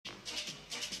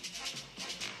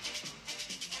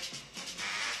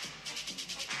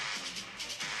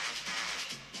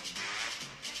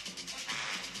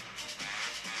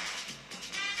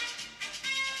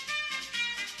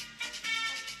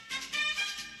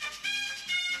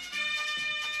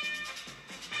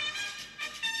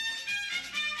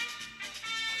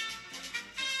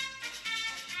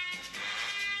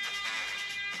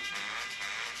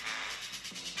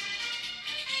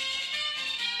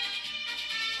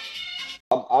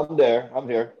I'm there. I'm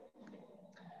here.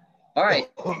 All right.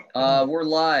 We're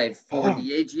live for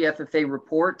the AGFFA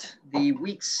report, the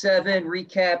Week 7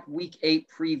 recap, Week 8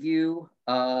 preview.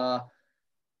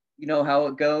 You know how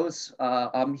it goes.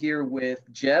 I'm here with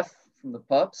Jeff from the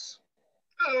Pups.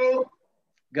 Hello.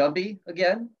 Gumby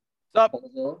again. What's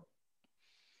up?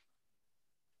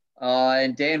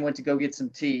 And Dan went to go get some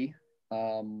tea.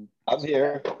 I'm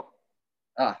here.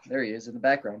 There he is in the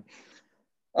background.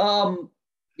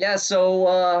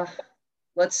 So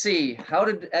let's see. How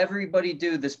did everybody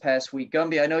do this past week?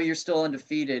 Gumby, I know you're still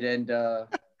undefeated, and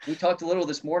we talked a little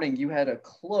this morning. You had a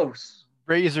close.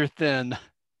 Razor thin.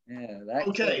 Yeah.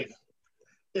 Okay.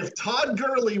 If Todd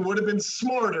Gurley would have been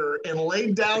smarter and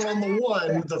laid down on the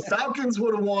one, the Falcons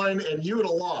would have won and you would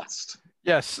have lost.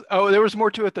 Yes. Oh, there was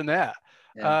more to it than that.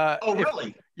 Yeah.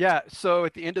 Really? Yeah. So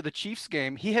at the end of the Chiefs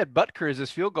game, he had Butker as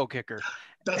his field goal kicker.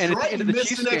 That's And at right. the end He of the missed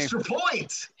Chiefs an game, extra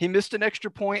point. He missed an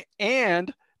extra point,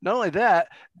 and not only that,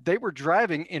 they were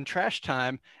driving in trash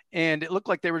time, and it looked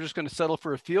like they were just going to settle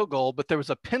for a field goal, but there was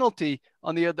a penalty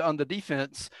on the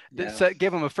defense that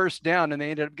gave them a first down, and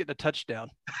they ended up getting a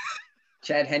touchdown.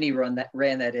 Chad Henne ran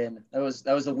that in. That was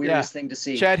the weirdest thing to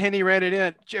see. Chad Henne ran it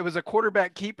in. It was a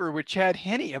quarterback keeper with Chad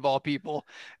Henne of all people.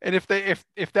 And if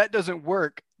that doesn't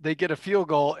work, they get a field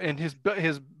goal, and his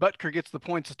Butker gets the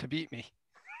points to beat me.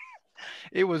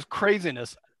 It was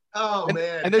craziness. Oh,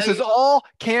 man. And this is all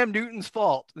Cam Newton's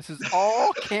fault. This is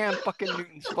all Cam fucking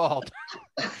Newton's fault.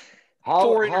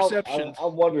 4 interceptions.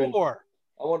 I'm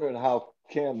wondering how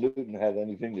Cam Newton had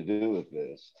anything to do with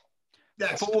this.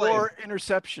 That's 4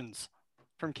 interceptions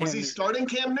from Cam Was he Newton. starting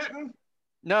Cam Newton?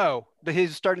 No, but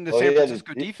he's starting the San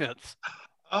Francisco defense.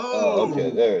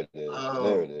 Okay, there it is.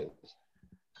 There it is.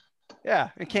 Yeah,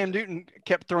 and Cam Newton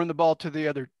kept throwing the ball to the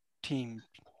other team.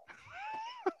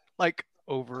 Like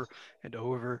over and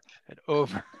over and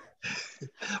over.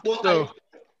 Well, So,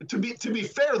 to be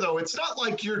fair though, it's not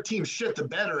like your team shit the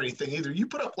bed or anything either. You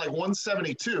put up like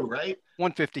 172, right?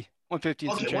 150. Okay,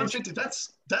 150.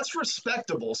 That's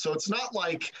respectable. So it's not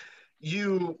like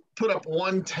you put up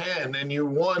 110 and you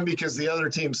won because the other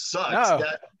team sucks. No.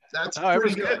 That's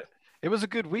pretty good. It was a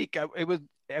good week.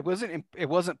 It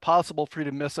wasn't possible for you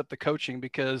to mess up the coaching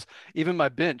because even my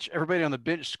bench, everybody on the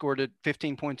bench scored at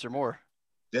 15 points or more.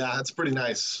 Yeah, that's pretty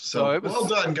nice. So well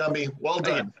done, Gumby. Well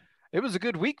done. It was a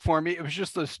good week for me. It was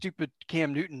just the stupid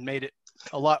Cam Newton made it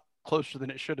a lot closer than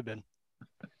it should have been.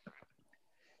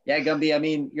 Yeah, Gumby, I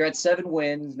mean, you're at 7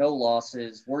 wins, no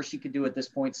losses. Worst you could do at this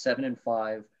point,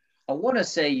 7-5. I want to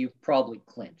say you've probably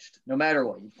clinched. No matter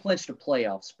what, you've clinched a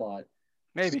playoff spot.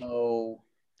 Maybe. So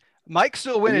Mike's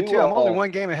still winning too. I'm only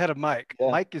 1 game ahead of Mike.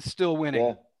 Yeah. Mike is still winning.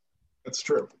 Yeah. That's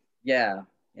true. Yeah.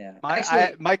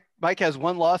 Mike has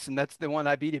 1 loss, and that's the one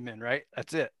I beat him in, right?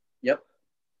 That's it. Yep.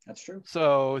 That's true.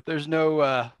 So there's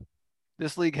no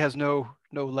this league has no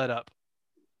let up.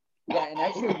 Yeah, and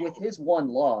actually with his 1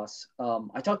 loss,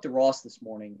 I talked to Ross this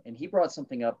morning, and he brought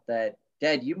something up that,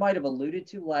 Dad, you might have alluded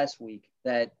to last week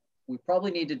that we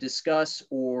probably need to discuss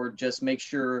or just make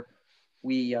sure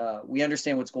we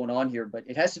understand what's going on here, but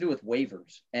it has to do with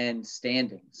waivers and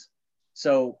standings.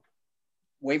 So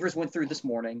waivers went through this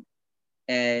morning,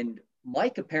 and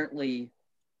Mike apparently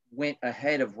went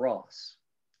ahead of Ross.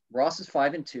 Ross is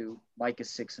 5-2, Mike is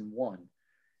 6-1.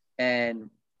 And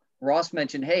Ross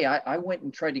mentioned, hey, I went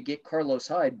and tried to get Carlos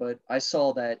Hyde, but I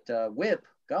saw that Whip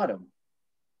got him.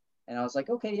 And I was like,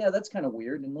 okay, yeah, that's kind of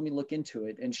weird. And let me look into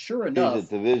it. And sure enough.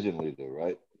 He's a division leader,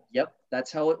 right? Yep.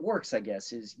 That's how it works, I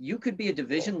guess, is you could be a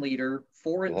division leader,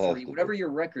 4-3, whatever your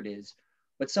record is.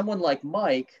 But someone like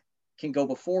Mike can go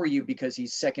before you because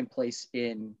he's second place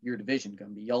in your division,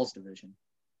 Gumby, y'all's division.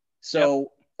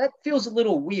 So that feels a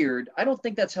little weird. I don't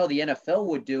think that's how the NFL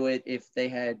would do it if they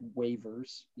had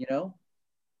waivers, you know?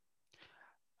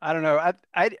 I don't know.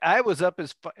 I was up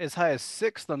as high as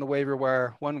 6th on the waiver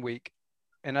wire 1 week,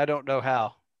 and I don't know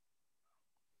how.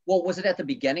 Well, was it at the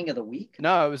beginning of the week?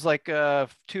 No, it was like 2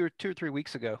 or 3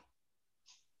 weeks ago.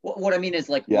 What I mean is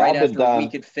like right after a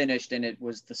week had finished and it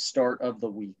was the start of the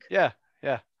week. Yeah.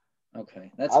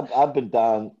 Okay. I've been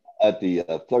down at the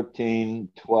 13,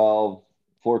 12,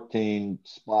 14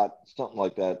 spot, something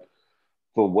like that,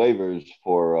 for waivers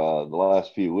for the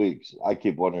last few weeks. I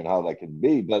keep wondering how that can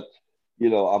be, but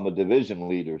I'm a division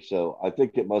leader, so I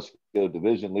think it must go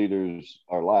division leaders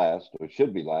are last or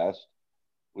should be last,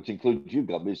 which includes you,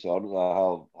 Gumby. So I don't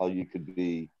know how you could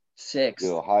be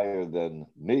 6th, higher than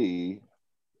me.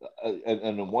 And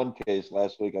in one case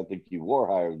last week, I think you were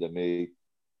higher than me.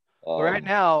 Right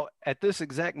now, at this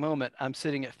exact moment, I'm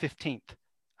sitting at 15th.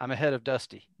 I'm ahead of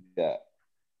Dusty. Yeah.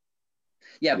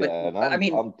 Yeah, but and I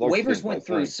mean, I'm 13th, waivers went I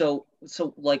through. think.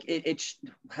 So like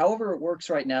however it works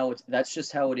right now, that's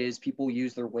just how it is. People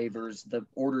use their waivers. The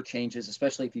order changes,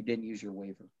 especially if you didn't use your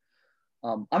waiver.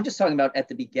 I'm just talking about at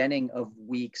the beginning of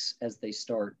weeks as they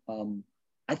start.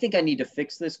 I think I need to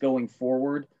fix this going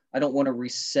forward. I don't want to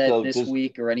reset So this just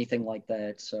week or anything like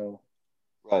that. So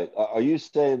right. Are you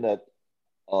saying that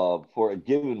for a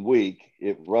given week,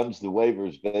 it runs the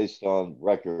waivers based on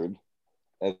record,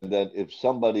 and then if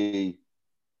somebody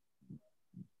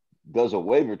does a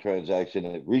waiver transaction,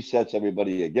 it resets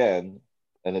everybody again,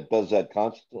 and it does that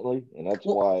constantly, and that's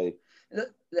well, why.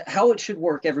 how it should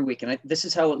work every week, and this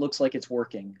is how it looks like it's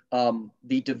working.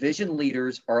 The division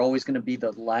leaders are always going to be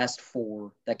the last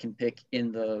four that can pick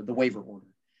in the waiver order.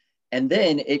 And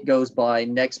then it goes by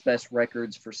next best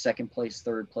records for second place,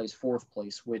 third place, fourth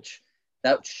place, which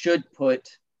that should put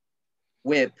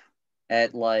Whip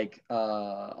at like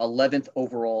 11th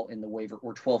overall in the waiver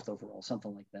or 12th overall,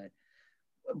 something like that.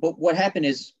 But what happened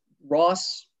is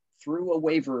Ross threw a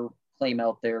waiver claim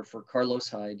out there for Carlos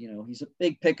Hyde. You know, he's a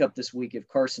big pickup this week if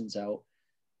Carson's out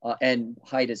and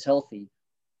Hyde is healthy.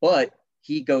 But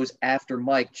he goes after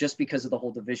Mike just because of the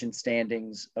whole division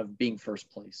standings of being first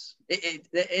place.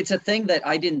 It's a thing that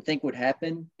I didn't think would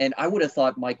happen. And I would have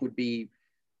thought Mike would be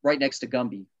right next to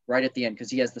Gumby right at the end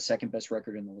because he has the second best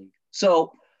record in the league.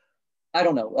 So I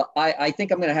don't know. I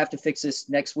think I'm going to have to fix this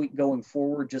next week going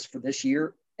forward just for this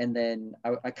year. And then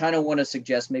I kind of want to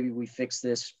suggest maybe we fix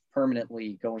this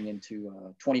permanently going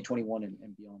into 2021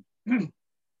 and beyond.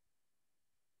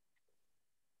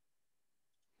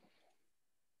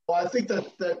 Well, I think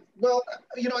well,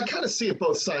 I kind of see it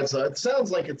both sides. It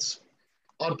sounds like it's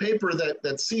on paper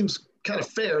that seems kind of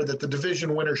fair that the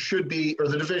division winner should be, or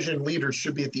the division leader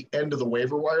should be at the end of the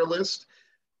waiver wire list.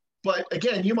 But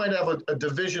again, you might have a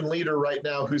division leader right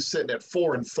now who's sitting at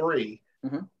 4-3,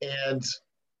 and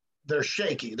they're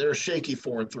shaky. They're shaky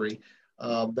 4-3.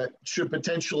 That should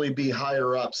potentially be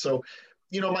higher up. So,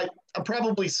 I'm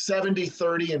probably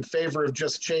 70-30 in favor of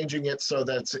just changing it so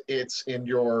that it's in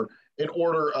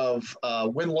order of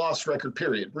win-loss record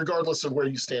period, regardless of where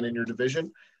you stand in your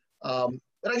division.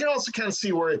 But I can also kind of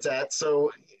see where it's at,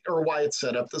 or why it's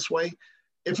set up this way.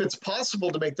 If it's possible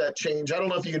to make that change, I don't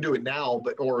know if you can do it now,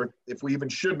 or if we even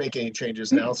should make any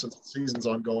changes now since the season's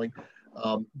ongoing.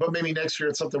 But maybe next year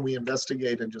it's something we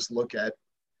investigate and just look at.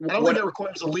 I don't think that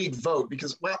requires a league vote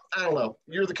because, well, I don't know.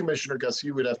 You're the commissioner, Gus.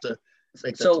 You would have to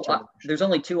make that determination. There's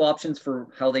only two options for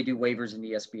how they do waivers in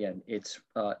ESPN. It's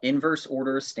inverse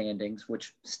order of standings,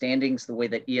 which standings, the way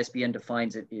that ESPN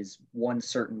defines it, is one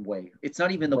certain way. It's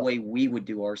not even the way we would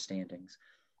do our standings.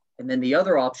 And then the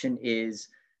other option is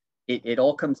it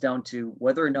all comes down to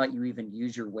whether or not you even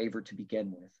use your waiver to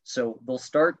begin with. So they'll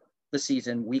start the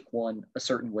season week 1, a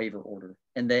certain waiver order.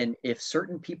 And then if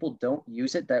certain people don't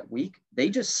use it that week, they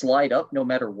just slide up no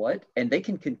matter what. And they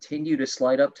can continue to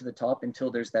slide up to the top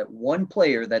until there's that one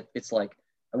player that it's like,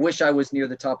 I wish I was near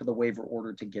the top of the waiver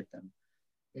order to get them.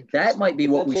 That might be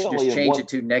what we should just change it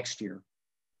to next year.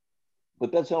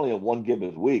 But that's only a one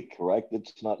given week, correct?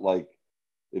 It's not like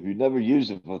if you never use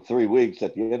it for 3 weeks,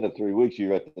 at the end of 3 weeks,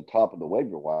 you're at the top of the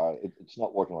waiver wire. It's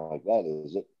not working like that,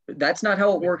 is it? That's not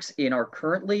how it works in our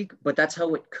current league, but that's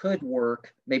how it could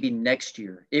work maybe next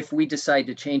year if we decide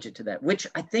to change it to that, which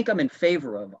I think I'm in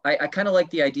favor of. I kind of like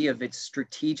the idea of it's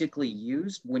strategically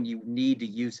used when you need to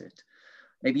use it.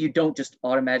 Maybe you don't just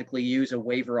automatically use a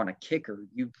waiver on a kicker.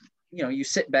 You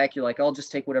sit back, you're like, I'll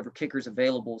just take whatever kicker's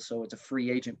available. So it's a free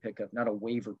agent pickup, not a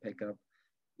waiver pickup.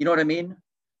 You know what I mean?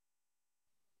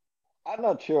 I'm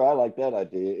not sure I like that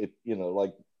idea.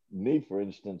 Like me, for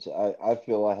instance, I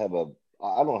feel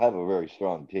I don't have a very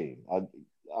strong team.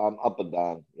 I'm up and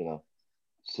down,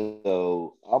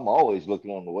 So I'm always looking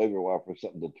on the waiver wire for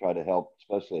something to try to help,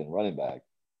 especially in running back.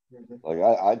 Mm-hmm.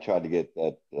 Like I tried to get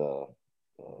that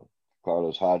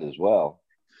Carlos Hyde as well,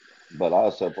 but I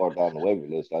was so far down the waiver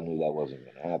list, I knew that wasn't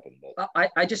going to happen. But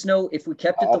I just know if we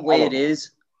kept it the way it is,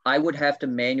 I would have to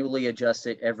manually adjust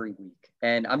it every week.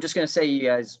 And I'm just going to say, you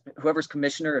guys, whoever's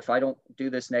commissioner, if I don't do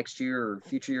this next year or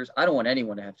future years, I don't want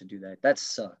anyone to have to do that. That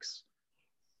sucks.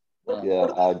 I wouldn't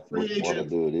want to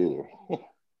do it either.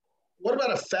 What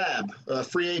about a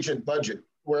free agent budget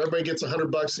where everybody gets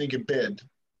 $100 and you can bid?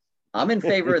 I'm in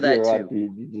favor of that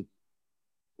too.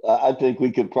 I think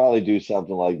we could probably do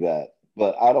something like that,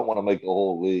 but I don't want to make the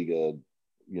whole league,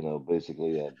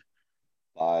 basically a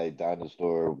buy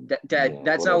dinosaur.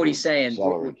 That's not what he's saying.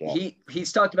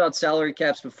 He's talked about salary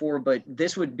caps before, but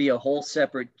this would be a whole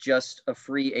separate, just a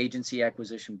free agency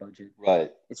acquisition budget.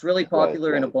 Right. It's really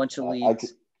popular in a bunch of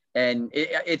leagues, and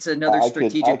it's another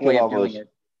strategic way of doing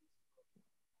it.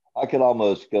 I could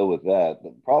almost go with that.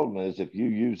 The problem is if you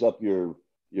use up your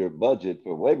your budget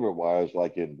for waiver wires,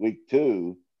 like in week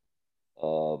 2,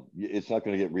 it's not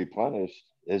going to get replenished,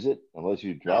 is it? Unless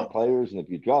you drop players, and if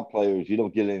you drop players, you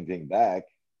don't get anything back.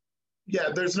 Yeah,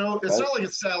 it's not like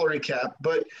a salary cap,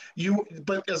 but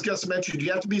as Gus mentioned,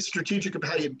 you have to be strategic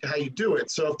about how you do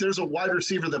it. So if there's a wide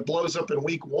receiver that blows up in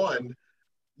week 1,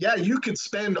 yeah, you could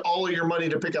spend all of your money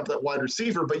to pick up that wide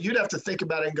receiver, but you'd have to think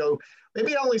about it and go,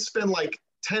 maybe I only spend like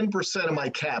 10% of my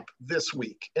cap this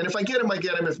week. And if I get him, I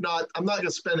get him. If not, I'm not going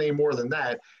to spend any more than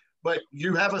that. But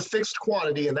you have a fixed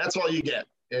quantity, and that's all you get.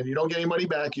 And you don't get any money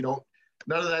back. None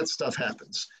of that stuff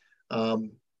happens. That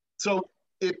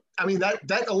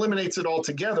eliminates it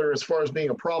altogether as far as being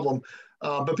a problem.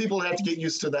 But people have to get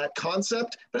used to that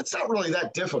concept. But it's not really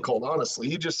that difficult, honestly.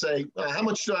 You just say, how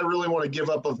much do I really want to give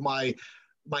up of my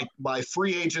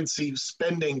free agency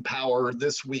spending power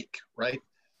this week, right?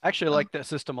 I actually like that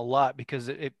system a lot because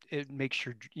it makes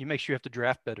you have to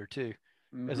draft better too,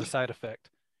 as a side effect.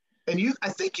 And I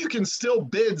think you can still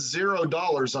bid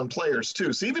 $0 on players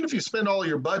too. So even if you spend all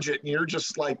your budget and you're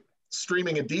just like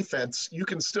streaming a defense, you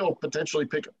can still potentially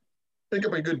pick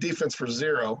up a good defense for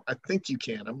 0. I think you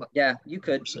can. Yeah, you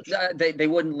could. They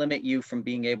wouldn't limit you from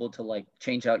being able to like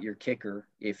change out your kicker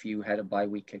if you had a bye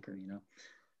week kicker, So.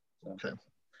 Okay.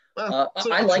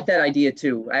 I like that idea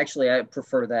too. Actually, I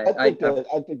prefer that. I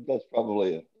think that's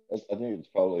probably it's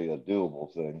probably a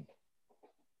doable thing.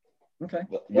 Okay.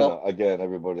 But, again,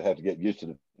 everybody have to get used to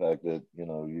the fact that,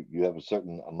 you have a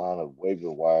certain amount of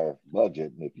waiver wire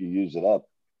budget. And if you use it up,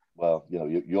 well,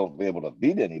 you won't be able to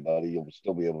beat anybody. You'll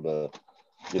still be able to,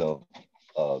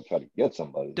 try to get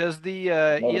somebody. Does the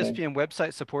ESPN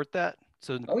website support that?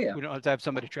 So we don't have to have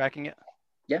somebody tracking it?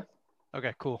 Yeah.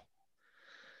 Okay, cool.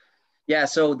 Yeah,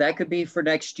 so that could be for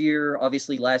next year.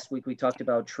 Obviously, last week we talked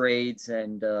about trades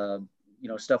and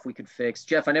stuff we could fix.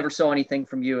 Jeff, I never saw anything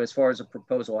from you as far as a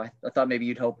proposal. I thought maybe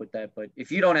you'd help with that, but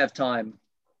if you don't have time,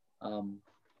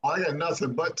 I got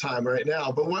nothing but time right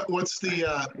now. But what's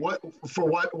the what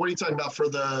are you talking about for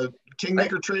the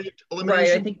Kingmaker trade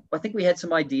elimination? Right. I think we had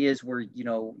some ideas where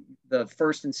the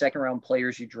first and second round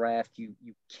players you draft, you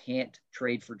can't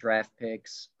trade for draft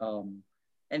picks.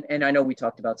 And I know we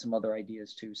talked about some other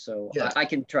ideas too, so yeah. I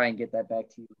can try and get that back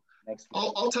to you next week.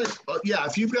 I'll tell you,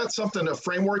 if you've got a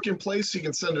framework in place, you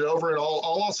can send it over, and I'll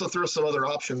also throw some other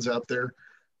options out there.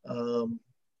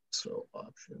 So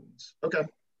options.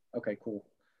 Okay, cool.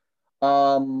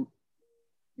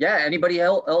 Anybody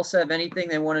else have anything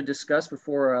they want to discuss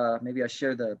before maybe I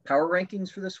share the power rankings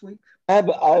for this week? I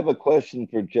have a question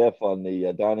for Jeff on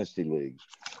the Dynasty League.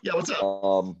 Yeah, what's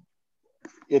up?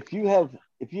 If you have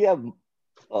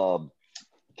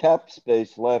cap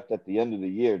space left at the end of the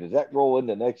year, does that roll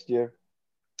into next year?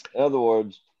 In other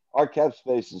words, our cap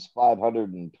space is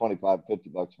 $525,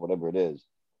 $50, whatever it is.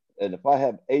 And if I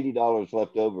have $80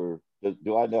 left over,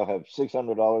 do I now have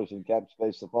 $600 in cap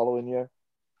space the following year?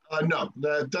 No,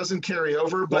 that doesn't carry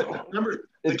over. But remember,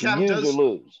 the cap does or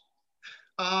lose.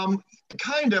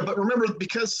 Kind of, but remember,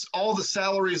 because all the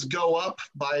salaries go up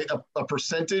by a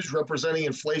percentage representing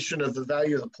inflation of the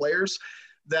value of the players,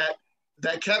 that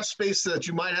cap space that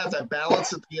you might have, that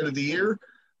balance at the end of the year,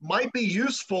 might be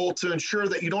useful to ensure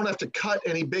that you don't have to cut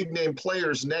any big name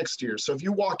players next year. So if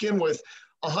you walk in with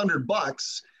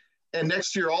 $100 and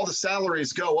next year all the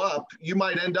salaries go up, you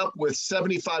might end up with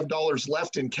 $75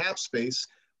 left in cap space.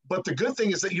 But the good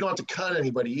thing is that you don't have to cut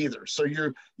anybody either. So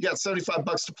you got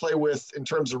 $75 to play with in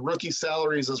terms of rookie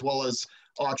salaries as well as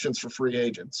options for free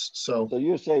agents. So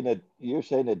you're saying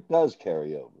it does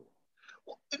carry over.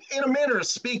 In a manner of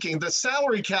speaking, the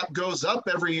salary cap goes up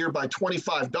every year by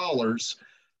 $25.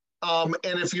 And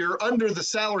if you're under the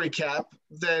salary cap,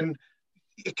 then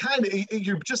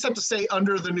you just have to stay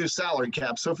under the new salary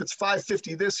cap. So if it's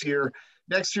 $550 this year,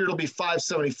 next year it'll be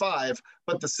 $575,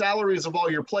 but the salaries of all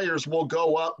your players will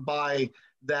go up by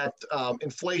that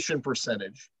inflation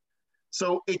percentage.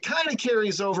 So it kind of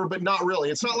carries over, but not really.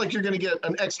 It's not like you're going to get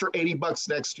an extra $80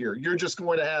 next year. You're just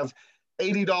going to have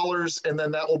 $80, and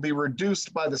then that will be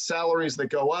reduced by the salaries that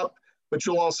go up, but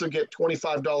you'll also get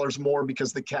 $25 more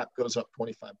because the cap goes up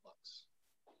 $25.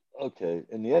 Okay.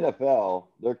 In the NFL,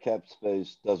 their cap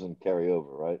space doesn't carry over,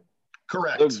 right?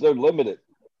 Correct. They're limited.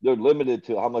 They're limited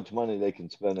to how much money they can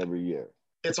spend every year.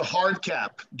 It's a hard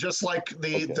cap, just like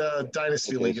the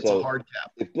Dynasty League. It's a hard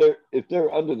cap. If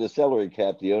they're under the salary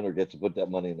cap, the owner gets to put that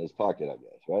money in his pocket, I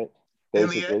guess, right?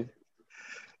 Basically.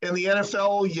 In the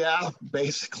NFL, yeah,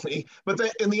 basically. But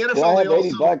in the NFL, do I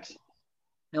have $80?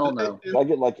 Hell no. Do I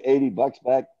get like $80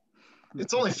 back?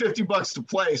 It's only $50 to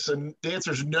place, and the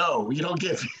answer is no. You don't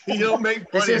make money.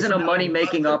 This isn't a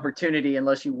money-making opportunity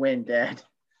unless you win, Dad.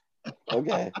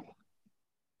 Okay.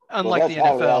 Unlike the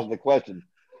NFL. The question.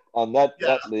 on that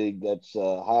league, that's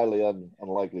highly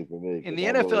unlikely for me. In the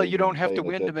NFL, you don't have to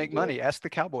win to make money. Ask the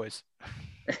Cowboys.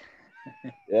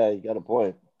 Yeah, you got a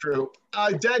point. True.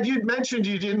 Dad, you'd mentioned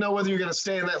you didn't know whether you're going to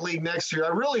stay in that league next year. I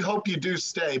really hope you do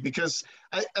stay because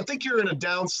I think you're in a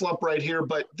down slump right here.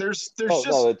 But there's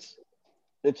no,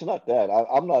 it's not that.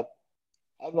 I'm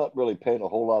not really paying a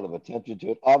whole lot of attention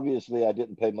to it. Obviously, I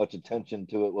didn't pay much attention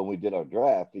to it when we did our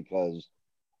draft because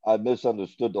I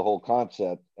misunderstood the whole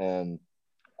concept. And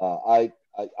I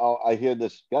hear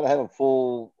this, got to have a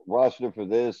full roster for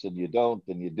this, and you don't,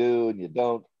 and you do, and you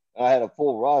don't. And I had a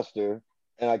full roster,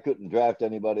 and I couldn't draft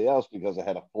anybody else because I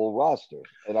had a full roster.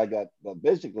 And I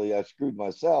screwed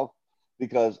myself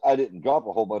because I didn't drop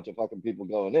a whole bunch of fucking people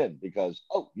going in because,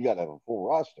 you got to have a full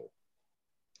roster.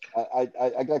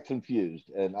 I got confused,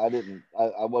 and I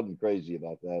wasn't crazy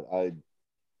about that.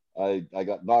 I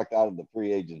got knocked out of the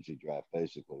free agency draft,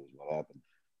 basically, is what happened.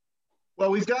 Well,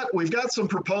 we've got some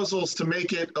proposals to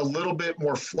make it a little bit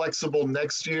more flexible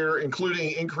next year,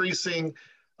 including increasing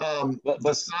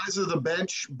the size of the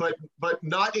bench, but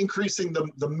not increasing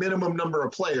the minimum number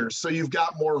of players. So you've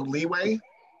got more leeway.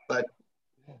 But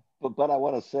I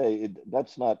want to say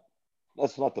that's not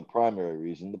the primary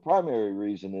reason. The primary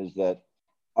reason is that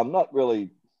I'm not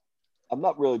really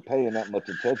paying that much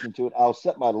attention to it. I'll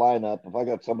set my lineup. If I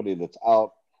got somebody that's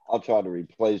out, I'll try to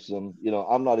replace them.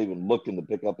 I'm not even looking to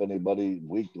pick up anybody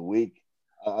week to week.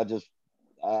 I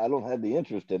don't have the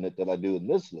interest in it that I do in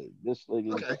this league. This league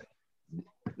is okay.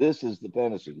 This is the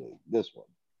fantasy league. This one.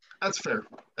 That's fair.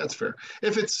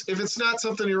 If it's not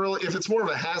something if it's more of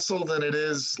a hassle than it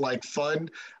is like fun,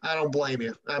 I don't blame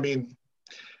you. I mean,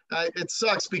 it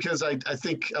sucks because I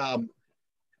think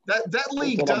that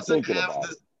league doesn't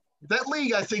have that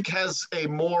league. I think has a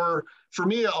more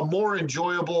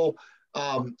enjoyable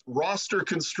roster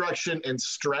construction and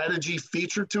strategy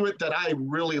feature to it that I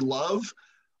really love.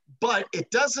 But it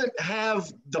doesn't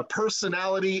have the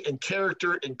personality and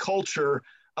character and culture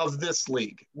of this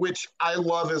league, which I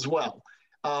love as well.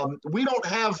 We don't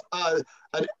have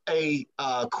a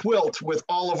quilt with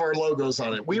all of our logos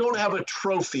on it. We don't have a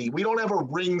trophy. We don't have a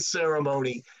ring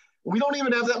ceremony. We don't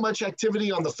even have that much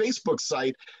activity on the Facebook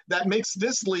site that makes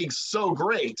this league so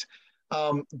great.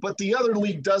 But the other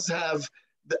league does have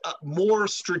more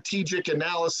strategic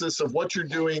analysis of what you're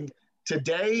doing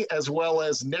today as well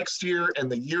as next year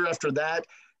and the year after that.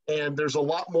 And there's a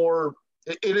lot more.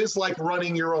 It is like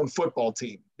running your own football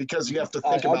team because you have to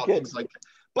think about things like that.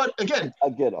 But again, I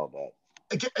get all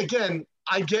that. Again,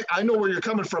 I know where you're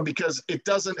coming from because it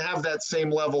doesn't have that same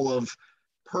level of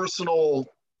personal,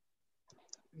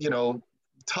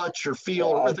 touch or feel.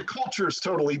 Or the culture is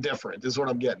totally different is what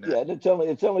I'm getting at. Yeah,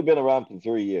 it's only been around for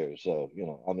 3 years. So,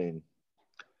 I mean,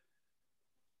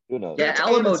 who knows? Yeah,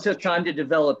 Alamo took time to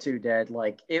develop too, Dad.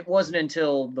 Like it wasn't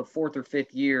until the 4th or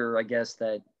 5th year, I guess,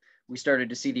 that we started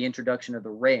to see the introduction of the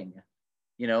ring.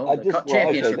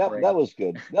 Championship ring. That was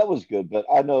good. That was good. But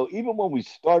I know even when we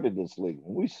started this league,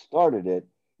 we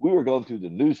were going through the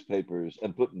newspapers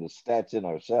and putting the stats in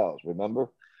ourselves. Remember?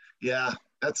 Yeah,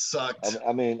 that sucked.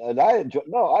 I mean, and I enjoyed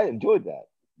that.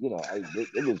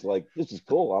 It was like, this is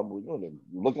cool. I'm going to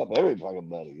look up every fucking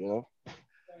buddy.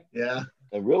 Yeah.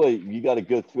 And really, you got a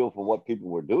good feel for what people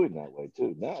were doing that way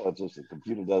too. Now it's just the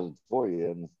computer does it for you,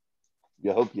 and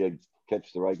you hope you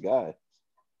catch the right guy.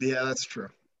 Yeah, that's true.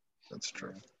 That's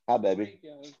true. Hi, baby.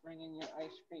 Bringing your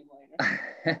ice cream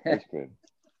later. Ice cream.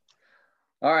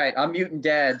 All right, I'm muting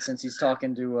Dad since he's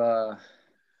talking to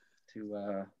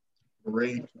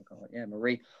Marie. Yeah,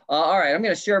 Marie. All right, I'm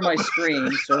going to share my screen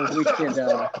so we can.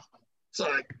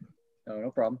 Sorry.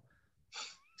 No problem.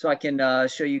 So I can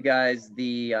show you guys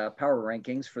the power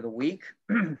rankings for the week.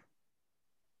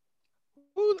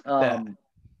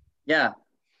 Yeah,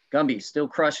 Gumby still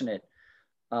crushing it.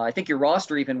 I think your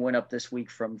roster even went up this week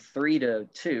from 3 to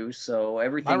 2. So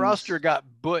everything. My roster got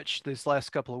butched these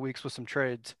last couple of weeks with some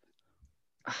trades.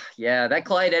 Yeah, that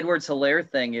Clyde Edwards-Helaire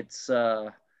thing.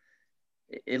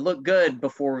 It looked good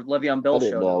before Le'Veon Bell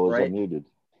showed up, right? I'm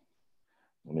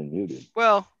muted.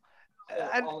 Well,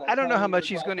 I don't know how much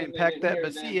he's going to impact that,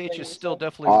 but CH is still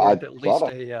definitely worth at least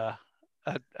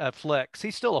a flex.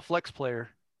 He's still a flex player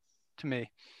to me.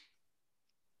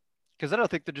 Because I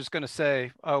don't think they're just going to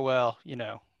say, "Oh well,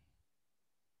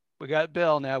 we got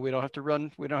Bell now. We don't have to run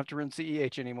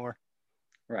CEH anymore."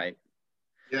 Right.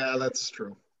 Yeah, that's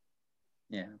true.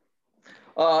 Yeah.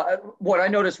 What I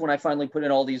noticed when I finally put in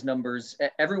all these numbers,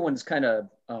 everyone's kind of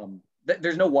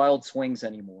there's no wild swings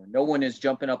anymore. No one is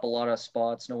jumping up a lot of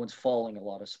spots. No one's falling a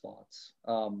lot of spots.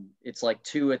 It's like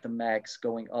 2 at the max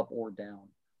going up or down.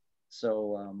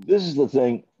 So this is the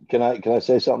thing. Can I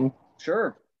say something?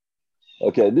 Sure.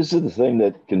 Okay, this is the thing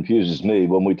that confuses me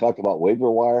when we talk about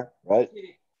waiver wire, right?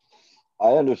 I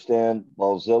understand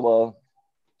Balzilla,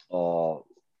 uh,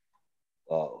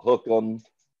 Hookham.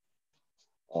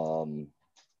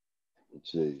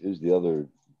 Let's see, who's the other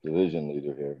division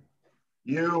leader here?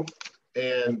 You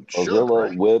and Shook, Balzilla,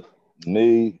 right? Whip,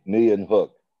 me and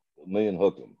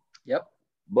Hookham. Yep.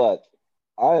 But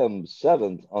I am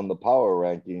 7th on the power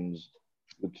rankings,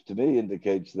 which to me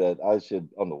indicates that I should,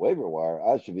 on the waiver wire,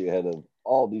 I should be ahead of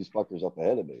all these fuckers up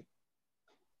ahead of me.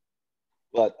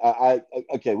 But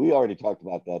okay, we already talked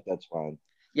about that. That's fine.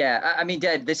 Yeah, I mean,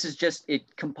 Dad, this is just,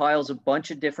 it compiles a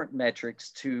bunch of different metrics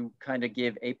to kind of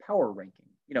give a power ranking.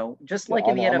 You know, just like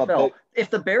in the NFL. If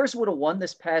the Bears would have won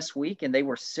this past week and they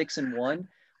were 6-1,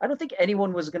 I don't think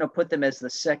anyone was going to put them as the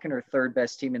second or third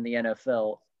best team in the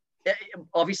NFL.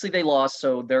 Obviously, they lost,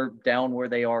 so they're down where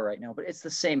they are right now. But it's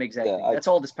the same exact thing. That's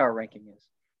all this power ranking is.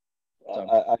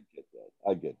 So.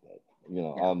 I get that. You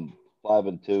know, yeah. I'm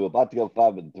 5-2, about to go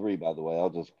 5-3. By the way, I'll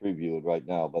just preview it right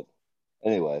now. But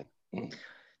anyway,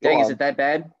 dang, is it that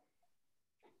bad?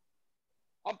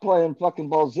 I'm playing fucking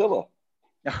Balzilla.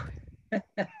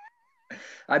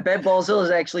 I bet Balzilla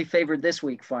is actually favored this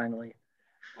week. Finally.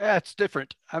 Yeah, it's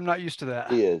different. I'm not used to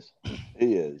that. He is.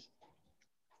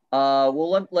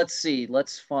 Well, let's see.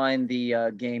 Let's find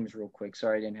the games real quick.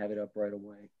 Sorry, I didn't have it up right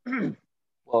away.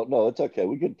 Well, no, it's okay.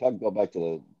 We can go back to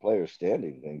the player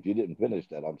standing thing. If you didn't finish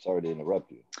that, I'm sorry to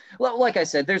interrupt you. Well, like I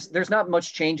said, there's not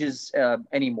much changes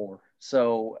anymore.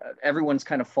 So everyone's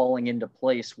kind of falling into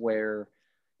place where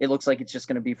it looks like it's just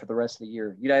going to be for the rest of the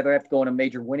year. You'd either have to go on a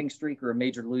major winning streak or a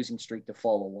major losing streak to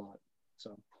fall a lot.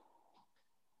 So,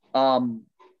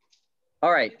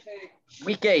 all right,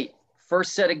 week 8,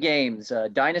 first set of games,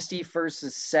 Dynasty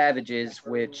versus Savages,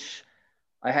 which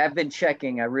I have been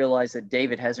checking. I realize that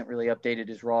David hasn't really updated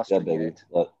his roster yet.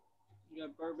 You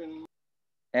got Bourbon.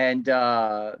 And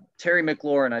Terry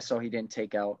McLaurin, I saw he didn't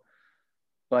take out.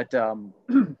 But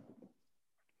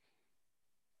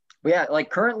yeah, like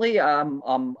currently I'm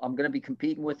going to be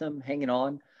competing with him, hanging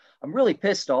on. I'm really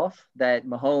pissed off that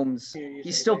Mahomes,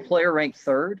 he's still player ranked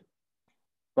 3rd.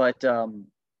 But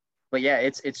yeah,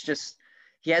 it's just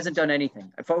he hasn't done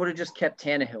anything. If I would have just kept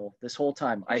Tannehill this whole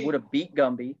time, I would have beat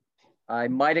Gumby. I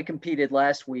might have competed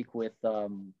last week with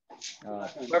whoever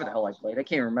the hell I played. I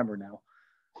can't remember now.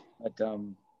 But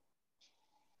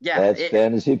yeah. That's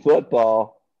fantasy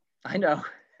football. I know.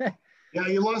 Yeah,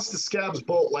 you lost to Scabs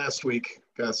Bolt last week,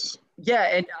 Gus. Yeah,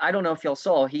 and I don't know if y'all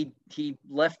saw, he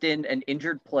left in an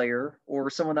injured player or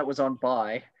someone that was on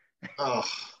bye. Oh.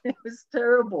 It was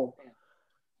terrible.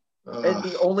 And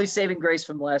the only saving grace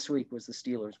from last week was the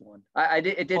Steelers one.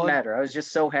 It didn't matter. I was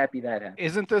just so happy that happened.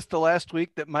 Isn't this the last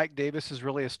week that Mike Davis is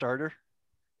really a starter?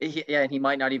 Yeah, and he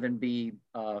might not even be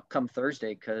come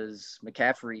Thursday because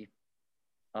McCaffrey.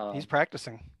 He's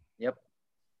practicing. Yep.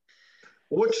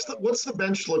 What's the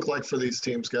bench look like for these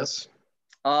teams, Gus?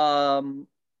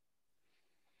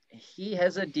 He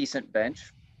has a decent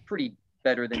bench, pretty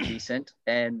better than decent,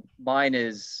 and mine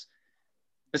is,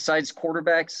 besides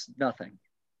quarterbacks, nothing.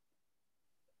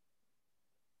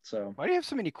 So why do you have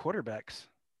so many quarterbacks?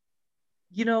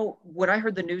 You know, when I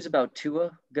heard the news about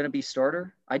Tua going to be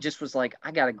starter, I just was like,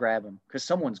 I got to grab him because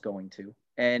someone's going to.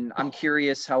 And I'm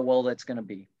curious how well that's going to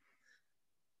be.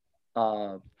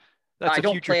 I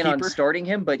don't plan on starting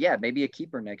him, but yeah, maybe a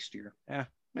keeper next year. Yeah,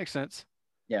 makes sense.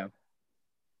 Yeah.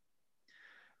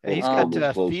 He's got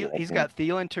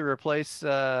Thielen to replace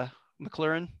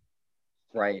McLaurin.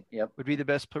 Right. Yep. Would be the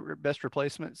best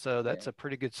replacement. So that's a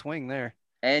pretty good swing there.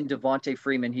 And Devontae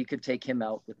Freeman, he could take him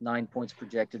out with 9 points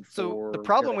projected. So the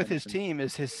problem with his team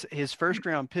is his first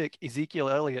round pick, Ezekiel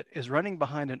Elliott, is running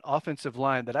behind an offensive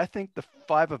line that I think the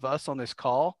 5 of us on this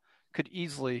call could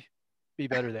easily be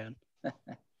better than.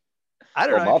 I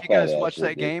don't know if you guys watched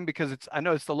that game because I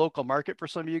know it's the local market for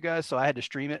some of you guys, so I had to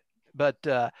stream it. But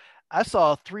I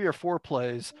saw 3 or 4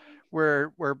 plays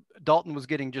where Dalton was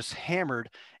getting just hammered,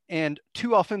 and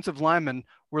 2 offensive linemen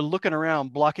were looking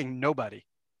around blocking nobody.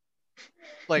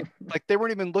 Like they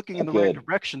weren't even looking in the right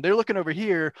direction. They're looking over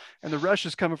here, and the rush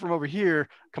is coming from over here,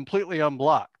 completely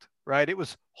unblocked. Right? It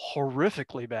was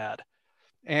horrifically bad,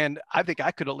 and I think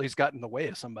I could at least got in the way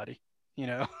of somebody. You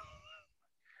know.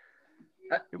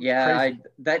 Yeah,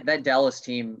 that Dallas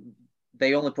team,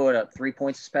 they only put up 3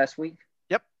 points this past week.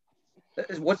 Yep.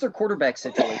 What's their quarterback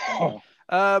situation now?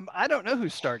 I don't know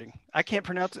who's starting. I can't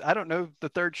pronounce it. I don't know the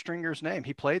third stringer's name.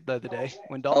 He played the other day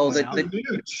when Dalton went out.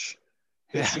 Danucci.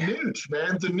 It's Danucci,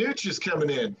 man. Danucci is coming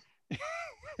in.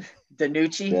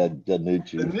 Danucci? Yeah,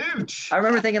 Danucci. I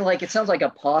remember thinking, like, it sounds like a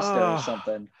pasta or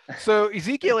something. So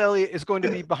Ezekiel Elliott is going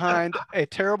to be behind a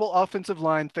terrible offensive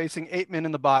line facing 8 men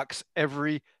in the box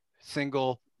every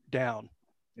single down.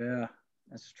 Yeah,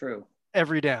 that's true.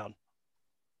 Every down.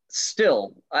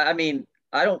 Still, I mean,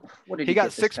 I don't. What did he got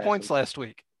get 6 points week? last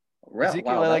week?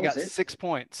 Ezekiel Elliott got 6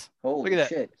 points. Holy Look at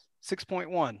that. shit.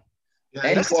 6.1. Yeah,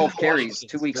 And 12 carries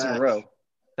 2 weeks in a row.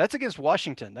 That's against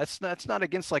Washington. That's not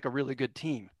against like a really good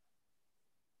team.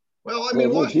 Well, I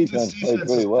mean, Washington's defense played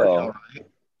pretty well. All right.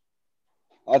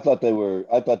 I thought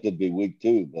they'd be weak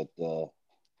too, but I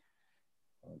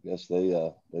guess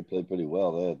they played pretty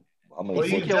well. They had,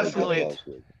 you definitely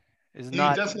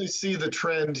see the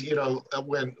trend, you know,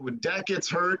 when Dak gets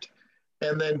hurt,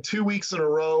 and then 2 weeks in a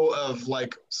row of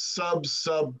like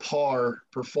subpar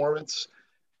performance.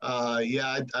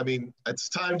 I mean, it's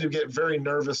time to get very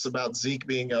nervous about Zeke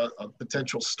being a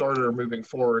potential starter moving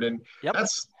forward, and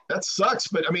that sucks.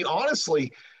 But I mean,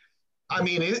 honestly, I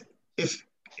mean, if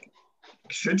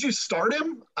should you start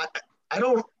him? I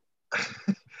don't.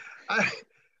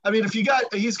 I mean,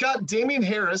 he's got Damian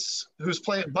Harris, who's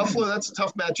playing Buffalo. That's a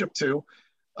tough matchup too.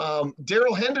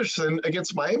 Darrell Henderson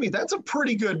against Miami. That's a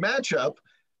pretty good matchup.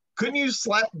 Couldn't you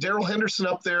slap Darrell Henderson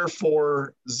up there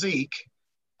for Zeke?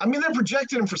 I mean, they're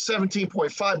projecting him for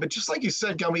 17.5, but just like you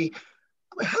said, Gummy,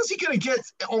 I mean, how's he going to get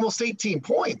almost 18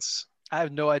 points? I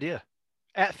have no idea.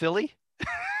 At Philly?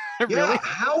 Really? Yeah,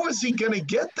 how is he going to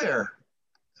get there?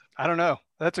 I don't know.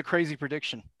 That's a crazy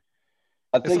prediction.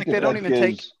 It's like they don't even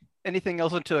take anything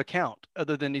else into account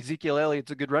other than Ezekiel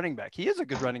Elliott's a good running back. He is a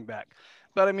good running back.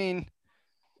 But, I mean,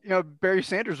 you know, Barry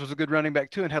Sanders was a good running back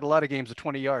too and had a lot of games of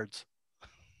 20 yards.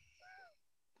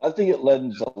 I think it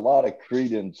lends a lot of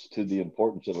credence to the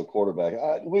importance of a quarterback.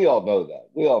 We all know that.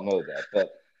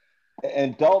 But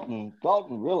and Dalton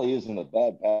really isn't a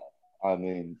bad pass. I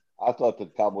mean, I thought the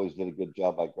Cowboys did a good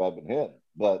job by grabbing him.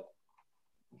 But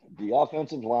the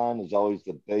offensive line is always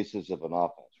the basis of an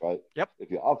offense, right? Yep. If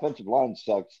your offensive line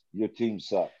sucks, your team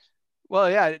sucks. Well,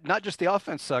 yeah, not just the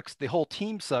offense sucks, the whole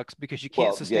team sucks because you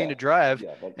can't sustain a drive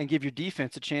and give your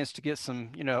defense a chance to get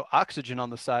some, you know, oxygen on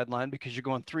the sideline because you're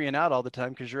going 3 and out all the time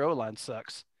because your O-line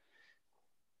sucks.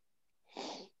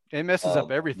 It messes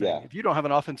up everything. Yeah. If you don't have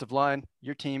an offensive line,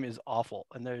 your team is awful.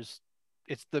 And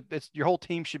your whole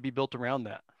team should be built around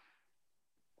that.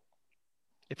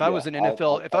 If I was an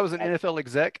NFL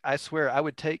exec, I swear I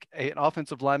would take an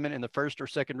offensive lineman in the first or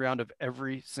second round of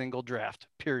every single draft,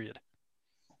 period.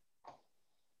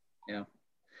 Yeah.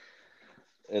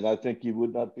 And I think you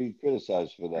would not be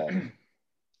criticized for that.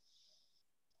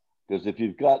 Because if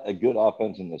you've got a good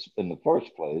offense in the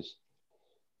first place,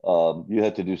 you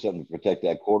have to do something to protect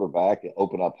that quarterback,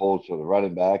 open up holes for the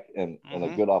running back, and a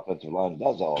good offensive line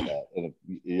does all that. And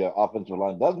if your offensive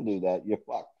line doesn't do that, you're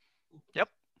fucked. Yep.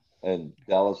 And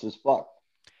Dallas is fucked.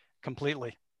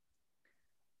 Completely.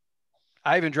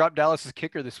 I even dropped Dallas's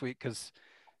kicker this week because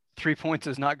 3 points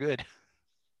is not good.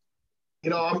 You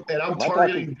know, I'm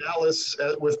targeting Dallas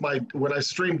when I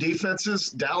stream defenses.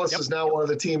 Dallas is now one of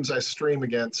the teams I stream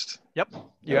against. Yep,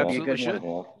 you absolutely should.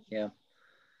 Yeah.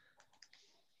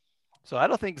 So I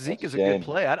don't think Zeke is a good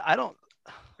play. I don't.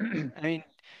 I mean,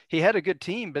 he had a good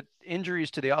team, but injuries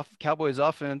to the Cowboys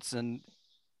offense, and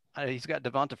he's got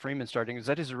Devonta Freeman starting. Is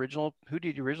that his original? Who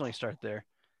did he originally start there?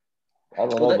 I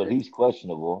don't know, but he's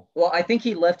questionable. Well, I think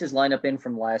he left his lineup in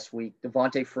from last week.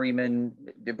 Devonta Freeman,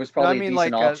 it was probably a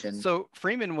decent option. So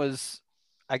Freeman was,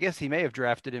 I guess he may have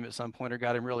drafted him at some point or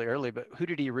got him really early, but who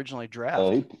did he originally draft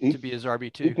to be his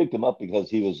RB2? He picked him up because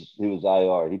he was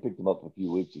IR. He picked him up a few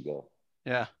weeks ago.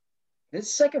 Yeah. His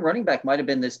second running back might have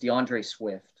been this DeAndre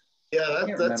Swift. Yeah,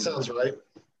 that sounds right.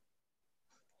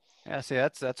 Yeah, see,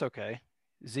 that's okay.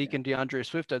 Zeke and DeAndre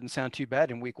Swift doesn't sound too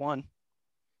bad in week 1.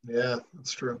 Yeah,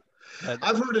 that's true.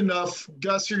 I've heard enough.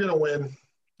 Gus, you're going to win.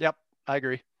 Yep, I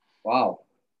agree. Wow.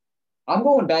 I'm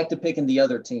going back to picking the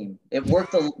other team. It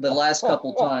worked the last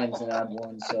couple times and I've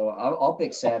won, so I'll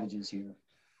pick Savages here.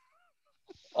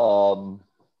 Oh,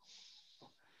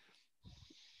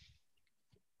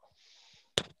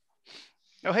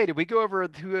 hey, did we go over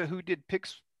who did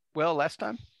picks well last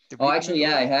time? Actually,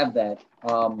 I have that.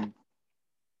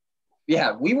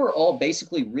 Yeah, we were all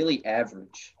basically really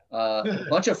average. A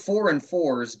bunch of 4 and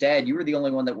 4s. Dad, you were the only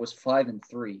one that was 5 and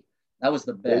 3. That was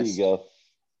the best. There you go.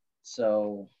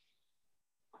 So,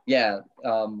 yeah,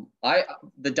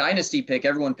 the dynasty pick.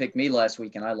 Everyone picked me last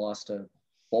week, and I lost to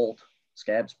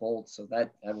Scabs Bolt. So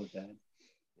that was bad.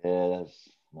 Yeah, that's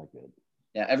not good.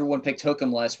 Yeah, everyone picked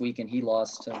Hookem last week, and he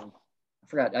lost. I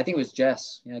forgot. I think it was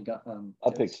Jess. Yeah, I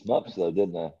picked Smups though,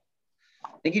 didn't I?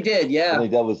 I think you did. Yeah. I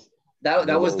think that was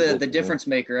the difference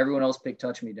maker. Everyone else picked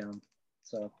Touch Me Down.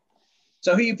 So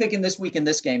who are you picking this week in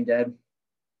this game, Dad?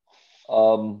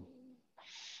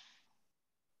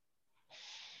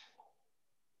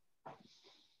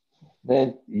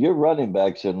 Man, your running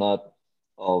backs are not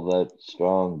all that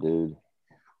strong, dude.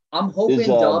 I'm hoping Is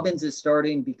Dobbins is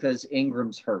starting because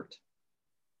Ingram's hurt.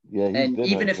 Yeah, he's And been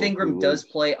even hurt if for a few Ingram does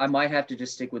weeks. play, I might have to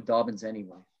just stick with Dobbins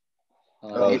anyway.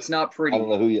 Right. It's not pretty. I don't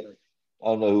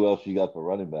know who else you got for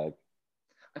running back.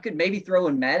 I could maybe throw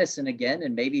in Madison again,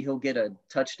 and maybe he'll get a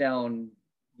touchdown.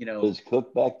 Is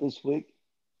Cook back this week?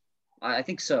 I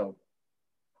think so.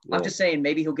 Yeah. I'm just saying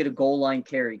maybe he'll get a goal line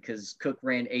carry because Cook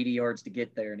ran 80 yards to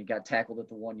get there, and he got tackled at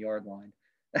the 1 yard line.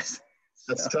 That's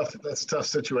tough. That's a tough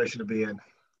situation to be in.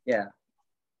 Yeah.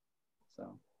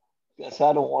 So. Guess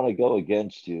I don't want to go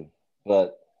against you,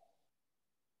 but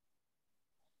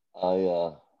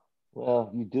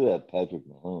well, you do have Patrick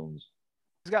Mahomes.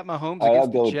 He's got Mahomes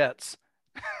against the Jets.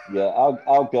 Yeah,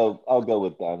 I'll go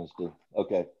with Dynasty.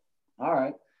 Okay. All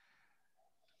right.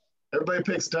 Everybody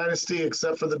picks Dynasty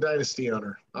except for the Dynasty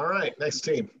owner. All right, next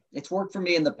team. It's worked for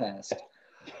me in the past.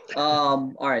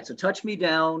 All right, so touch me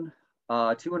down.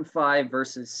 2-5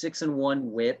 versus 6-1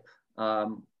 Whip.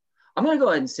 I'm gonna go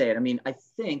ahead and say it. I mean, I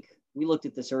think we looked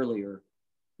at this earlier.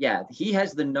 Yeah, he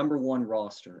has the number one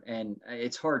roster, and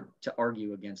it's hard to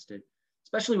argue against it,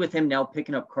 especially with him now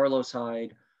picking up Carlos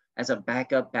Hyde as a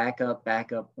backup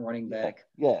running back.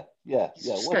 Yeah. He's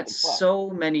just got so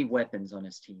many weapons on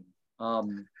his team.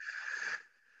 I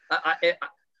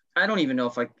don't even know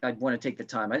if I'd want to take the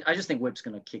time. I just think Whip's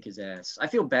going to kick his ass. I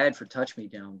feel bad for Touch Me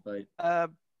Down, but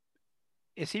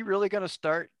is he really going to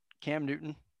start Cam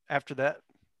Newton after that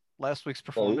last week's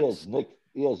performance?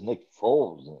 He has Nick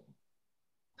Foles in.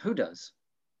 Who does?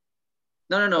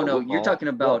 No. You're talking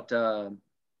about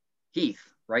Heath,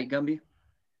 right, Gumby?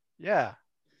 Yeah.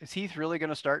 Is Heath really going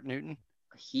to start Newton?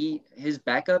 His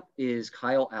backup is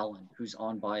Kyle Allen, who's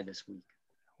on bye this week.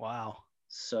 Wow.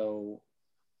 So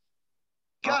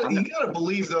you got to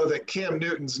believe, though, that Cam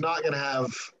Newton's not going to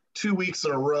have 2 weeks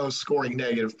in a row scoring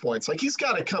negative points. Like, he's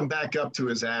got to come back up to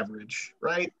his average,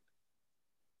 right?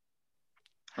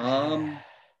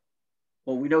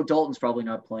 Well, we know Dalton's probably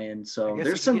not playing, so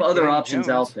there's some other options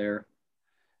out there.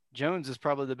 Jones is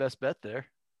probably the best bet there.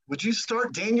 Would you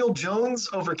start Daniel Jones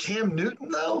over Cam Newton,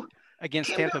 though?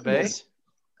 Against Tampa Bay?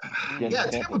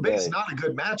 Tampa Bay's not a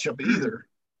good matchup either.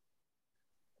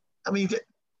 I mean,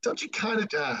 don't you kind of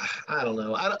I don't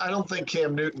know. I don't think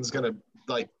Cam Newton's going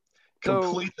to,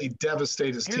 completely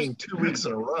devastate his team 2 weeks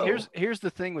in a row. Here's the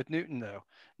thing with Newton, though.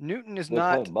 Newton is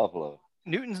not Buffalo.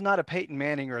 Newton's not a Peyton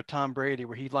Manning or a Tom Brady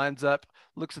where he lines up,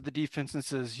 looks at the defense and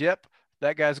says, yep,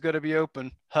 that guy's going to be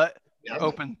open.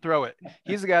 Open, throw it.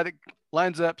 He's the guy that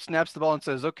lines up, snaps the ball and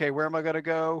says, okay, where am I going to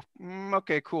go?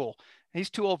 Okay, cool.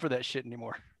 He's too old for that shit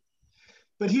anymore.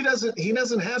 But he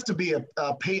doesn't have to be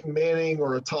a Peyton Manning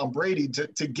or a Tom Brady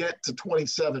to get to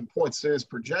 27 points to his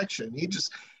projection. He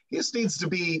just needs to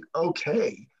be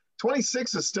okay.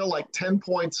 26 is still like 10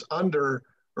 points under,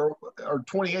 or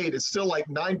 28 is still like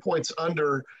 9 points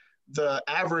under the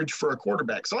average for a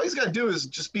quarterback. So all he's got to do is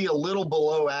just be a little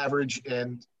below average,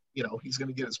 and he's going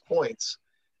to get his points.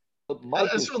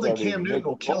 I still think Cam Newton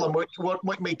will kill him.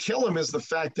 What may kill him is the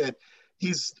fact that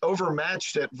he's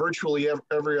overmatched at virtually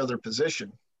every other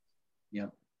position. Yeah.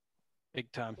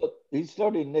 Big time. But he's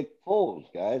starting Nick Foles,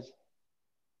 guys.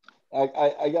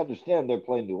 I understand they're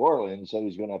playing New Orleans, so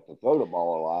he's going to have to throw the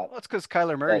ball a lot. Well, it's because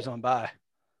Kyler Murray's on bye.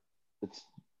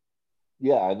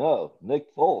 I know.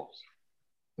 Nick Foles.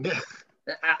 Yeah.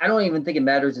 I don't even think it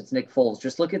matters it's Nick Foles.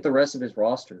 Just look at the rest of his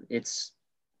roster.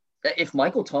 If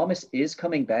Michael Thomas is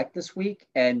coming back this week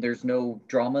and there's no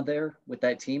drama there with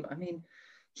that team, I mean,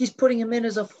 he's putting him in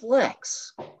as a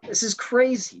flex. This is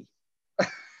crazy.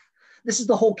 This is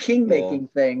the whole king-making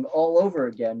thing all over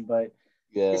again, but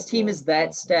his team is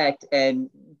that stacked, and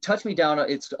touch me down.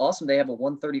 It's awesome. They have a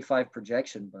 135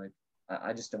 projection, but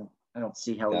I just don't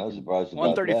see how I was surprised about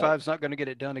 135 is not going to get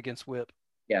it done against Whip.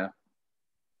 Yeah.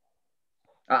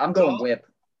 I'm going Whip.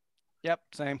 Yep,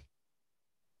 same.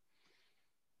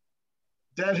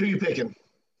 Dad, who you picking?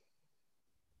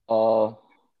 I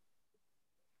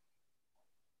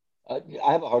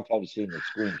have a hard time seeing the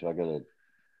screen, so I got to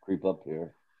creep up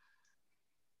here.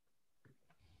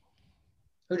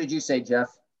 Who did you say, Jeff?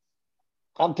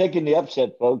 I'm taking the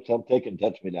upset, folks. I'm taking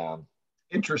Touch Me Down.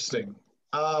 Interesting.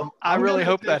 I really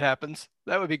hope that happens.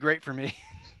 That would be great for me.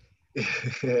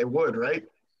 It would, right?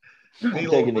 I'm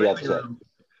taking the upset.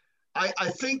 I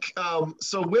think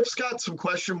so. Whip's got some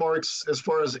question marks as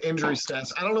far as injury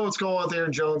stats. I don't know what's going on with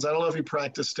Aaron Jones. I don't know if he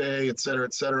practiced today, et cetera,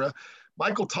 et cetera.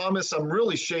 Michael Thomas, I'm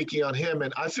really shaky on him,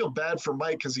 and I feel bad for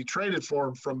Mike because he traded for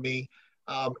him from me.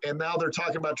 And now they're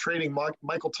talking about trading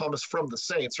Michael Thomas from the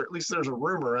Saints, or at least there's a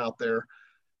rumor out there.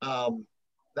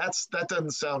 That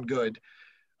doesn't sound good.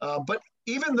 But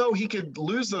even though he could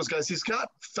lose those guys, he's got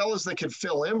fellas that could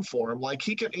fill in for him. Like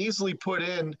he can easily put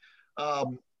in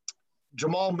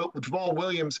Jamal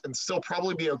Williams and still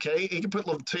probably be okay. He can put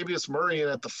Latavius Murray in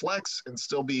at the flex and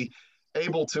still be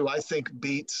able to, I think,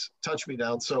 beat touch me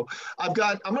down. So I'm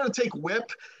going to take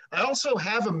whip. I also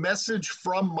have a message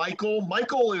from Michael.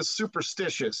 Michael is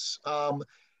superstitious.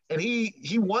 And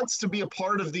he wants to be a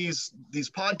part of these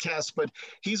podcasts, but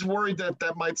he's worried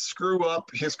that might screw up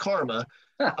his karma.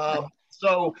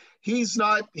 So he's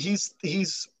not going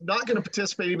to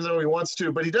participate even though he wants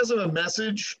to, but he does have a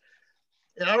message.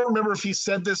 And I don't remember if he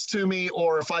said this to me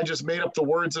or if I just made up the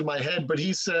words in my head, but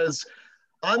he says,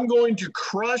 I'm going to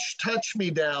crush touch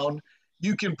me down.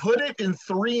 You can put it in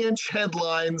 3-inch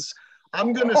headlines.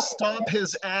 I'm going to stomp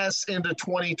his ass into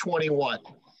 2021.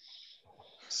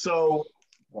 So,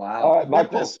 wow. All right,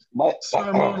 Michael.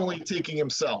 Ceremonially taking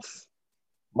himself.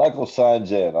 Michael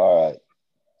signs in. All right.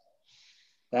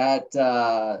 That's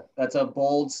a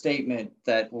bold statement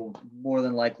that will more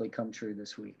than likely come true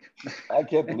this week. I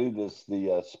can't believe this.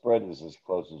 The spread is as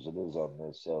close as it is on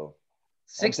this. So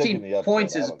 16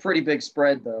 points is a pretty big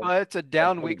spread, though. It's a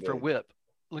down week for Whip.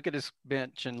 Look at his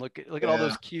bench and look at all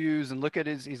those Qs and look at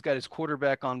he's got his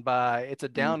quarterback on bye. It's a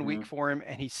down week for him,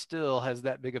 and he still has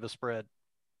that big of a spread.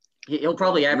 He'll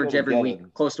probably average every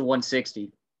week close to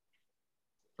 160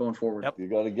 going forward. Yep. You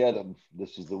got to get him.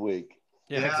 This is the week.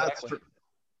 Yeah, exactly.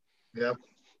 Yeah.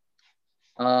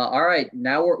 All right,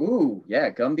 now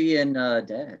Gumby and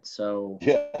Dad. So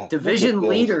division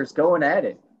leaders going at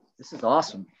it. This is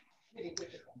awesome.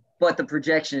 But the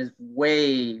projection is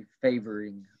way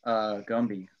favoring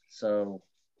Gumby. So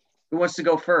who wants to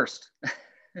go first?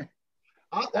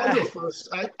 I'll go first.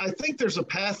 I think there's a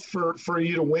path for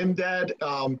you to win, Dad.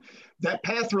 That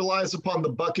path relies upon the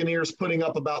Buccaneers putting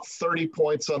up about 30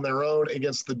 points on their own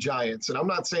against the Giants. And I'm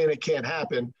not saying it can't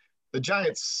happen. The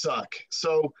Giants suck.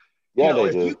 So,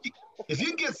 if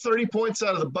you get 30 points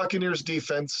out of the Buccaneers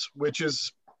defense,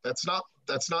 that's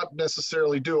not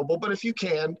necessarily doable, but if you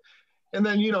can, and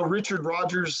then, Richard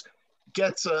Rodgers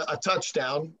gets a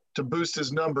touchdown to boost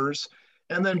his numbers,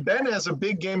 and then Ben has a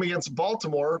big game against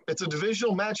Baltimore. It's a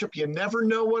divisional matchup. You never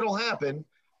know what'll happen.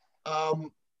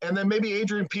 And then maybe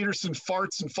Adrian Peterson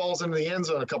farts and falls into the end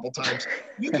zone a couple times.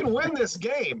 You can win this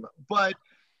game, but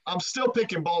I'm still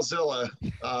picking Ballzilla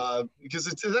because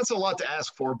that's a lot to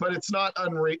ask for, but it's not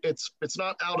it's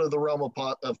not out of the realm of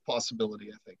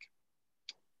possibility, I think.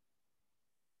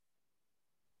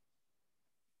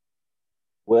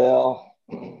 Well,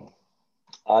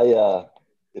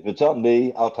 if it's on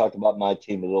me, I'll talk about my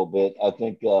team a little bit. I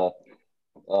think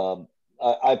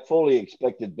I fully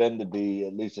expected Ben to be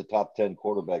at least a top 10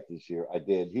 quarterback this year. I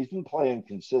did. He's been playing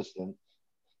consistent.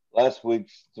 Last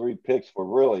week's 3 picks were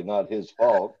really not his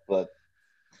fault, but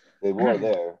they were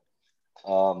there.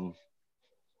 I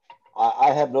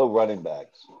have no running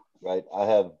backs, right?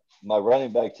 My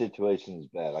running back situation is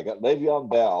bad. I got Le'Veon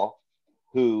Bell,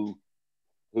 who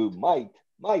might,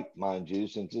 mind you,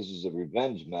 since this is a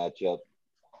revenge matchup,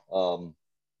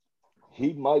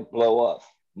 he might blow up,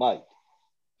 but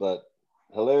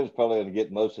Hilaire's probably going to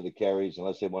get most of the carries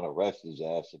unless they want to rest his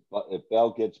ass. If Bell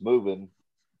gets moving,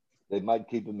 they might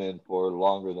keep him in for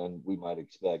longer than we might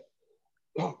expect.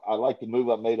 I like the move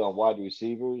I made on wide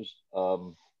receivers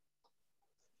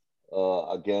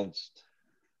against,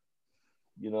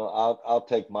 I'll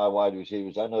take my wide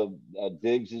receivers. I know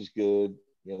Diggs is good.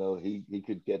 He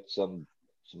could get some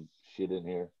shit in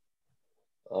here.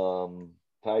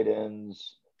 Tight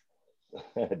ends,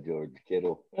 George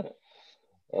Kittle.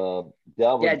 Dad,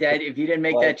 if you didn't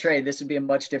make that trade, this would be a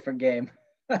much different game.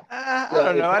 I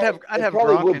don't know. I'd have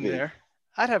Gronk in there.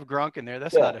 I'd have Gronk in there.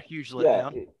 That's not a huge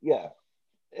letdown. Yeah.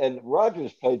 And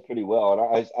Rodgers played pretty well. And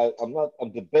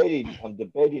I'm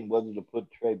debating whether to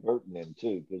put Trey Burton in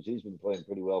too, because he's been playing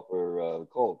pretty well for the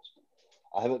Colts.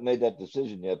 I haven't made that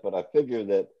decision yet, but I figure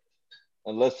that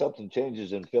unless something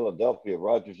changes in Philadelphia,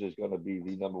 Rodgers is going to be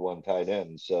the number 1 tight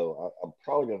end. So I'm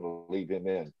probably going to leave him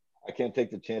in. I can't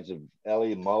take the chance of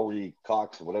Ellie Maury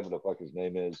Cox or whatever the fuck his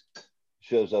name is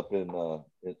shows up in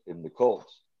the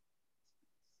Colts.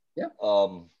 Yeah.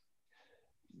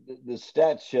 The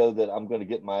stats show that I'm going to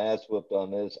get my ass whipped on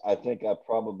this. I think I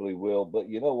probably will, but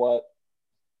you know what?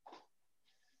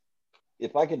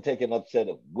 If I can take an upset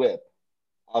of Whip,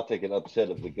 I'll take an upset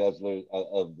of the Guzzlers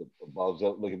of the balls.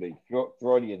 Look at me,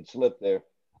 Freudian slip there.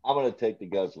 I'm going to take the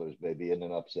Guzzlers, baby, in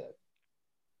an upset.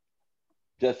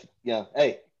 Just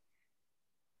hey,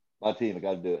 my team, I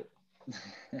got to do it.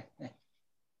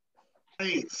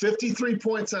 Hey, 53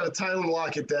 points out of Tyler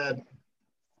Lockett, Dad.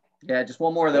 Yeah, just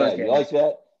one more of those games. You like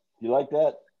that? You like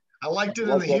that? I liked it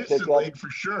in the Houston League for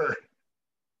sure.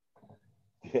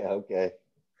 Yeah, okay.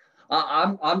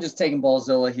 I'm just taking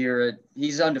Ballzilla here.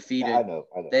 He's undefeated. I know.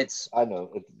 I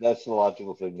know. That's the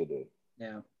logical thing to do.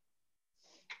 Yeah.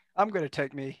 I'm going to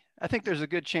take me. I think there's a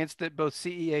good chance that both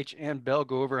CEH and Bell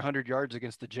go over 100 yards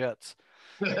against the Jets.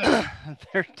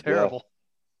 They're terrible.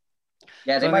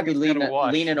 Yeah, they So I might think be it's gonna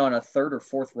wash. leaning on a third or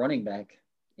fourth running back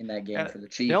in that game for the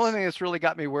Chiefs. The only thing that's really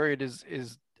got me worried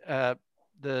is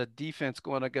the defense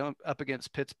going to go up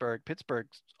against Pittsburgh.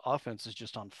 Pittsburgh's offense is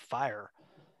just on fire.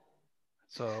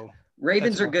 So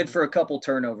Ravens are good for a couple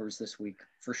turnovers this week,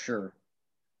 for sure.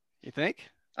 You think?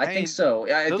 I think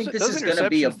so. I think this is going to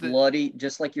be a bloody,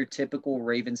 just like your typical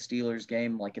Ravens-Steelers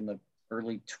game, like in the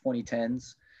early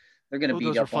 2010s. They're going to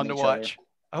beat up on each other.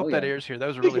 I hope that airs here. That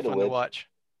was really fun to watch.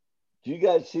 Do you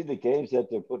guys see the games that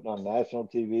they're putting on national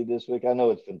TV this week? I know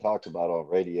it's been talked about on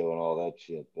radio and all that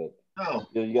shit, but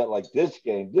you got like this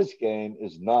game. This game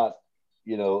is not,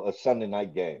 a Sunday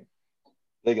night game.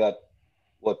 They got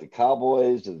the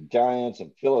Cowboys and the Giants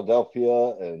and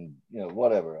Philadelphia and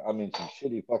whatever. I mean, some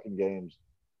shitty fucking games.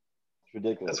 It's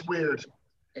ridiculous. That's weird.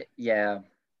 Yeah.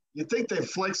 You'd think they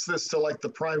flex this to like the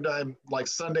primetime, like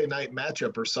Sunday night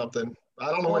matchup or something. I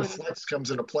don't know when flex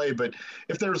comes into play, but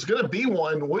if there's going to be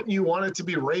one, wouldn't you want it to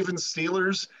be Ravens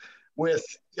Steelers with,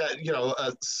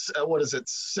 what is it,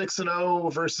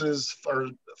 6-0 versus or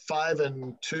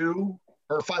 5-2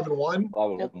 or 5-1?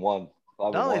 5-1.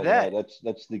 Not only that,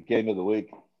 that's the game of the week.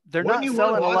 They're not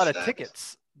selling a lot of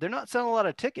tickets. They're not selling a lot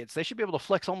of tickets. They should be able to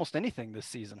flex almost anything this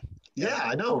season. Yeah,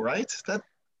 I know, right?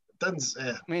 I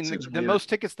mean, the most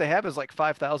tickets they have is like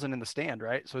 5,000 in the stand,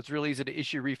 right? So it's really easy to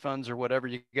issue refunds or whatever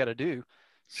you got to do.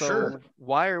 So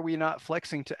why are we not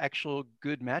flexing to actual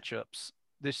good matchups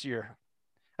this year?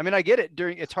 I mean, I get it.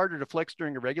 It's harder to flex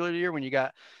during a regular year when you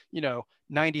got,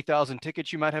 90,000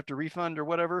 tickets you might have to refund or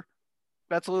whatever.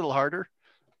 That's a little harder,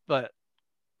 but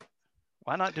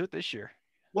why not do it this year?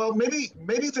 Well, maybe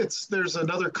there's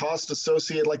another cost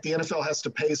associated, like the NFL has to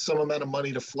pay some amount of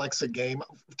money to flex a game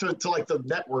to like the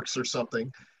networks or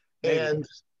something. Maybe. And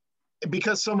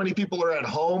because so many people are at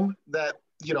home that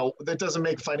doesn't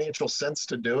make financial sense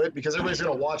to do it because everybody's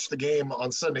going to watch the game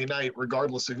on Sunday night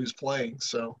regardless of who's playing.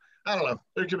 So I don't know.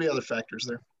 There could be other factors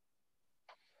there.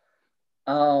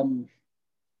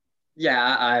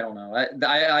 Yeah, I don't know.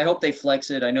 I hope they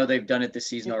flex it. I know they've done it this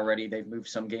season already. They've moved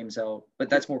some games out, but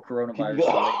that's more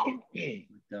coronavirus. Can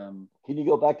you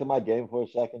go back to my game for a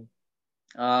second?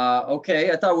 Okay.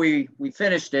 I thought we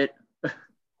finished it.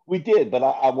 We did, but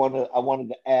I wanted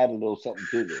to add a little something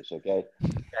to this. Okay,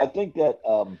 I think that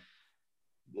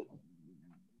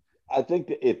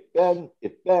if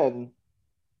Ben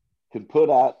can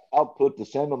output the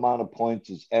same amount of points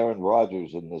as Aaron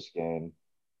Rodgers in this game,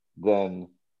 then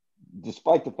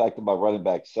despite the fact that my running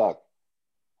backs suck,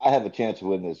 I have a chance to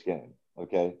win this game.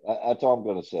 Okay, that's all I'm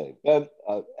going to say.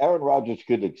 Aaron Rodgers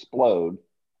could explode,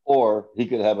 or he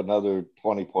could have another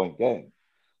 20-point game.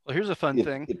 Well, here's a fun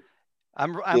thing.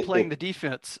 I'm playing the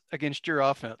defense against your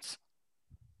offense.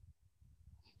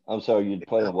 I'm sorry, you're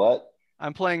playing what?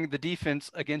 I'm playing the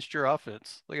defense against your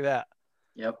offense. Look at that.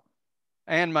 Yep.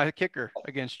 And my kicker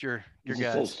against your guys.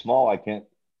 It's so small, I can't.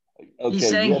 Okay, he's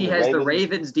saying he has the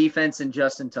Ravens defense and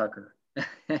Justin Tucker.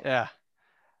 Yeah.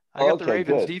 I got the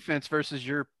Ravens defense versus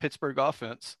your Pittsburgh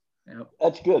offense. Yep.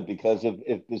 That's good because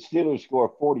if the Steelers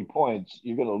score 40 points,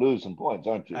 you're going to lose some points,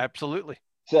 aren't you? Absolutely.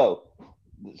 So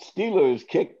the Steelers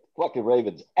kick fucking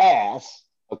Ravens ass,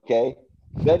 okay?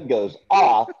 Then goes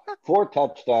off, 4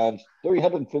 touchdowns,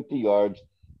 350 yards.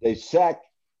 They sack.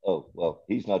 Oh, well,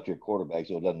 he's not your quarterback,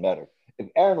 so it doesn't matter. If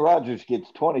Aaron Rodgers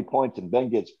gets 20 points and Ben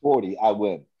gets 40, I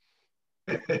win.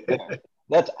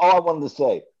 That's all I wanted to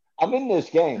say. I'm in this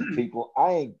game, people.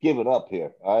 I ain't giving up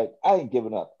here, all right? I ain't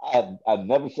giving up. I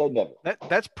never say never.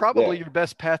 That's probably your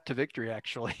best path to victory,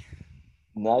 actually.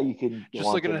 Now you can just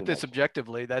looking at this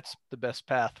objectively, that's the best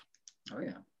path. Oh,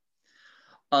 yeah.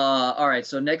 All right,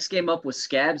 so next game up was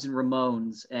Scabs and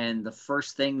Ramones, and the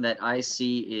first thing that I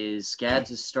see is Scabs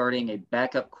is starting a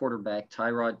backup quarterback,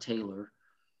 Tyrod Taylor.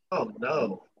 Oh,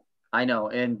 no. I know,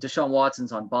 and Deshaun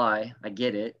Watson's on bye. I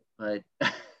get it, but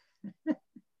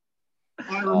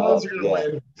Ramones are going to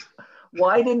win.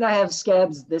 Why didn't I have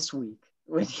Scabs this week?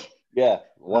 Yeah,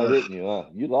 why didn't you? Huh?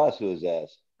 You lost to his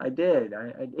ass. I did.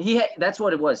 That's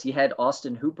what it was. He had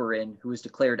Austin Hooper in, who was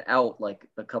declared out like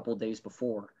a couple days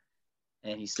before,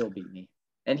 and he still beat me.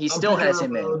 And he still has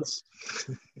him in.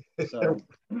 So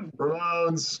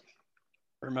Ramones.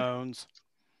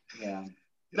 Yeah.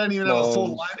 He doesn't even have a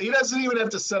full line. He doesn't even have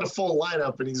to set a full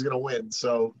lineup, and he's going to win.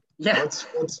 So yeah,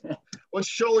 once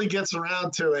Sholey gets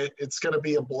around to it, it's going to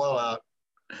be a blowout.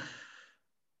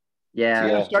 Yeah. Is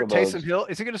he going to start Taysom Hill?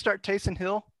 Is he going to start Taysom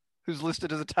Hill, who's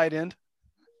listed as a tight end?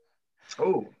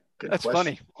 Oh, good That's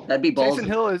question. funny. That'd be ballsy. Taysom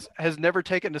Hill has never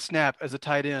taken a snap as a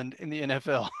tight end in the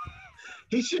NFL,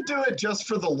 He should do it just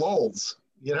for the lulls,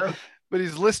 you know? but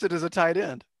he's listed as a tight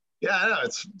end. Yeah, I know.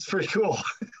 It's pretty cool.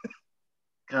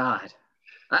 God.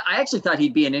 I actually thought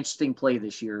he'd be an interesting play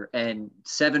this year, and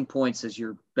 7 points is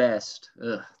your best.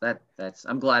 That's.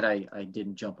 I'm glad I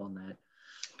didn't jump on that.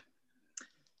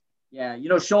 Yeah,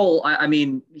 Scholl. I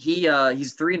mean, he's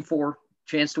 3-4,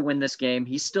 chance to win this game.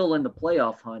 He's still in the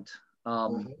playoff hunt.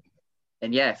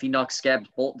 And yeah, if he knocks Scab's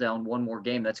Bolt down one more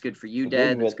game, that's good for you,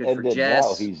 Dad. That's good for Jess.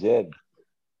 Now he's in.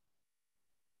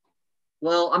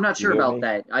 Well, I'm not sure about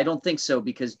that. I don't think so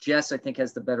because Jess, I think,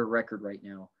 has the better record right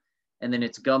now. And then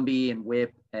it's Gumby and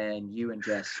Whip and you and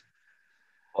Jess.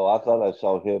 Oh, I thought I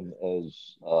saw him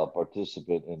as a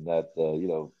participant in that,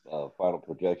 final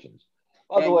projections.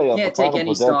 By the way, you on can't the take final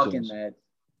any stock in that.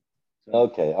 So.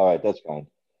 Okay, all right, that's fine.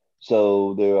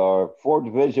 So there are 4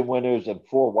 division winners and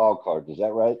 4 wild cards. Is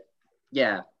that right?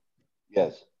 Yeah.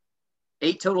 Yes.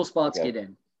 8 total spots get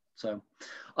in. So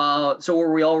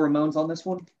were we all Ramones on this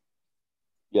one?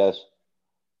 Yes.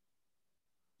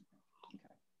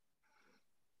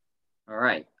 All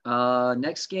right.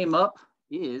 Next game up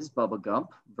is Bubba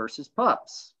Gump versus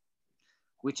Pups,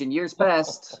 which in years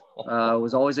past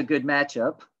was always a good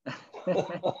matchup.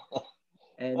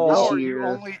 And this year,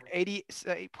 only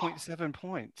 88.7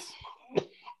 points.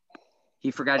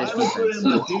 He forgot his defense. I haven't put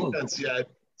in the defense yet,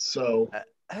 so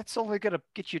that's only gonna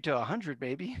get you to 100,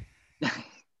 baby.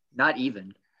 Not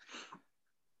even.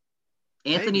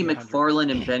 Anthony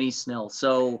McFarland and Benny Snell.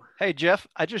 So hey Jeff,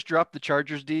 I just dropped the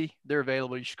Chargers D. They're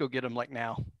available. You should go get them like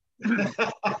now.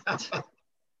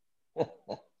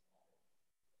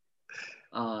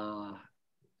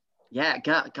 Yeah,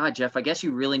 God, Jeff, I guess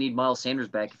you really need Miles Sanders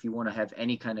back if you want to have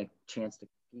any kind of chance to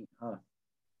compete, huh?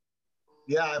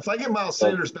 Yeah, if I get Miles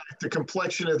Sanders back, the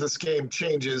complexion of this game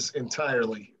changes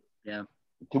entirely. Yeah.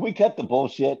 Can we cut the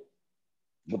bullshit?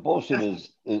 The bullshit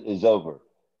is over.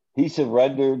 He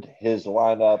surrendered his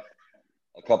lineup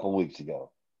a couple weeks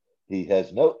ago. He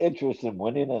has no interest in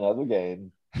winning another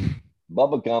game.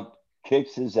 Bubba Gump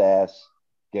kicks his ass.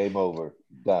 Game over.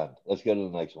 Done. Let's go to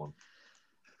the next one.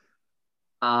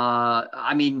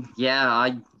 I mean, yeah,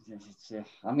 I'm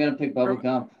gonna pick Bubba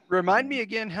Gump. Remind me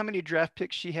again how many draft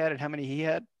picks she had and how many he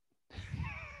had.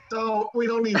 So we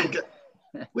don't need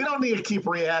to keep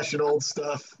rehashing old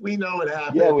stuff. We know it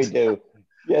happened. Yeah, we do.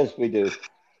 Yes, we do.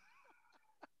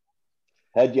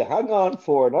 Had you hung on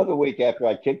for another week after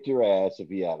I kicked your ass,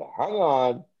 if you had hung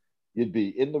on, you'd be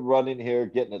in the running here,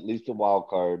 getting at least a wild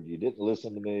card. You didn't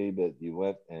listen to me, but you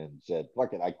went and said,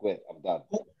 "Fuck it, I quit. I'm done."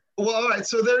 Well, all right.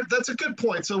 So that's a good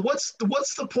point. So what's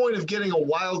the point of getting a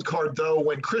wild card though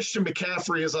when Christian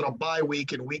McCaffrey is on a bye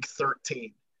week in week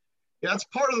 13? Yeah, that's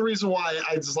part of the reason why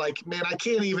I was like, man, I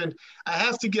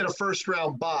have to get a first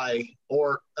round bye,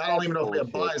 or I don't even know if we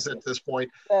have buys at this point.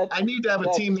 I need to have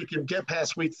a team that can get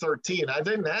past week 13. I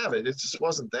didn't have it. It just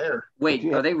wasn't there. Wait,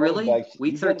 are they really?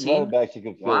 Week 13?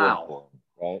 Wow.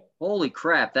 Right? Holy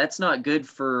crap. That's not good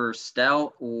for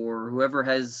Stout or whoever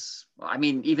has, I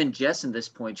mean, even Jess at this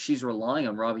point, she's relying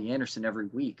on Robbie Anderson every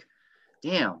week.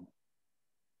 Damn.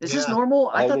 Is this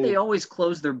normal? I thought they always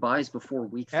close their buys before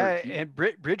week 13. And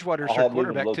Bridgewater's her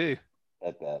quarterback too.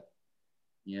 At that.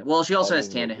 Yeah. Well, she also has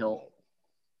Tannehill.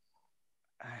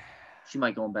 She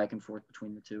might go back and forth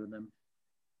between the two of them.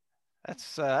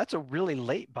 That's a really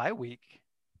late bye week.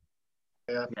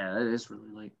 Yeah. Yeah, it is really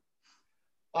late.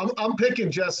 I'm picking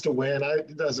Jess to win.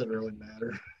 It doesn't really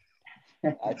matter.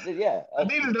 I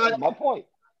need to not. My point.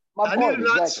 I need to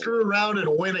not screw around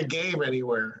and win a game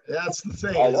anywhere. That's the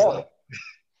thing. I know.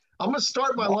 I'm going to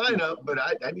start my lineup, but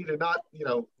I need to not,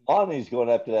 Lonnie's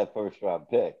going after that first round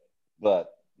pick,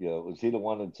 but, was he the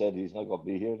one that said he's not going to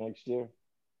be here next year?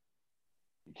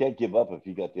 You can't give up if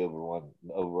you got the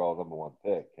overall number 1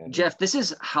 pick. Jeff, this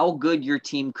is how good your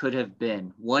team could have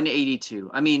been. 182.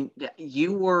 I mean,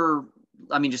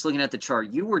 just looking at the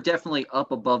chart, you were definitely up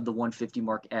above the 150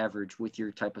 mark average with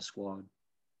your type of squad.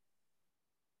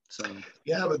 So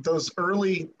yeah, but those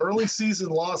early season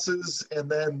losses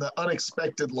and then the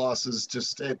unexpected losses,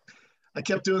 I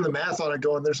kept doing the math on it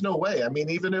going, there's no way. I mean,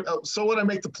 so when I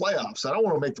make the playoffs, I don't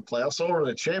want to make the playoffs. I want to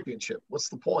win a championship. What's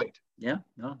the point? Yeah,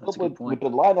 no, that's a good point. With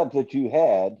the lineup that you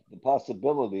had, the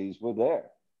possibilities were there.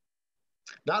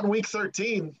 Not in week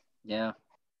 13. Yeah.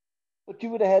 But you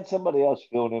would have had somebody else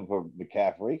filling in for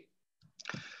McCaffrey.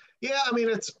 Yeah, I mean,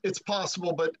 it's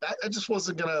possible, but I just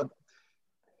wasn't going to.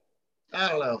 I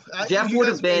don't know. Jeff would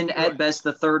have been at best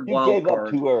the third wild card. You gave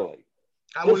up too early.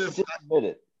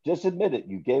 Just admit it.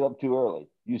 You gave up too early.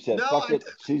 You said, "Fuck it,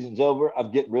 season's over.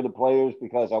 I'm getting rid of players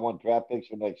because I want draft picks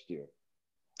for next year."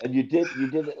 And you did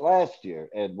it last year,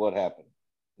 and what happened?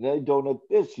 They're doing it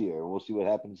this year. We'll see what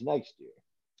happens next year.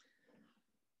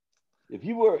 If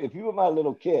you were my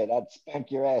little kid, I'd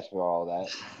spank your ass for all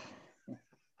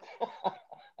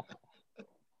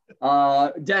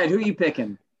that. Dad, who are you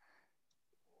picking?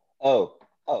 Oh,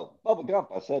 Bubba Gump.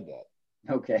 I said that.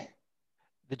 Okay.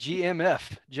 The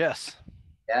GMF, Jess.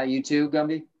 Yeah, you too,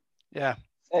 Gumby? Yeah.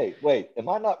 Hey, wait. Am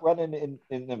I not running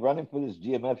in the running for this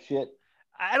GMF shit?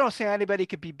 I don't see anybody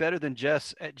could be better than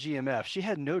Jess at GMF. She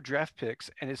had no draft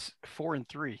picks and is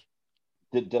 4-3.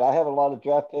 Did I have a lot of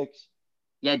draft picks?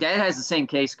 Yeah, Dad has the same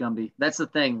case, Gumby. That's the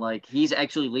thing. Like, he's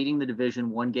actually leading the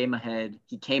division 1 game ahead.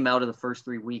 He came out of the first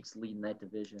 3 weeks leading that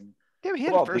division. Yeah, he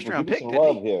had a first-round pick,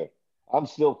 didn't he? Here. I'm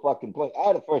still fucking playing. I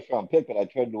had a first-round pick, but I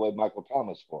traded away Michael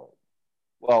Thomas for it.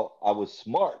 Well, I was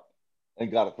smart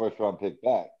and got a first-round pick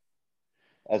back.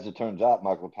 As it turns out,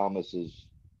 Michael Thomas is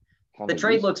kind the of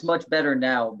trade looks much better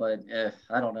now, but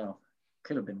I don't know.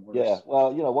 Could have been worse. Yeah,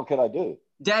 well, what can I do?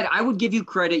 Dad, I would give you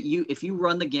credit. If you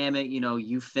run the gamut,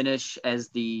 you finish as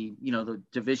the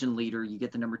division leader, you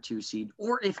get the number 2 seed.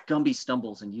 Or if Gumby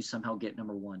stumbles and you somehow get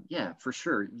number 1, yeah, for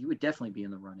sure, you would definitely be in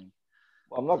the running.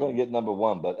 Well, I'm not going to get number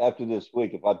 1, but after this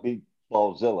week, if I beat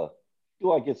Ballzilla,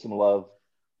 do I get some love?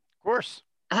 Of course.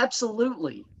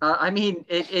 Absolutely. I mean,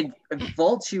 it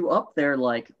vaults you up there,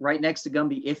 like right next to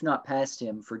Gumby, if not past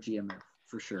him for GMF,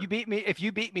 for sure. If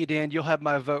you beat me, Dan, you'll have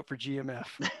my vote for GMF.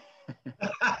 If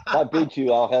I beat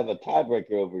you, I'll have a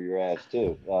tiebreaker over your ass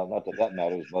too. Not that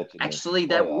matters much. Actually,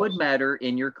 that would matter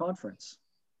in your conference.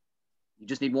 You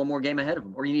just need one more game ahead of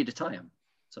him, or you need to tie him.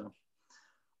 So,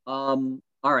 all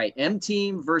right, M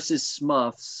Team versus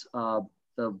Smuffs.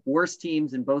 The worst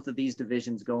teams in both of these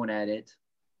divisions going at it.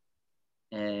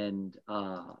 And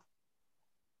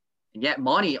yet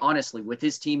Monty, honestly, with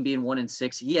his team being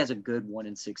 1-6, he has a good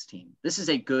 1-6 team. This is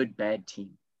a good bad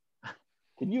team.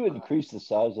 Can you increase the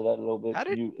size of that a little bit?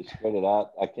 Can you spread it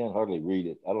out? I can't hardly read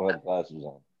it. I don't have glasses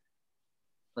on.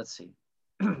 Let's see.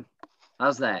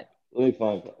 How's that? Let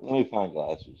me find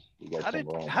glasses.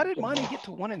 How did Monty get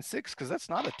to 1-6? Because that's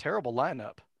not a terrible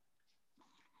lineup.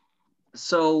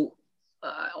 So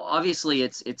obviously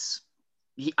it's.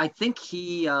 I think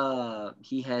he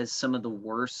has some of the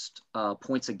worst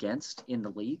points against in the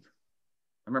league.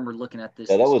 I remember looking at this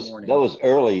morning. That was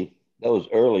early. That was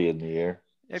early in the year.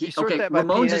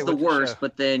 Ramones is the worst,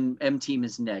 but then M Team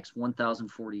is next,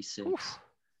 1,046. Oof.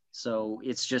 So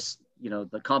it's just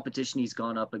the competition he's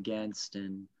gone up against,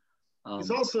 and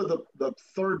he's also the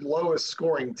 3rd lowest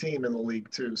scoring team in the league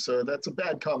too. So that's a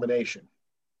bad combination.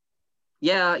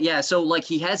 Yeah. So like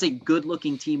he has a good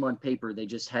looking team on paper. They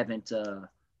just haven't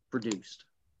produced,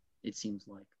 it seems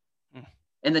like. Mm.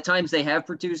 And the times they have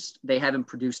produced, they haven't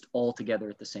produced all together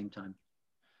at the same time.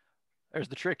 There's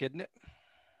the trick, isn't it?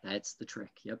 That's the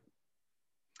trick. Yep.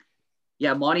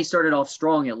 Yeah. Monty started off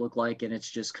strong, it looked like, and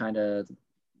it's just kind of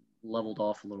leveled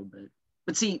off a little bit.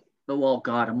 But see,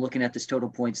 God, I'm looking at this total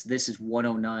points. This is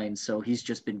 109. So he's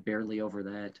just been barely over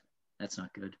that. That's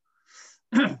not good.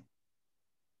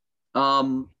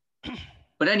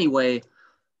 But anyway,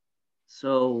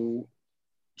 so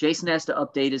Jason has to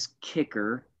update his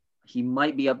kicker. He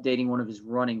might be updating one of his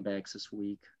running backs this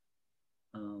week.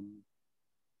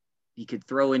 He could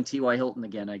throw in T.Y. Hilton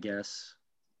again, I guess.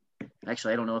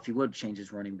 Actually, I don't know if he would change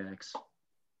his running backs.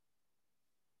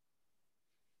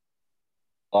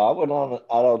 I went out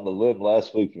on the limb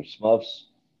last week for Smuffs.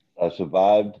 I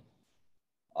survived.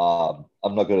 I'm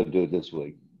not going to do it this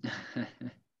week.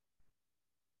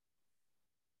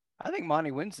 I think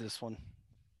Monty wins this one.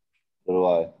 So do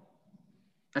I.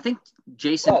 I think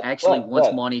Jason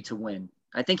wants Monty to win.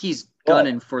 I think he's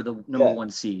gunning for the number 1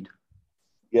 seed.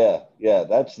 Yeah.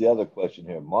 That's the other question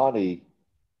here. Monty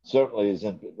certainly is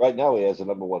in. Right now, he has the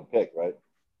number 1 pick, right?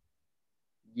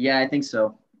 Yeah, I think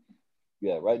so.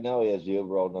 Yeah, right now he has the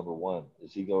overall number 1.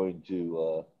 Is he going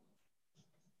to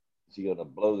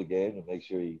blow the game and make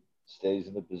sure he stays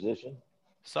in the position?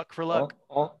 Suck for luck.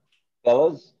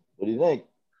 Fellas, what do you think?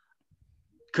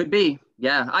 Could be.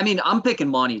 Yeah. I mean, I'm picking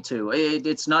Monty too.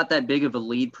 It's not that big of a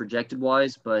lead projected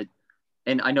wise,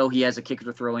 and I know he has a kicker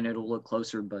to throw in. It'll look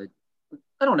closer, but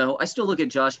I don't know. I still look at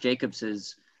Josh Jacobs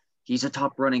as he's a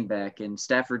top running back, and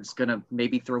Stafford's going to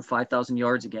maybe throw 5,000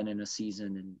 yards again in a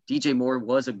season. And DJ Moore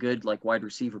was a good wide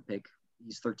receiver pick.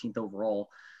 He's 13th overall.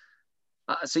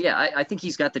 So yeah, I think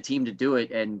he's got the team to do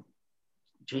it. And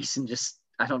Jason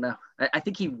I don't know. I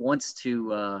think he wants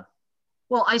to,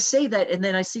 well, I say that, and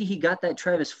then I see he got that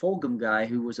Travis Fulgham guy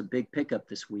who was a big pickup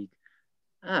this week.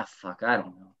 Fuck, I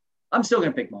don't know. I'm still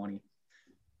gonna pick Monty.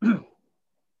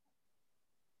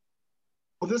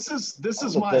 Well, this is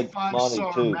my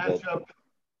 5-star matchup.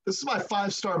 This is my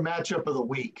 5-star matchup of the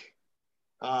week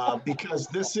because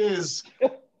this is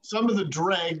some of the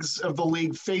dregs of the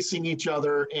league facing each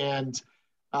other, and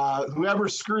whoever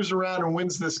screws around and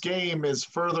wins this game is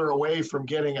further away from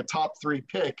getting a top 3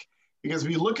 pick. Because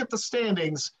if you look at the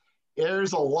standings,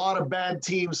 there's a lot of bad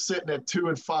teams sitting at 2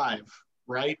 and 5,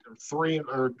 right? Or 3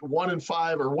 or 1 and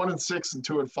 5, or 1 and 6 and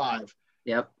 2 and 5.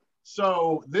 Yep.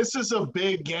 So this is a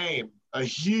big game, a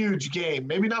huge game.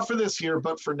 Maybe not for this year,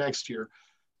 but for next year.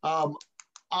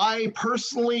 I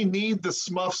personally need the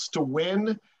Smuffs to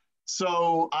win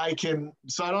so I don't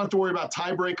have to worry about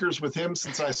tiebreakers with him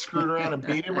since I screwed around and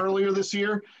beat him earlier this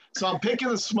year. So I'm picking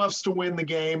the Smuffs to win the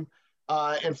game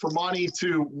and for Monty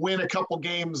to win a couple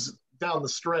games down the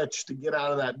stretch to get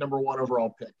out of that number 1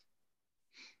 overall pick.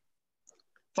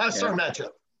 5-star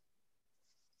matchup.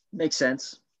 Makes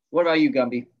sense. What about you,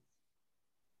 Gumby?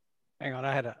 Hang on,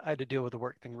 I had to deal with the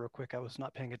work thing real quick. I was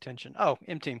not paying attention. Oh,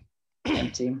 M-Team.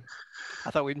 M-Team.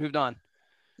 I thought we'd moved on.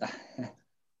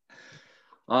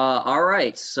 All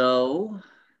right, so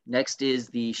next is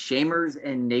the Shamers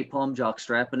and Napalm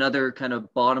Jockstrap, another kind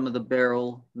of bottom of the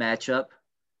barrel matchup.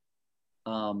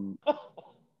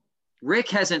 Rick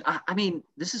hasn't, I mean,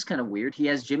 this is kind of weird. He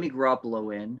has Jimmy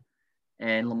Garoppolo in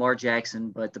and Lamar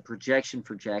Jackson, but the projection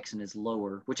for Jackson is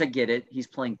lower, which I get it. He's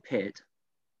playing Pitt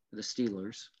for the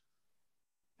Steelers.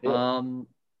 Yeah.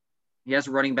 He has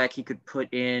a running back he could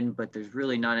put in, but there's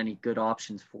really not any good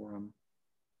options for him.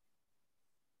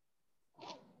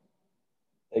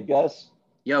 Hey, Gus.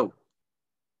 Yo.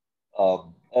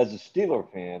 As a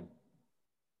Steeler fan,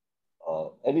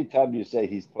 anytime you say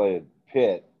he's playing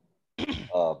Pitt,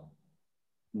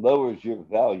 lowers your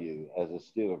value as a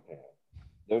Steeler fan.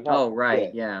 They're not. Oh, right.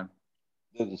 Pitt. Yeah.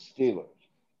 They're the Steelers.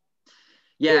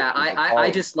 Yeah, I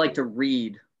just like to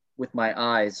read with my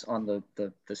eyes on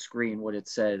the screen what it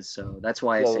says. So that's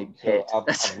why I say Pitt. So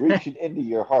I'm reaching into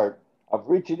your heart. I'm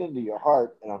reaching into your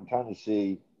heart, and I'm trying to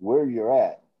see where you're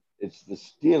at. It's the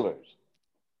Steelers.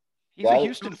 He's a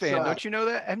Houston fan. Don't you know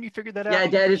that? Haven't you figured that out? Yeah,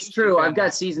 Dad, it's true. I've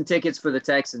got season tickets for the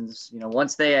Texans. You know,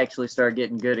 once they actually start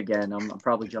getting good again, I'm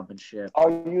probably jumping ship. Are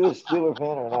you a Steeler fan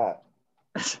or not?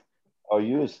 Are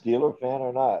you a Steeler fan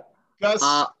or not? Gus,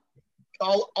 I'll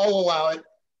allow it.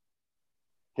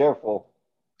 Careful.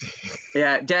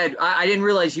 Yeah, Dad, I didn't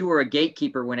realize you were a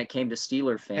gatekeeper when it came to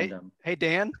Steeler fandom. Hey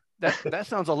Dan, that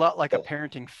sounds a lot like a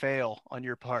parenting fail on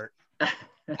your part.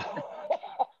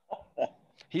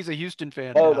 He's a Houston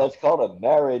fan. Oh, now. That's called a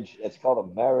marriage. It's called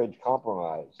a marriage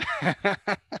compromise.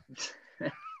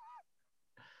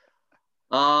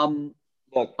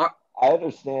 Look, I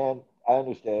understand.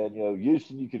 You know,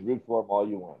 Houston, you can root for them all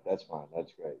you want. That's fine.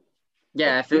 That's great.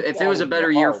 Yeah, if it was a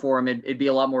better year for him, it'd be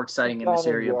a lot more exciting in this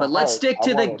area. But let's stick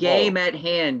to the game at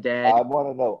hand, Dad. I want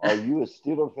to know, are you a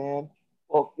Steeler fan?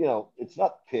 Well, you know, it's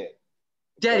not Pitt.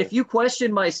 Dad, if you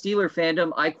question my Steeler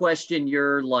fandom, I question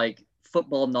your, like,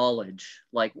 football knowledge.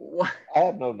 Like, what? I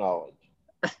have no knowledge.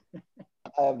 I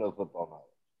have no football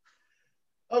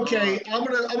knowledge. Okay, I'm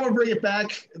gonna bring it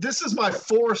back. This is my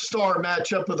 4-star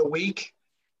matchup of the week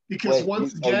because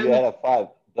once again, you had a 5.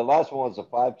 The last one was a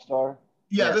 5-star.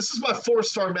 Yeah, this is my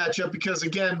 4-star matchup because,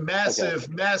 again,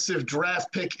 massive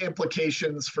draft pick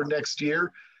implications for next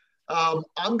year. I'm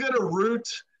going to root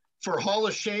for Hall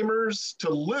of Shamers to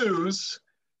lose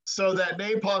so that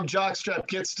Napalm Jockstrap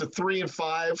gets to 3 and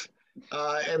 5.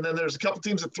 And then there's a couple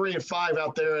teams at 3 and 5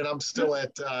 out there, and I'm still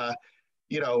at,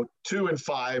 2 and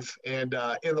 5 and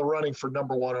in the running for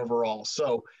number 1 overall.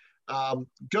 So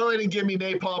go ahead and give me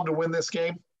Napalm to win this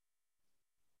game.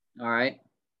 All right.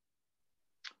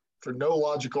 For no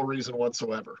logical reason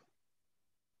whatsoever.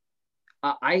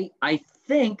 I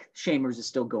think Shamers is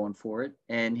still going for it,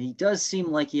 and he does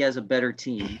seem like he has a better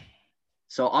team.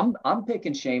 So I'm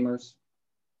picking Shamers.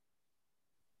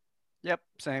 Yep,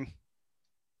 same.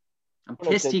 I'm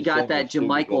pissed he got that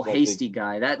Jermichael Hasty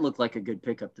guy. That looked like a good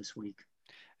pickup this week.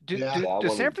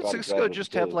 Does San Francisco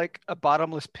just have like a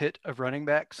bottomless pit of running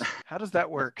backs? How does that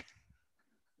work?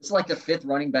 It's like the 5th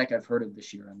running back I've heard of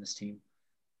this year on this team.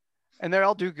 And they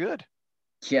all do good.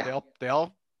 Yeah. They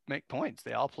all make points.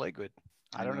 They all play good.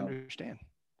 I don't understand.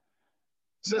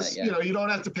 Just, you don't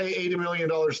have to pay $80 million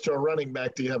to a running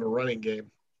back to have a running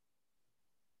game.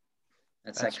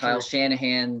 That's that Kyle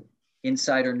Shanahan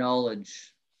insider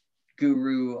knowledge,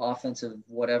 guru, offensive,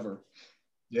 whatever.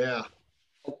 Yeah.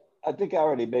 I think I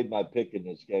already made my pick in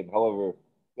this game. However,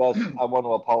 Gus, I want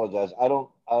to apologize. I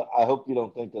hope you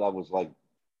don't think that I was like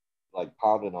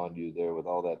pounding on you there with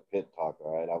all that Pitt talk,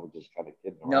 all right? I was just kind of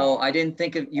kidding around. No, I didn't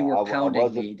think you were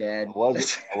pounding me, Dad.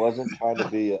 I wasn't trying to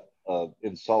be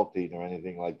insulting or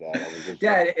anything like that. I was just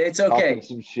Dad, it's okay. Talking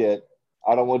some shit.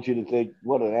 I don't want you to think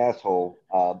what an asshole.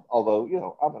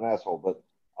 Although I'm an asshole, but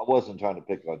I wasn't trying to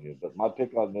pick on you. But my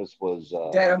pick on this was.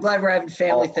 Dad, I'm glad we're having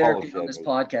family Hall therapy of on this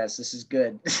Famers. podcast. This is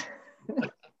good.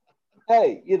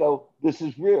 Hey, this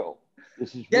is real.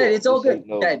 This is Dad, real. it's all This good. ain't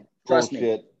no Dad, trust me.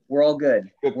 bullshit. We're all good.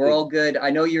 Scripted. We're all good. I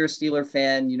know you're a Steeler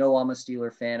fan. You know I'm a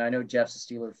Steeler fan. I know Jeff's a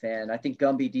Steeler fan. I think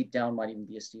Gumby deep down might even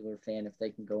be a Steeler fan if they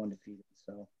can go undefeated.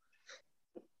 So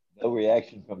No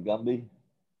reaction from Gumby.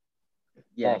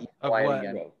 yeah, Huh. he's Of quiet what?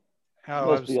 again. You Oh,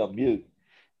 must be on mute.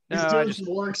 no, He's I doing just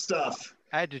some work stuff.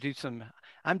 I had to do some.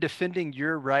 I'm defending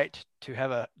your right to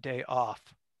have a day off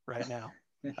right now.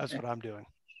 That's what I'm doing.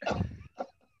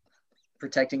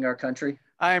 Protecting our country.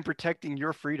 I am protecting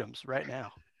your freedoms right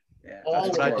now. Yeah, All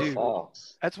That's of what I us. do. Oh.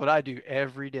 That's what I do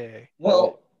every day. Well, All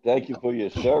right. Thank you for your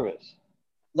service.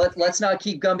 let's not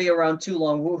keep Gumby around too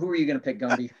long. Who are you going to pick,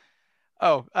 Gumby?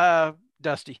 Oh,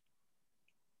 Dusty.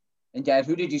 And Dad,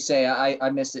 who did you say? I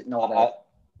missed it and all that.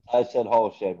 I said Hall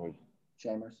of Famers.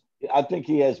 Shamers. I think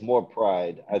he has more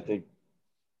pride. I think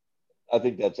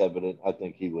that's evident. I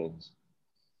think he wins.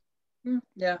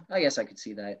 Yeah, I guess I could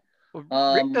see that.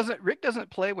 Well, Rick doesn't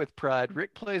play with pride.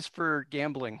 Rick plays for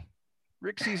gambling.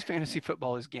 Rick sees fantasy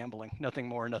football as gambling, nothing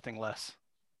more, nothing less.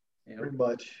 Yeah. Pretty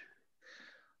much.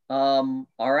 All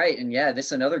right, and yeah, this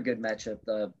is another good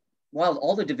matchup. Wow,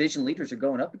 all the division leaders are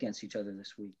going up against each other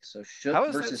this week. So Shook How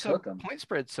is that versus so Hookem. point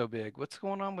spread so big? What's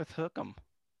going on with Hookem?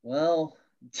 Well,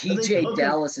 think DJ Hookem-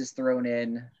 Dallas is thrown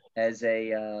in as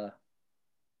a.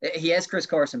 He has Chris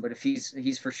Carson, but if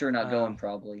he's for sure not going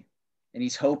probably, and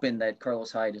he's hoping that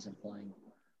Carlos Hyde isn't playing.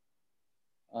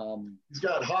 He's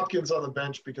got Hopkins on the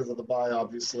bench because of the bye,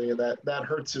 obviously, and that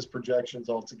hurts his projections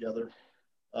altogether.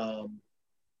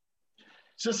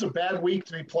 It's just a bad week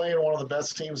to be playing one of the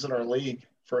best teams in our league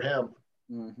for him.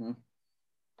 Mm-hmm.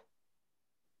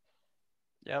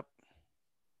 Yep.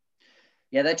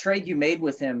 Yeah, that trade you made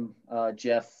with him,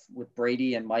 Jeff, with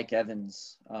Brady and Mike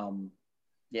Evans.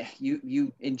 Yeah,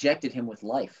 you injected him with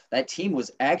life. That team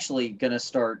was actually going to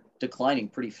start declining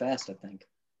pretty fast, I think,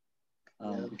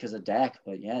 because of Dak.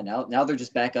 But yeah, now they're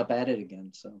just back up at it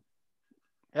again. So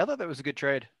I thought that was a good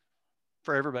trade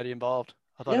for everybody involved.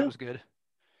 I thought it was good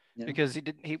because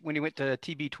when he went to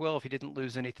TB12, he didn't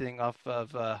lose anything off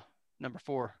of number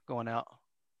 4 going out.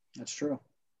 That's true.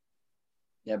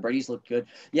 Yeah, Brady's looked good.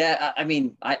 Yeah, I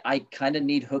mean, I kind of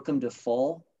need Hookem to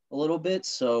fall a little bit.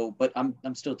 So, but I'm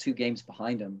still 2 games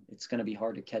behind him. It's going to be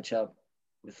hard to catch up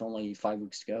with only 5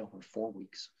 weeks to go, or 4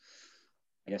 weeks.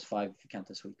 I guess 5 if you count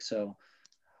this week. So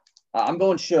I'm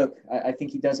going Shook. I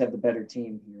think he does have the better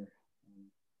team here.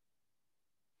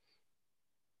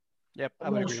 Yep, I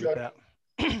would agree with that.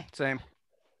 Same.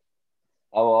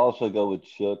 I will also go with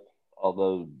Shook,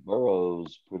 although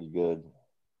Burrow's pretty good.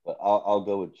 But I'll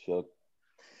go with Shook.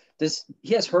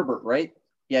 He has Herbert, right?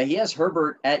 Yeah, he has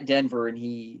Herbert at Denver, and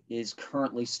he is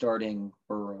currently starting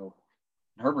Burrow.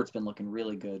 Herbert's been looking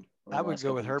really good. I would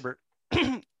go with Herbert.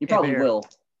 He probably will.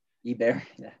 Ebear.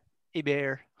 Yeah.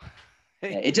 Ebear.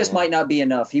 Yeah, it just might not be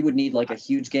enough. He would need like a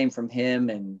huge game from him.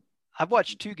 And I've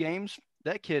watched 2 games.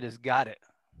 That kid has got it.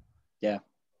 Yeah.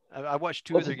 I watched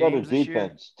 2 What's other a better games this year.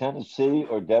 defense, Tennessee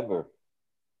or Denver?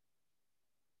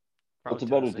 Probably What's a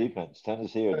better Tennessee. defense,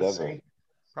 Tennessee or Denver?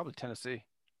 Probably Tennessee.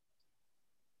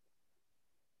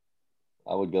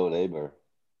 I would go with Aber.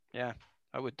 Yeah,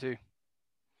 I would too.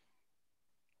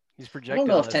 He's I projected. don't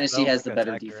know if Tennessee has the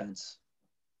better defense.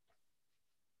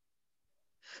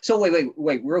 So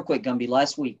wait, real quick, Gumby.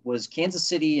 Last week was Kansas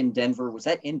City and Denver. Was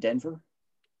that in Denver?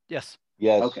 Yes.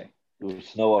 Yes. Okay. It was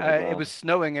snow on the ground. It was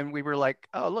snowing, and we were like,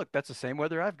 "Oh, look, that's the same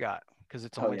weather I've got," because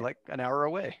it's only like an hour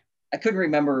away. I couldn't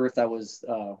remember if that was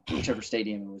whichever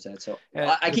stadium it was at. So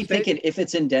I keep thinking if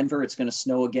it's in Denver, it's going to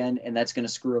snow again, and that's going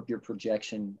to screw up your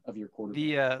projection of your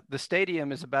quarterback. The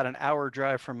stadium is about an hour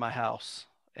drive from my house,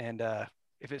 and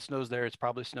if it snows there, it's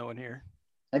probably snowing here.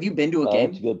 Have you been to a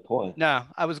game? That's a good point. No,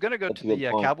 I was going to go That's to a the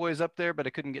good point. Cowboys up there, but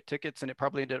I couldn't get tickets, and it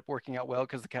probably ended up working out well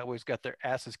because the Cowboys got their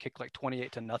asses kicked like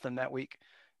 28-0 that week.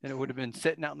 And it would have been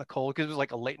sitting out in the cold because it was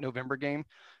like a late November game.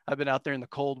 I've been out there in the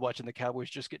cold watching the Cowboys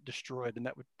just get destroyed, and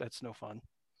that's no fun.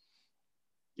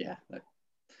 Yeah,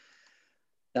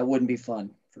 that wouldn't be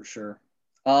fun for sure.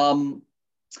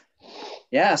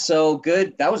 Yeah, so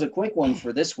good. That was a quick one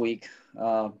for this week.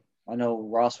 I know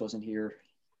Ross wasn't here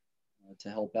to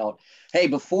help out. Hey,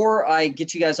 before I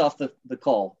get you guys off the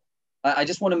call, I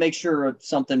just want to make sure of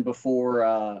something before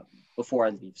I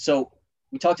leave. So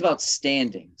we talked about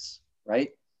standings, right?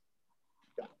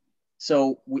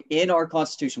 So in our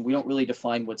Constitution, we don't really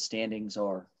define what standings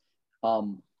are.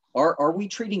 Are we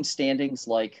treating standings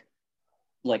like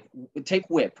like take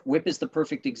Whip. Whip is the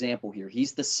perfect example here.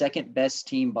 He's the second best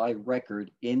team by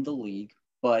record in the league,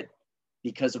 but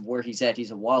because of where he's at,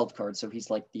 he's a wild card. So he's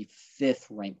like the 5th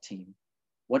ranked team.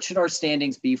 What should our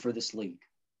standings be for this league?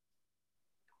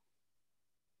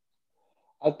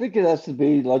 I think it has to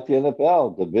be like the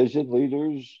NFL, division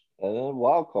leaders and then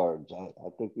wild cards. I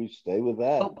think we stay with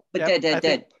that. Oh, but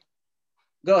Dad.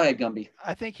 Go ahead, Gumby.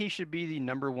 I think he should be the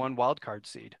number 1 wild card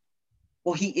seed.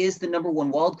 Well, he is the number 1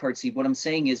 wild card seed. What I'm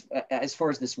saying is, as far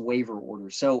as this waiver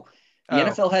order, so the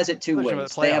NFL has it 2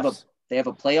 ways. They have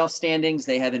a playoff standings.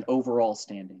 They have an overall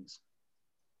standings.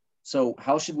 So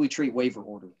how should we treat waiver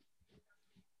order?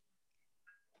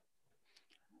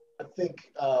 I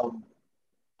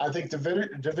think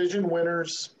division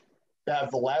winners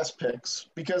have the last picks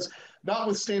because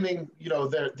notwithstanding,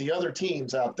 the other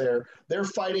teams out there, they're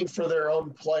fighting for their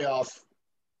own playoff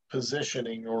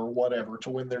positioning or whatever to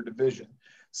win their division.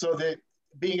 So that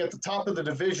being at the top of the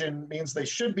division means they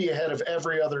should be ahead of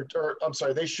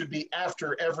they should be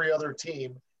after every other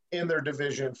team in their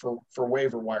division for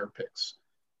waiver wire picks.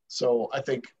 So I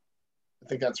think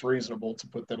that's reasonable to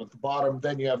put them at the bottom.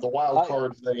 Then you have the wild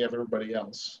cards, then you have everybody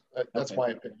else. That's my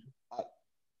opinion.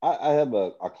 I have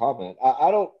a comment.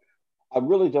 I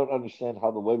really don't understand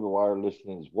how the waiver wire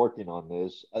listing is working on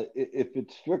this. If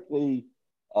it's strictly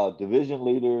division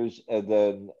leaders and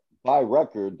then by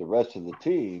record the rest of the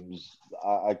teams,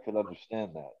 I could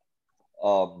understand that.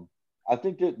 I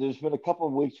think that there's been a couple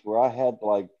of weeks where I had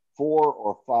like 4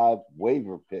 or 5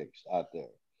 waiver picks out there.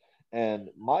 And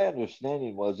my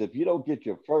understanding was if you don't get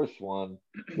your first one,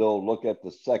 they'll look at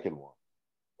the second one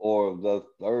or the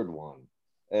third one.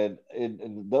 And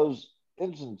in those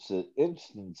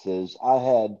instances, I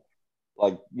had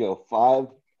like, 5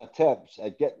 attempts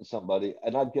at getting somebody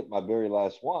and I'd get my very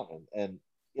last one. And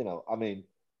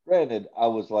granted, I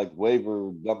was like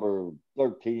waiver number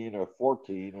 13 or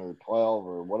 14 or 12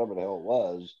 or whatever the hell it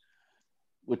was,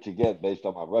 which again, based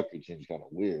on my record seems kind of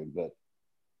weird, but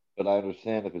I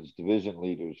understand if it's division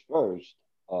leaders first.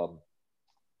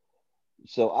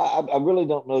 So I really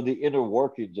don't know the inner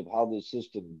workings of how this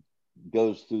system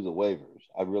goes through the waivers.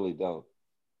 I really don't.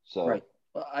 So right.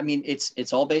 I mean,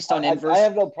 it's all based on inverse. I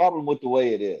have no problem with the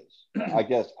way it is. I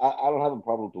guess I don't have a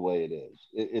problem with the way it is.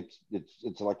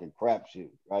 It's like a crapshoot,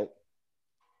 right?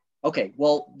 Okay,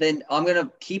 well then I'm gonna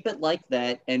keep it like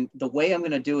that, and the way I'm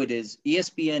gonna do it is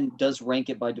ESPN does rank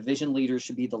it by division leaders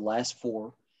should be the last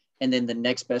 4, and then the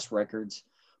next best records.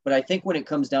 But I think when it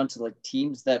comes down to like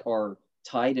teams that are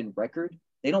tied in record,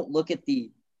 they don't look at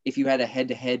if you had a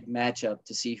head-to-head matchup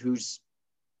to see who's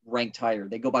ranked higher.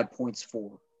 They go by points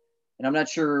for. And I'm not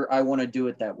sure I want to do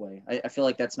it that way. I feel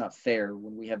like that's not fair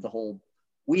when we have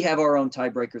our own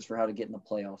tiebreakers for how to get in the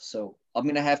playoffs. So I'm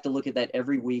going to have to look at that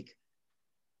every week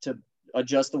to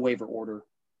adjust the waiver order.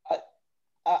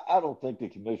 I don't think the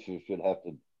commissioner should have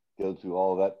to go through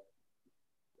all that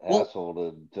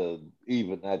hassle to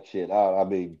even that shit out. I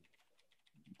mean,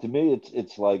 to me,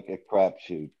 it's like a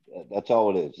crapshoot. That's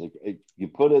all it is. You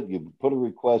put a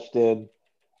request in.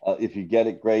 If you get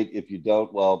it, great. If you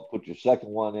don't, well, put your second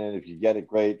one in. If you get it,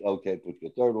 great. Okay, put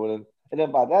your third one in. And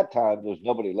then by that time, there's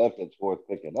nobody left that's worth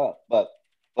picking up. But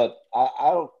I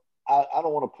don't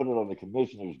want to put it on the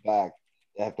commissioner's back.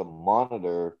 They have to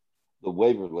monitor the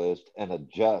waiver list and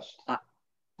adjust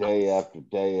day after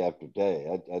day after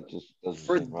day. That just doesn't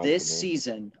for seem right this to me.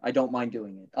 season. I don't mind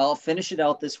doing it. I'll finish it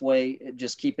out this way.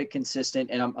 Just keep it consistent,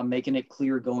 and I'm making it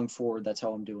clear going forward. That's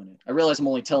how I'm doing it. I realize I'm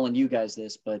only telling you guys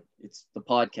this, but it's the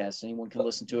podcast. Anyone can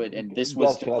listen to it. And this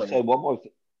was. Can I say one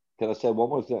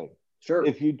more thing? Sure.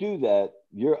 If you do that,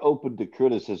 you're open to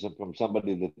criticism from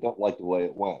somebody that don't like the way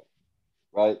it went,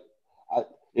 right?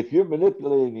 If you're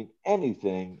manipulating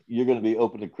anything, you're going to be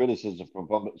open to criticism from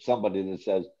somebody that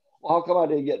says, well, how come I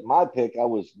didn't get my pick? I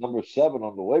was number 7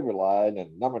 on the waiver line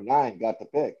and number 9 got the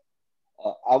pick.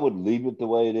 I would leave it the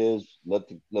way it is. Let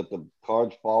the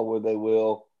cards fall where they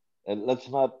will. And let's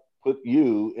not put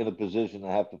you in a position to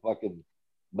have to fucking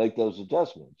make those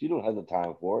adjustments. You don't have the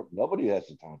time for it. Nobody has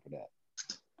the time for that.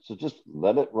 So just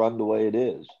let it run the way it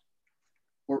is.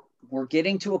 We're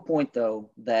getting to a point, though,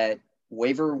 that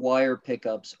waiver wire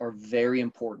pickups are very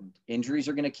important. Injuries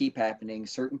are going to keep happening.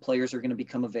 Certain players are going to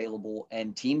become available,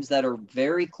 and teams that are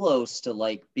very close to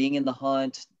like being in the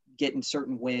hunt, getting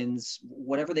certain wins,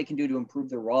 whatever they can do to improve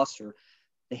their roster,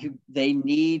 they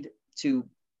need to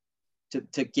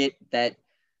get that.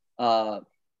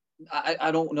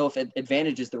 I don't know if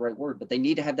advantage is the right word, but they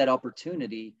need to have that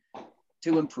opportunity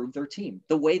to improve their team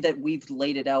the way that we've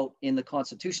laid it out in the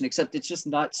Constitution, except it's just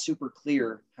not super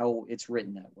clear how it's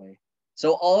written that way.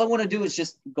 So all I want to do is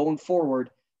just going forward,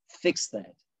 fix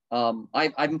that.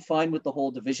 I'm fine with the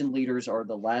whole division leaders are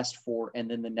the last four and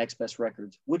then the next best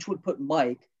records, which would put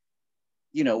Mike,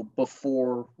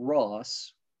 before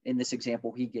Ross in this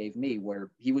example he gave me, where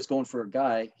he was going for a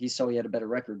guy, he saw he had a better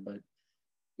record, but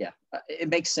yeah, it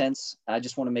makes sense. I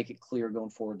just want to make it clear going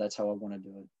forward. That's how I want to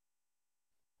do it.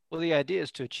 Well, the idea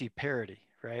is to achieve parity,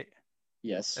 right?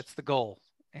 Yes. That's the goal.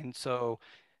 And so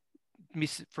me,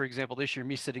 for example, this year,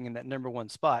 me sitting in that number one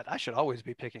spot, I should always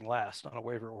be picking last on a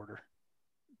waiver order.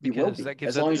 You will be,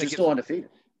 as long as you're still undefeated.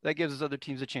 That gives other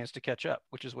teams a chance to catch up,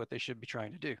 which is what they should be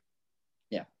trying to do.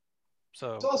 Yeah.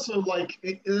 So it's also like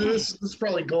this is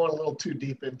probably going a little too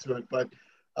deep into it, but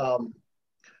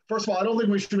first of all, I don't think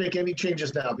we should make any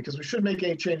changes now, because we should make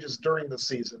any changes during the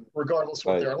season, regardless of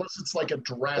what they're, unless it's like a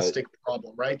drastic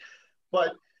problem, right?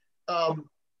 But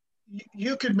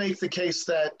you could make the case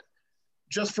that,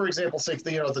 just for example's sake,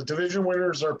 the division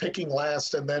winners are picking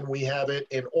last, and then we have it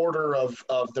in order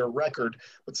of their record.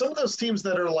 But some of those teams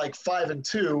that are like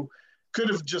 5-2 could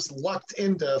have just lucked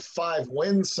into 5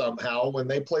 wins somehow when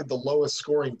they played the lowest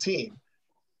scoring team.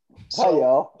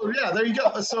 So, yeah, there you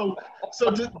go. So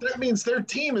that means their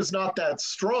team is not that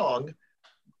strong,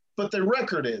 but their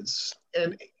record is.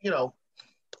 And,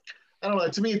 I don't know.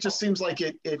 To me, it just seems like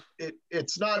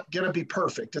it's not going to be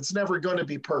perfect. It's never going to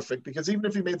be perfect, because even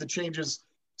if you made the changes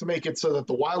to make it so that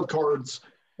the wild cards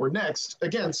were next,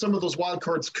 again, some of those wild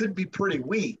cards could be pretty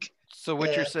weak. So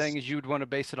what you're saying is you would want to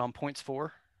base it on points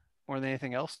for more than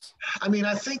anything else? I mean,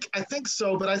 I think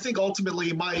so, but I think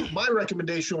ultimately my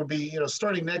recommendation would be,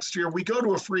 starting next year, we go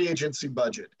to a free agency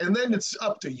budget, and then it's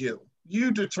up to you.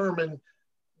 You determine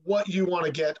what you want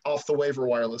to get off the waiver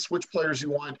wire list, which players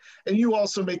you want, and you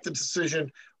also make the decision,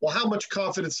 well, how much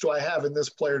confidence do I have in this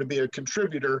player to be a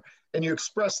contributor? And you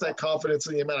express that confidence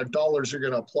in the amount of dollars you're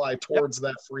going to apply towards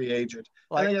that free agent.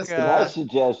 Like, I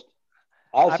suggest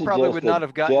I probably would not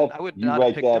have gotten. Jeff, I would you not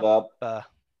write have picked that up.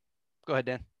 Go ahead,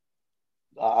 Dan.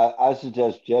 I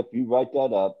suggest, Jeff, you write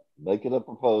that up, make it a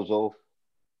proposal,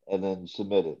 and then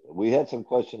submit it. We had some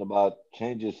question about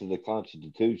changes to the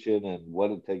Constitution and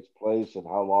when it takes place and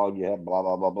how long you have, blah,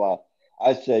 blah, blah, blah.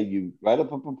 I say you write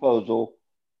up a proposal,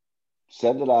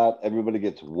 send it out, everybody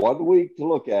gets 1 week to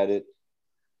look at it,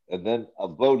 and then a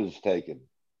vote is taken.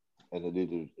 And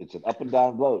it's an up and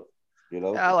down vote. Yeah,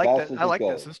 I like that. I like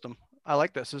that system. I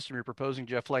like that system you're proposing,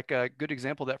 Jeff. Like a good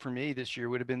example of that for me this year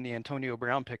would have been the Antonio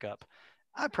Brown pickup.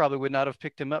 I probably would not have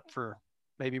picked him up for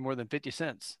maybe more than 50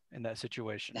 cents in that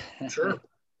situation. Sure.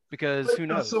 Because who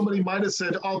knows? Somebody might have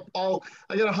said, I got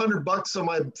 $100 on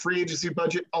my free agency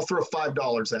budget. I'll throw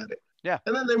 $5 at it. Yeah.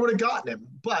 And then they would have gotten him.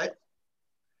 But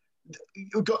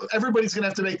everybody's going to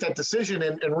have to make that decision,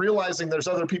 and realizing there's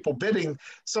other people bidding.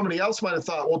 Somebody else might have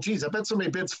thought, well, geez, I bet somebody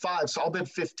bids 5, so I'll bid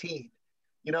 15,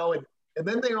 and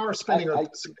then they are spending.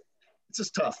 It's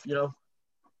just tough,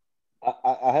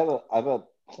 I have a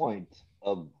point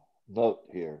of note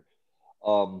here.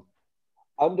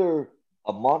 Under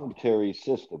a monetary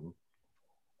system,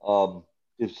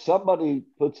 if somebody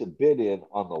puts a bid in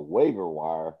on the waiver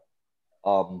wire,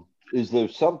 is there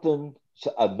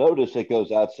a notice that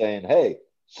goes out saying, hey,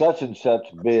 such and such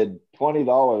bid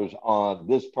 $20 on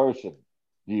this person?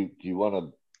 Do you want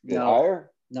to bid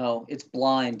higher? No, it's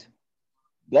blind.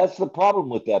 That's the problem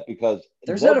with that, because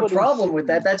there's not a problem with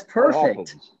that. That's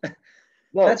perfect.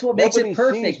 No, that's what makes it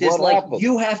perfect, is like happens.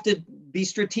 You have to be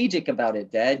strategic about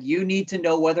it, Dad. You need to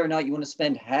know whether or not you want to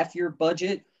spend half your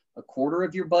budget, a quarter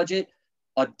of your budget,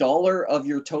 $1 of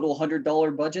your total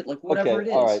 $100 budget, like whatever it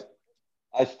is. All right.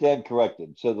 I stand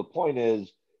corrected. So the point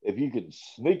is, if you can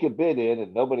sneak a bid in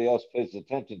and nobody else pays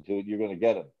attention to it, you're going to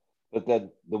get him. But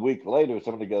then the week later,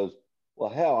 somebody goes, well,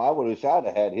 hell, I wish I'd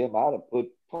have had him. I'd have put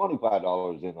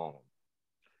 $25 in on him.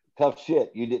 Tough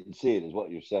shit. You didn't see it, is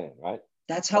what you're saying, right?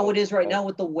 That's how it is right now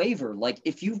with the waiver. Like,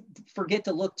 if you forget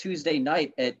to look Tuesday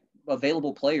night at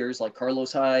available players like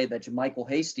Carlos Hyde, that Michael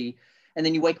Hasty, and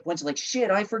then you wake up Wednesday like, shit,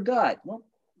 I forgot. Well,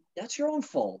 that's your own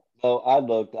fault. No, I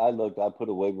looked. I put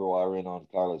a waiver wire in on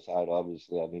Carlos Hyde.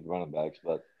 Obviously, I need running backs,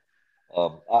 but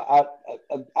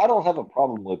I don't have a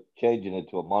problem with changing it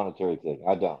to a monetary thing.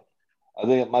 I don't. I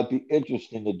think it might be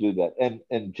interesting to do that.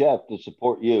 And Jeff, to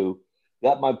support you,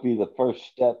 that might be the first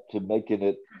step to making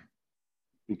it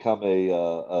become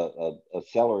a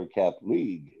salary cap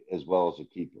league as well as a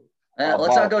keeper.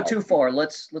 Let's not go too far.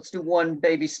 Let's do one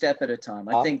baby step at a time.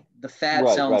 I think the fab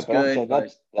sounds good.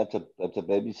 That's a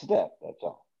baby step. That's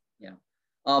all. Yeah.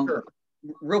 Sure.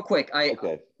 Real quick,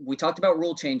 we talked about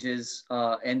rule changes,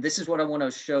 and this is what I want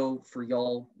to show for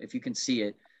y'all, if you can see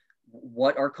it.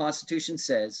 What our Constitution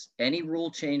says: any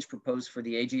rule change proposed for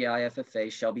the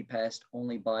AGI-FFA shall be passed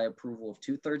only by approval of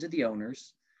 2/3 of the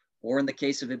owners, or in the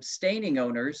case of abstaining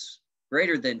owners,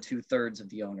 greater than 2/3 of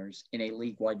the owners in a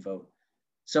league-wide vote.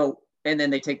 So, and then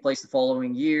they take place the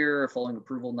following year, following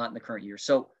approval, not in the current year.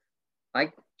 So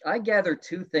I gather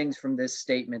two things from this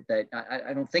statement that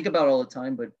I don't think about all the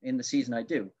time, but in the season I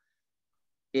do.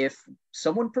 If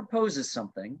someone proposes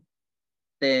something,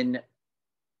 then,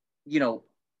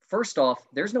 first off,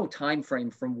 there's no time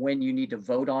frame from when you need to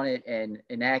vote on it and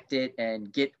enact it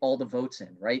and get all the votes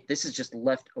in, right? This is just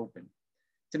left open.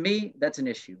 To me, that's an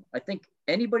issue. I think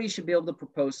anybody should be able to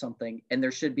propose something, and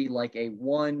there should be like a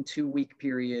 1-2 week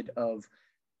period of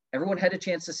everyone had a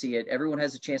chance to see it, everyone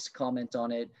has a chance to comment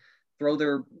on it, throw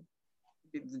their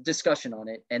discussion on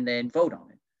it, and then vote on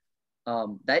it.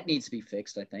 That needs to be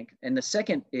fixed, I think. And the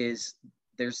second is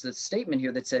there's the statement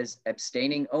here that says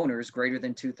abstaining owners greater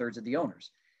than 2/3 of the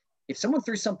owners. If someone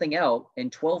threw something out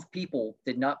and 12 people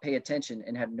did not pay attention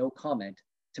and have no comment,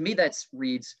 to me that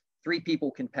reads 3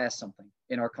 people can pass something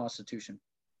in our Constitution.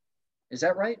 Is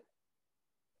that right?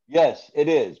 Yes, it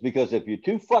is. Because if you're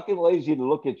too fucking lazy to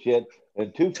look at shit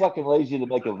and too fucking lazy to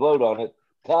make a vote on it,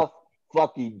 tough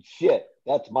fucking shit.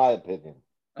 That's my opinion.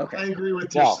 Okay. I agree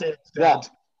with your stance, Dad.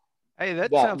 Hey,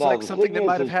 that sounds like something that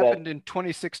might have happened that, in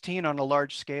 2016 on a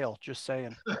large scale. Just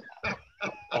saying.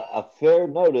 A fair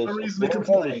notice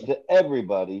to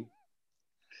everybody.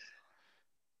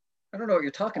 I don't know what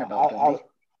you're talking about.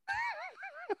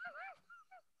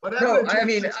 No, I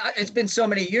mean, it's been so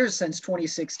many years since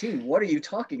 2016. What are you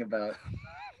talking about?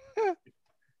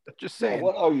 Just saying. Yeah,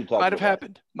 what are you talking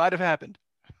about? Might have happened.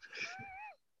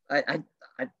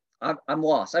 I'm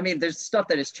lost. I mean, there's stuff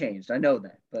that has changed. I know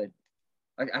that, but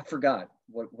I forgot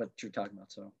what you're talking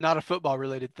about. So not a football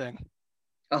related thing.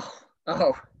 Oh.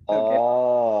 Okay.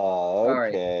 Oh,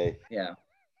 okay. Right. Yeah.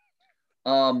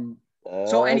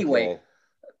 So anyway,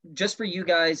 just for you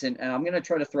guys, and I'm going to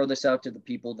try to throw this out to the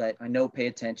people that I know pay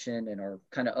attention and are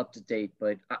kind of up to date,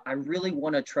 but I really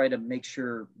want to try to make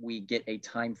sure we get a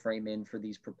time frame in for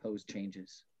these proposed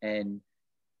changes and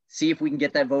see if we can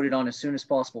get that voted on as soon as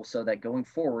possible so that going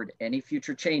forward, any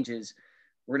future changes,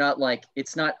 we're not like,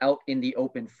 it's not out in the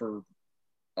open for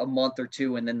a month or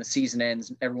two and then the season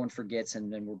ends, everyone forgets,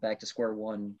 and then we're back to square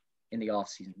one in the off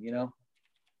season,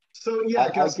 So yeah,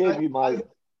 I gave you my.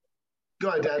 Go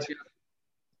ahead, Dad.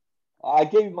 I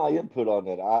gave you my input on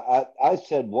it. I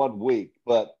said 1 week,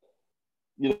 but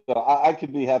I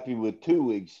could be happy with 2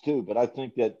 weeks too. But I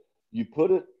think that you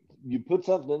put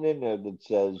something in there that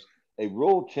says a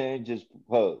rule change is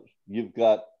proposed.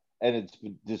 And it's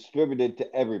distributed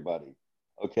to everybody.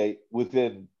 Okay,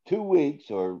 within 2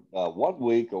 weeks or 1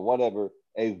 week or whatever,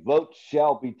 a vote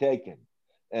shall be taken,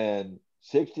 and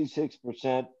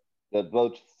 66% that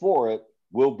votes for it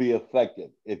will be effective.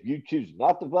 If you choose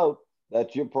not to vote,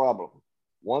 that's your problem.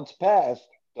 Once passed,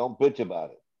 don't bitch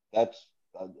about it. That's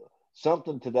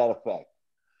something to that effect.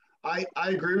 I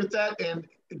agree with that. And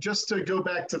just to go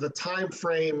back to the time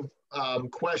frame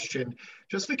question,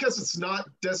 just because it's not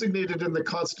designated in the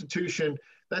Constitution,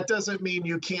 that doesn't mean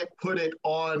you can't put it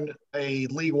on a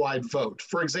league-wide vote.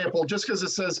 For example, just because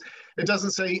it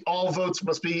doesn't say all votes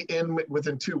must be in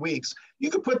within 2 weeks, you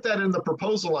could put that in the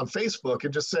proposal on Facebook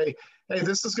and just say, hey,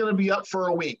 this is going to be up for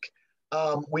a week.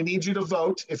 We need you to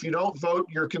vote. If you don't vote,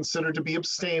 you're considered to be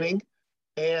abstaining.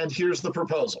 And here's the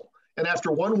proposal. And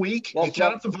after 1 week, you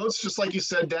count up the votes, just like you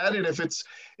said, Dad. And if it's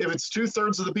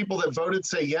 2/3 of the people that voted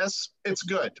say yes, it's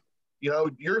good.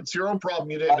 It's your own problem.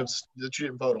 You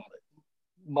didn't vote on it.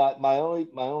 My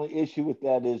only issue with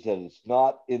that is that it's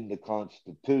not in the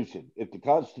Constitution. If the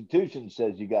Constitution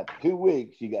says you got 2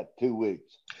 weeks, you got 2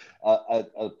 weeks.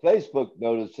 A Facebook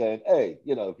notice saying, hey,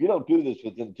 if you don't do this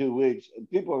within 2 weeks,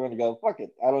 people are going to go, fuck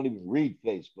it. I don't even read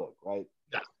Facebook, right?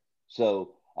 Yeah.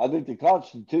 So I think the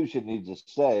Constitution needs to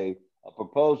say a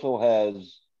proposal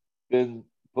has been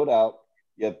put out.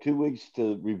 You have 2 weeks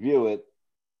to review it.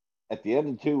 At the end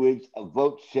of 2 weeks, a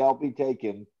vote shall be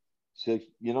taken. So,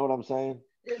 you know what I'm saying?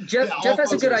 Jeff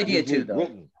has a good idea too, though.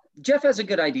 Jeff has a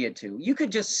good idea too. You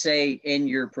could just say in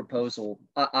your proposal,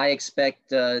 I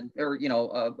expect, a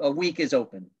week is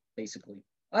open, basically.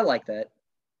 I like that.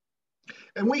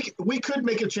 And we could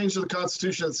make a change to the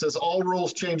Constitution that says all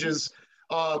rules changes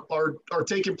are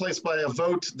taking place by a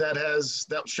vote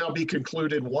that shall be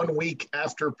concluded 1 week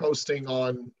after posting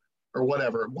on, or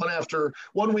whatever,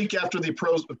 1 week after the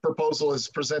proposal is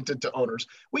presented to owners.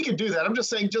 We could do that. I'm just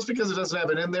saying, just because it doesn't have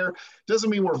it in there doesn't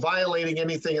mean we're violating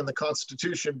anything in the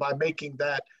Constitution by making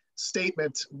that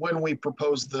statement when we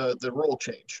propose the rule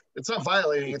change. It's not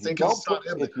violating anything because it's not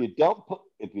in there. If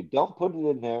you don't put it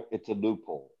in there, it's a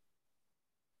loophole.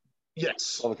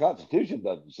 Yes. Well, the Constitution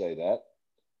doesn't say that.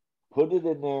 Put it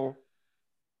in there.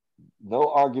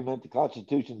 No argument. The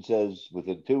Constitution says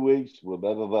within 2 weeks we'll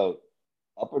have a vote.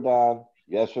 Up or down?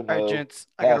 Yes or no? All right, gents,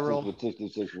 I gotta Passes roll. with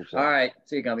 66%. All right.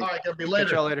 See you, Gumby. All right, Gumby, Catch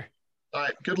later. y'all later. All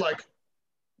right, good luck.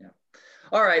 Yeah.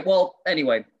 All right. Well,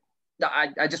 anyway,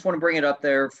 I just want to bring it up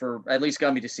there for at least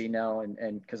Gumby to see now,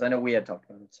 and because I know we had talked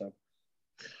about it. So.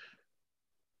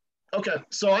 Okay,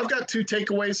 so I've got two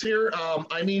takeaways here.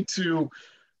 I need to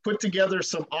put together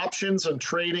some options on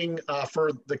trading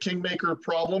for the Kingmaker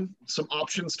problem, some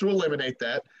options to eliminate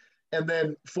that, and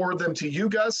then forward them to you,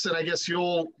 Gus, and I guess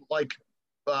you'll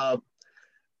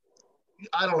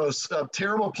I don't know,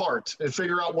 tear them apart and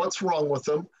figure out what's wrong with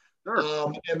them.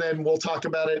 Sure. And then we'll talk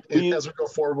about it as we go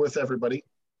forward with everybody.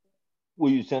 Will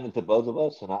you send it to both of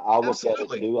us? And I'll look at it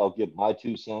Absolutely. too. I'll give my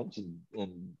 2 cents,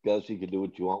 and Gus, you can do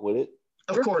what you want with it.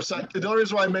 Of course, the only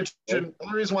reason why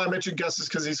I mentioned Gus is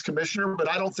because he's commissioner, but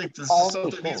I don't think this is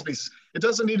something that needs to be. It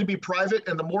doesn't need to be private,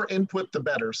 and the more input, the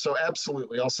better. So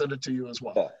absolutely, I'll send it to you as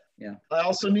well. Yeah. I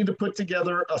also need to put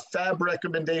together a FAB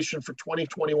recommendation for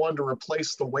 2021 to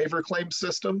replace the waiver claim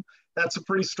system. That's a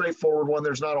pretty straightforward one.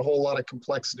 There's not a whole lot of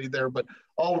complexity there, but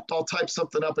I'll type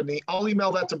something up and I'll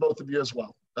email that to both of you as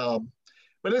well.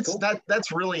 But it's cool.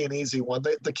 That's really an easy one.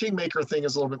 The Kingmaker thing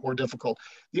is a little bit more difficult.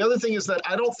 The other thing is that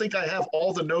I don't think I have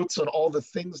all the notes on all the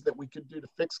things that we could do to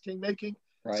fix Kingmaking.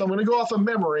 Right. So I'm going to go off of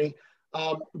memory.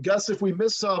 Gus, if we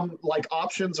miss some like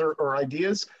options or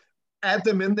ideas, add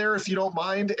them in there if you don't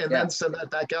mind, and then send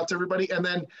that back out to everybody. And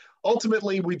then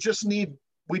ultimately, we just need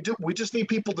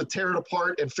people to tear it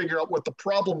apart and figure out what the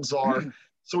problems are,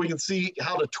 so we can see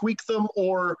how to tweak them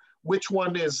or which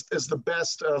one is the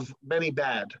best of many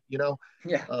bad. You know?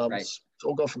 Yeah. Right. So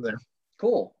we'll go from there.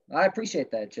 Cool. I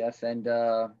appreciate that, Jeff. And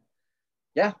I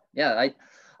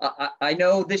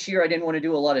know this year I didn't want to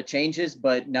do a lot of changes,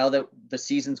 but now that the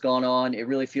season's gone on, it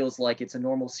really feels like it's a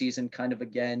normal season kind of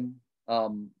again.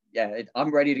 I'm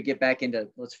ready to get back into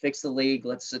let's fix the league.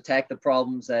 Let's attack the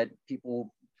problems that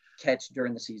people catch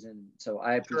during the season. So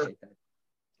I appreciate that.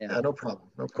 Yeah, no problem.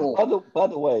 No problem. Cool. By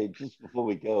the way, just before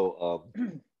we go,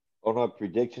 on our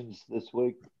predictions this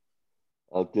week,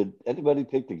 did anybody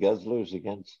pick the Guzzlers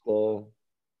against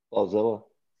Ballzilla?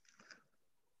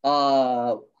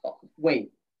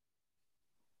 Wait.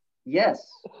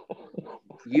 Yes,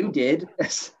 you did.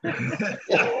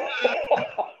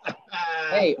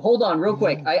 Hey, hold on real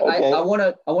quick. I want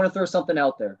to throw something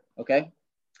out there. Okay.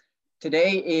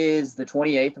 Today is the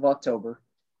 28th of October.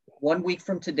 1 week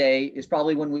from today is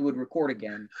probably when we would record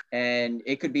again. And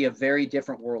it could be a very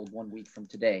different world 1 week from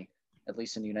today, at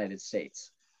least in the United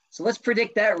States. So let's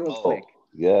predict that real quick.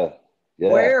 Yeah.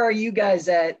 Where are you guys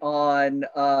at on,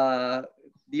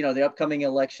 the upcoming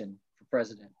election for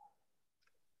president?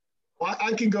 Well,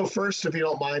 I can go first if you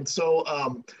don't mind. So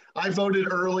I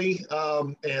voted early,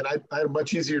 and I had a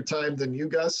much easier time than you,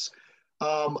 Gus.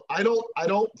 I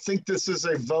don't think this is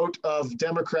a vote of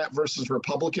Democrat versus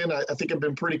Republican. I think I've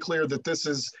been pretty clear that this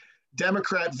is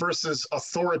Democrat versus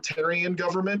authoritarian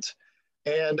government,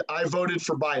 and I voted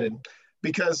for Biden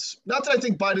because not that I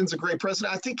think Biden's a great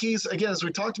president. I think he's, again, as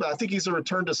we talked about, I think he's a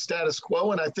return to status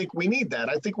quo, and I think we need that.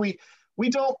 I think we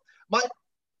don't.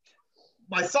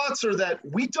 My thoughts are that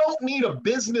we don't need a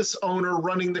business owner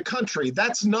running the country.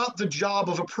 That's not the job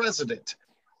of a president.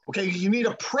 Okay, you need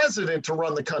a president to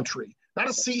run the country, not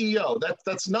a CEO.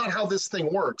 That's not how this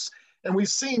thing works. And we've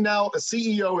seen now a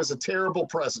CEO is a terrible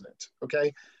president.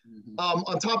 Okay. Mm-hmm.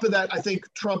 On top of that, I think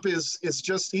Trump is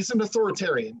just, he's an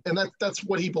authoritarian, and that's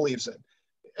what he believes in.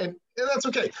 And that's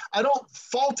okay. I don't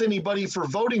fault anybody for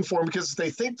voting for him because they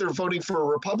think they're voting for a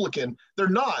Republican. They're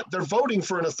not. They're voting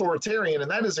for an authoritarian, and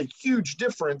that is a huge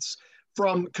difference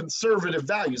from conservative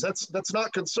values. That's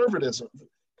not conservatism.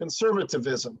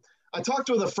 I talked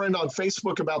with a friend on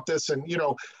Facebook about this, and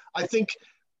I think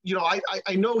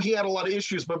I know he had a lot of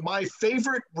issues, but my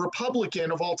favorite Republican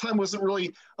of all time wasn't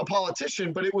really a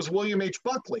politician, but it was William H.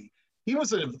 Buckley. He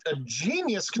was a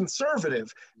genius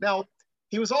conservative. Now,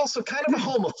 he was also kind of a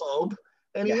homophobe,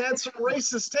 and he had some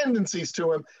racist tendencies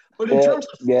to him. But in terms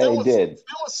of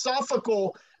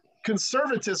philosophical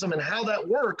conservatism and how that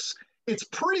works, it's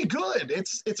pretty good.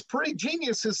 It's pretty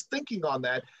genius, his thinking on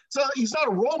that. So he's not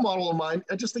a role model of mine.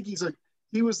 I just think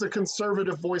he was the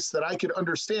conservative voice that I could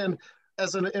understand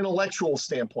as an intellectual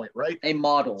standpoint, right? A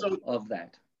model of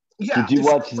that. Yeah. Did you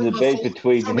watch the debate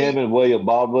between him and William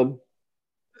Baldwin?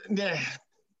 No.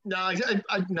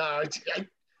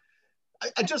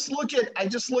 I just look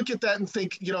at that and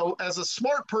think, as a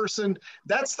smart person,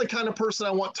 that's the kind of person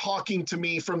I want talking to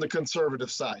me from the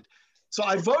conservative side. So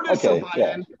I voted for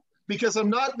Biden because I'm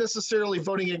not necessarily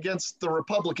voting against the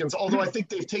Republicans, although I think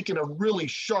they've taken a really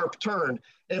sharp turn.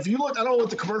 And if you look, I don't know what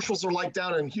the commercials are like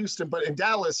down in Houston, but in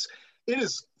Dallas, it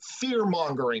is fear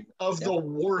mongering of the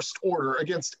worst order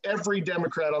against every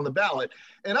Democrat on the ballot.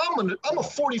 And I'm a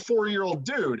 44-year-old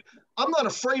dude. I'm not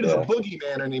afraid of the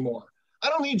boogeyman anymore. I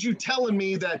don't need you telling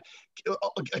me that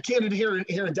a candidate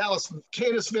here in Dallas,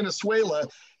 Candace Venezuela,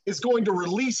 is going to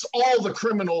release all the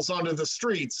criminals onto the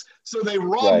streets so they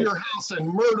rob your house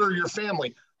and murder your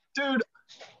family. Dude,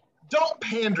 don't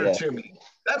pander to me.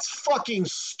 That's fucking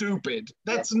stupid.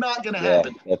 That's not going to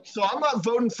happen. So I'm not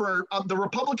voting for the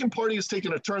Republican Party has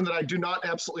taken a turn that I do not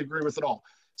absolutely agree with at all.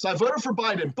 So I voted for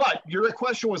Biden. But your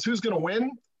question was who's going to win?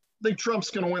 I think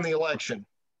Trump's going to win the election,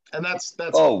 and that's.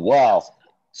 Oh wow!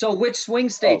 So which swing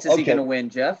states is he going to win,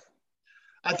 Jeff?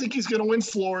 I think he's going to win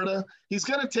Florida. He's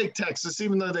going to take Texas,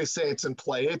 even though they say it's in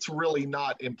play. It's really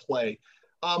not in play.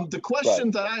 The question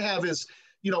that I have is,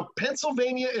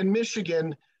 Pennsylvania and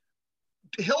Michigan.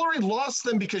 Hillary lost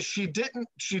them because she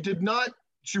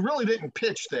really didn't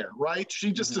pitch there, right? She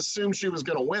just assumed she was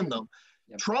going to win them.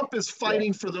 Yep. Trump is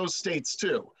fighting for those states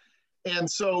too.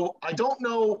 And so I don't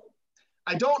know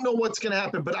what's going to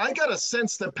happen, but I got a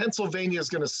sense that Pennsylvania is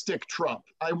going to stick Trump.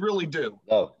 I really do.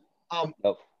 No.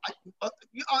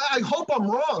 I hope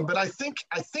I'm wrong, but I think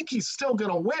he's still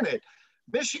going to win it.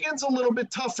 Michigan's a little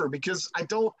bit tougher because I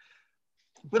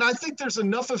think there's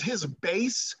enough of his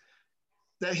base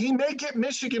that he may get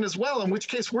Michigan as well, in which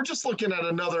case we're just looking at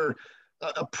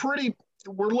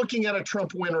we're looking at a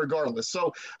Trump win regardless.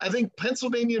 So I think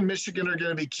Pennsylvania and Michigan are going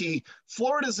to be key.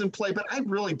 Florida's in play, but I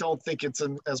really don't think it's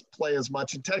in as play as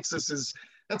much. And Texas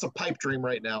that's a pipe dream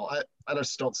right now. I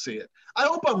just don't see it. I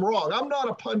hope I'm wrong. I'm not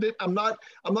a pundit. I'm not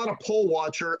a poll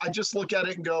watcher. I just look at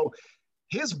it and go,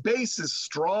 his base is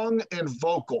strong and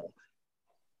vocal.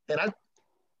 And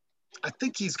I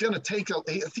think he's going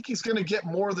to get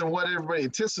more than what everybody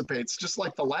anticipates, just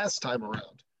like the last time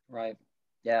around. Right.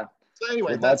 Yeah. So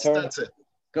anyway, that's it.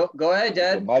 Go ahead,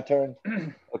 Dad. My turn.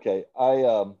 Okay.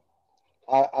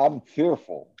 I'm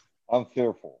fearful.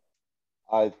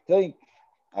 I think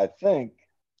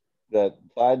that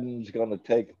Biden's going to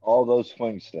take all those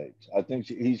swing states. I think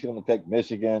he's going to take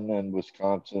Michigan and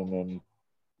Wisconsin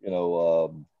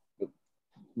and,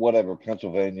 whatever,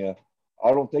 Pennsylvania.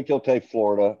 I don't think he'll take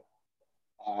Florida.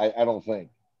 I don't think.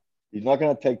 He's not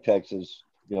going to take Texas.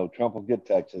 Trump will get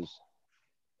Texas.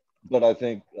 But I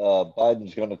think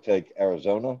Biden's going to take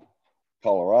Arizona,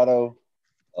 Colorado,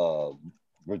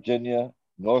 Virginia,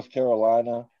 North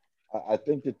Carolina. I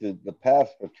think that the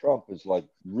path for Trump is like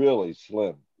really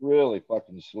slim, really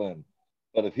fucking slim.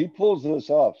 But if he pulls this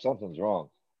off, something's wrong.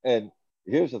 And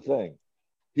here's the thing.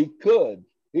 He can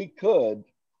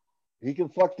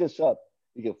fuck this up.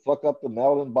 He can fuck up the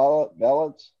mail-in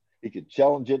ballots. He could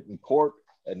challenge it in court,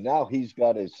 and now he's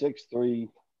got a 6-3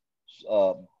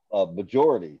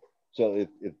 majority. So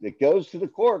if it goes to the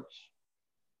courts,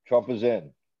 Trump is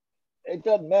in. It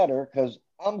doesn't matter because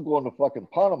I'm going to fucking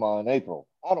Panama in April.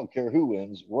 I don't care who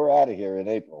wins. We're out of here in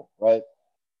April, right?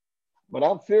 But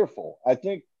I'm fearful. I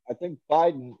think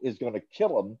Biden is going to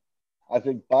kill him. I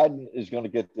think Biden is going to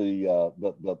get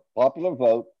the popular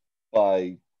vote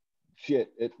by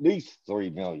at least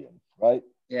 3 million, right?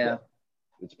 Yeah.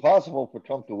 It's possible for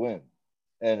Trump to win.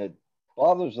 And it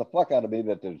bothers the fuck out of me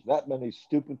that there's that many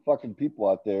stupid fucking people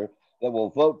out there that will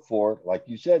vote for, like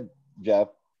you said, Jeff,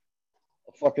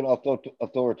 a fucking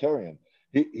authoritarian.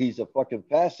 He's a fucking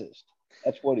fascist.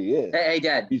 That's what he is. Hey,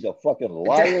 Dad. He's a fucking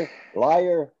liar.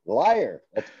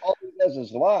 That's all he does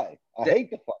is lie. I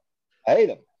hate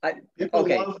him. People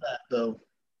love that, though.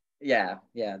 Yeah.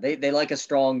 They like a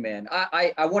strong man.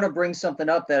 I want to bring something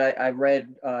up that I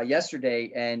read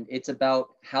yesterday, and it's about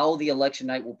how the election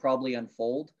night will probably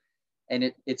unfold.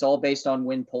 And it's all based on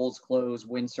when polls close,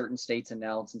 when certain states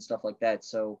announce and stuff like that.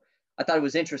 So I thought it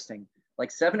was interesting.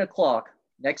 Like 7:00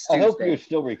 next Tuesday. I hope you're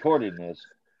still recording this.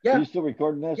 Yeah. Are you still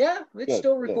recording this? Yeah, it's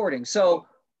still recording. So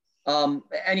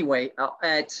anyway,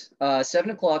 at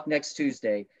 7:00 next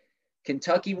Tuesday,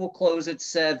 Kentucky will close at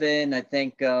 7. I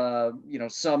think,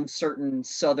 some certain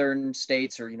southern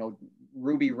states or,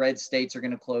 ruby red states are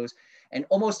going to close. And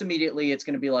almost immediately, it's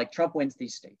going to be like Trump wins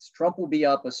these states. Trump will be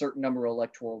up a certain number of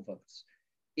electoral votes.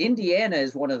 Indiana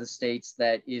is one of the states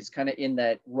that is kind of in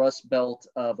that rust belt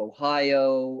of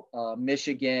Ohio,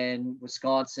 Michigan,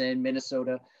 Wisconsin,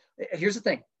 Minnesota. Here's the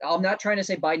thing. I'm not trying to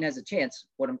say Biden has a chance.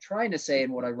 What I'm trying to say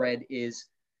and what I read is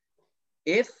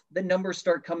if the numbers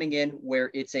start coming in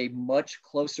where it's a much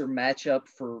closer matchup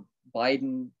for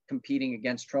Biden competing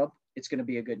against Trump, it's going to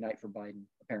be a good night for Biden,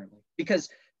 apparently, because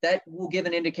that will give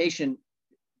an indication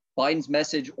Biden's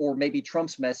message or maybe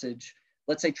Trump's message.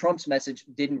 Let's say Trump's message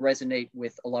didn't resonate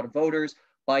with a lot of voters.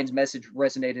 Biden's message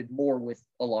resonated more with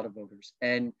a lot of voters.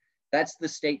 And that's the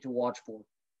state to watch for.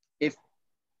 If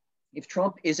if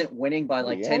Trump isn't winning by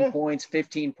like 10 points,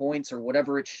 15 points, or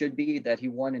whatever it should be that he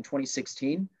won in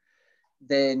 2016,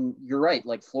 then you're right.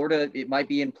 Like Florida, it might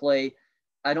be in play.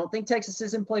 I don't think Texas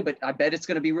is in play, but I bet it's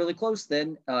going to be really close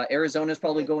then. Arizona is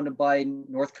probably going to Biden.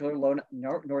 North Carolina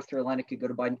could go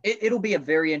to Biden. It'll be a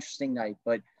very interesting night,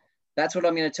 but that's what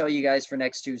I'm going to tell you guys for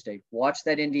next Tuesday. Watch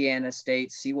that Indiana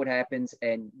state, see what happens,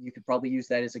 and you could probably use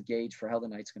that as a gauge for how the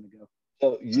night's going to go.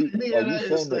 So are you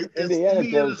saying that Indiana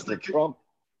goes to Trump?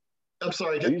 I'm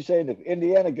sorry. Are you saying if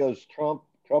Indiana goes Trump,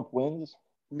 Trump wins?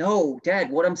 No, Dad,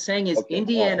 what I'm saying is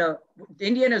Indiana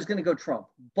is going to go Trump,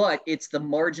 but it's the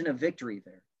margin of victory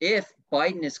there. If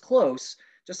Biden is close,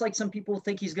 just like some people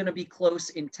think he's going to be close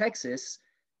in Texas,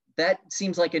 that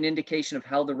seems like an indication of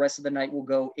how the rest of the night will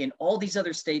go in all these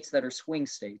other states that are swing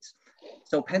states.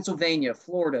 So Pennsylvania,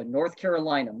 Florida, North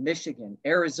Carolina, Michigan,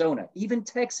 Arizona, even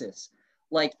Texas,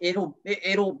 like it'll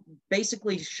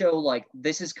basically show like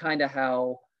this is kind of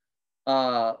how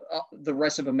the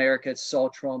rest of America saw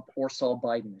Trump or saw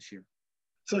Biden this year.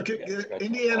 So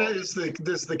Indiana is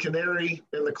the canary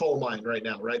in the coal mine right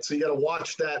now, right? So you got to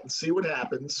watch that and see what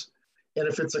happens. And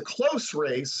if it's a close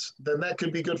race, then that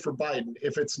could be good for Biden.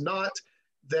 If it's not,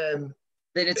 then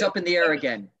it's up in the air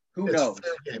again. Who knows?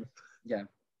 Fair game. Yeah.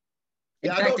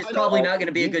 In fact, it's probably not going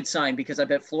to be a good sign because I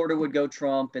bet Florida would go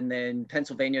Trump, and then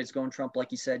Pennsylvania is going Trump,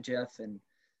 like you said, Jeff, and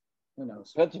who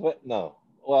knows? No.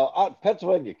 Well,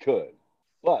 Pennsylvania could,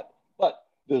 but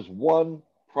there's one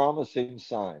promising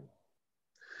sign.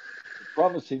 The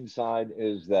promising sign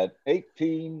is that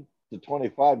 18 to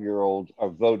 25-year-olds are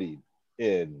voting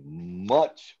in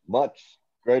much, much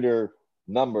greater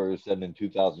numbers than in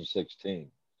 2016.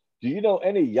 Do you know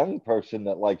any young person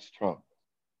that likes Trump?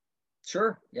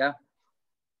 Sure, yeah.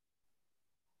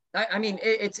 I mean,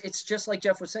 it's just like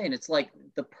Jeff was saying. It's like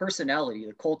the personality,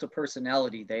 the cult of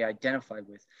personality they identify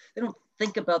with. They don't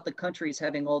think about the country as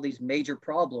having all these major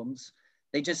problems.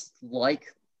 They just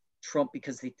like Trump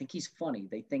because they think he's funny.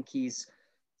 They think he's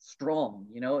strong.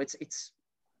 You know,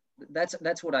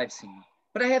 that's what I've seen.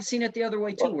 But I have seen it the other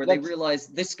way too, where they realize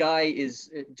this guy is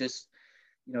just,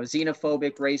 you know,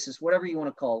 xenophobic, racist, whatever you want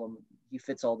to call him. He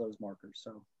fits all those markers.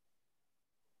 So.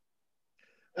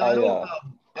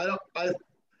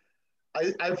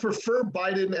 I prefer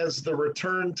Biden as the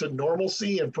return to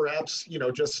normalcy and perhaps, you know,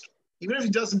 just even if he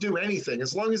doesn't do anything,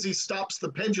 as long as he stops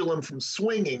the pendulum from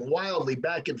swinging wildly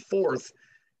back and forth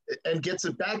and gets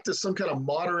it back to some kind of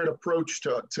moderate approach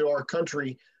to our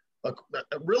country,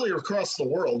 really across the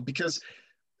world. Because,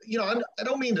 you know, I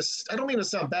don't mean to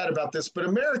sound bad about this, but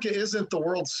America isn't the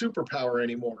world's superpower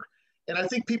anymore. And I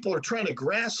think people are trying to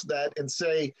grasp that and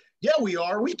say, yeah, we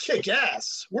are. We kick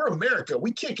ass. We're America.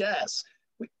 We kick ass.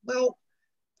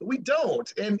 We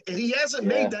don't. And he hasn't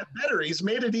made that better. He's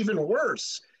made it even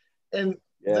worse. And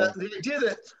the idea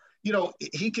that, you know,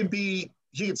 he can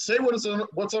say what's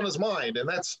on his mind. And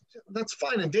that's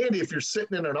fine and dandy if you're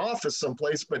sitting in an office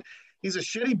someplace, but he's a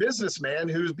shitty businessman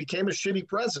who became a shitty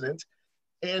president.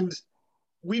 And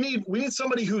we need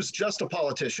somebody who's just a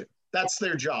politician. That's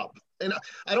their job. And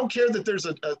I don't care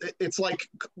that it's like,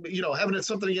 you know, having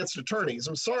something against attorneys.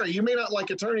 I'm sorry, you may not like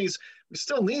attorneys. We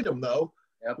still need them though.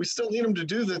 Yep. We still need them to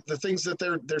do the things that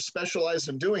they're specialized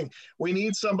in doing. We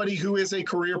need somebody who is a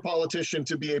career politician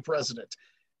to be a president,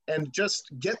 and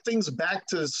just get things back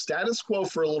to status quo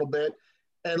for a little bit.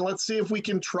 And let's see if we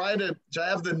can try to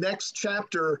have the next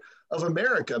chapter of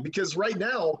America. Because right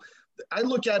now, I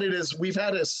look at it as we've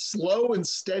had a slow and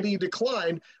steady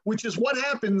decline, which is what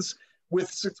happens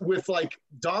with like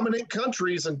dominant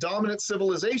countries and dominant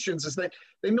civilizations, is that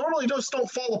they normally just don't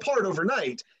fall apart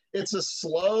overnight. It's a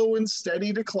slow and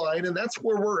steady decline, and that's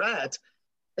where we're at.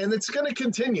 And it's going to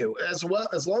continue as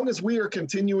long as we are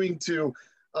continuing to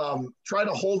try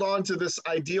to hold on to this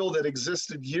ideal that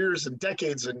existed years and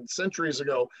decades and centuries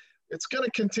ago. It's going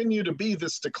to continue to be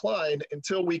this decline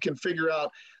until we can figure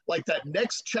out like that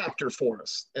next chapter for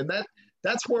us. And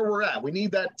that's where we're at. We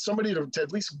need somebody to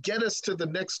at least get us to the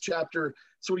next chapter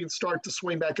so we can start to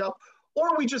swing back up,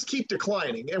 or we just keep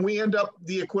declining and we end up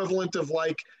the equivalent of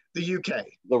like the UK.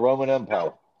 The Roman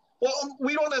Empire. Well,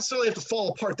 we don't necessarily have to fall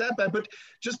apart that bad, but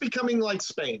just becoming like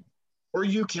Spain or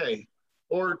UK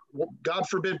or, God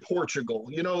forbid, Portugal,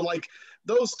 you know, like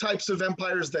those types of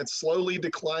empires that slowly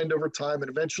declined over time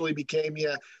and eventually became,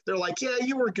 they're like, yeah,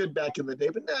 you were good back in the day,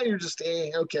 but now you're just,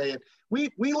 okay. And we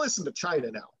listen to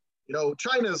China now. You know,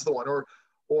 China is the one,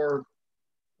 or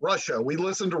Russia. We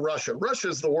listen to Russia. Russia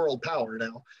is the world power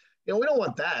now. You know, we don't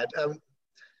want that.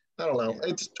 I don't know.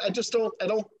 I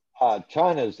don't.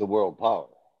 China is the world power.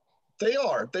 They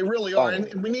are. They really are.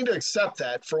 And we need to accept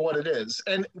that for what it is.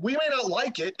 And we may not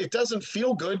like it. It doesn't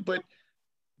feel good, but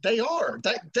they are.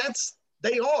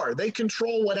 They are. They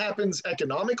control what happens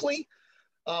economically.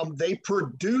 They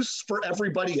produce for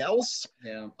everybody else.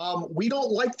 Yeah. We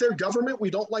don't like their government. We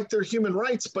don't like their human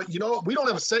rights. But you know, we don't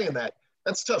have a say in that.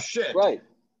 That's tough shit. Right.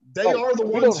 They right. are the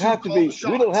we ones don't have who to call be. the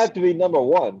shots. We don't have to be number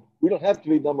one. We don't have to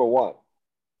be number one.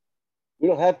 We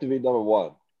don't have to be number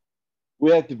one. We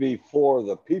have to be for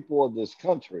the people of this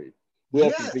country. We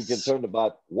have to be concerned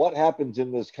about what happens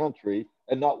in this country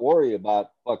and not worry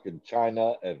about fucking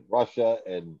China and Russia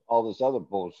and all this other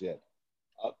bullshit.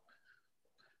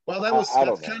 Well,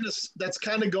 that's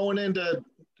kind of going into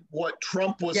what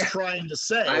Trump was trying to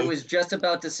say. I was just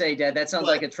about to say, Dad, that sounds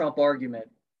like a Trump argument.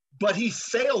 But he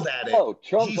failed at it. No,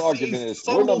 Trump's argument is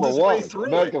we're number one.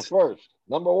 America first.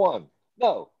 Number one.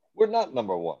 No, we're not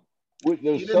number one.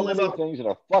 There's so many things that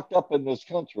are fucked up in this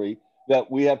country that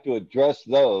we have to address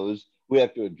those. We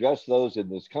have to address those in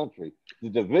this country. The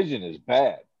division is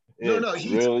bad. It's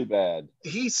really bad.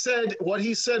 He said, what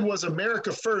he said was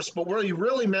America first, but what he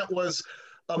really meant was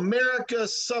America,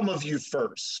 some of you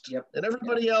first. Yep. And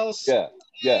everybody else,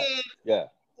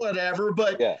 whatever.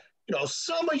 But, you know,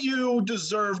 some of you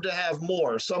deserve to have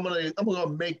more. So I'm going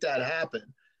to make that happen.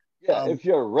 Yeah, if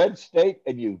you're a red state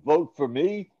and you vote for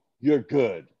me, you're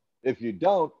good. If you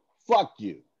don't, fuck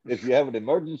you. If you have an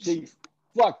emergency,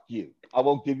 fuck you. I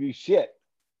won't give you shit.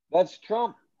 That's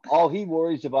Trump. All he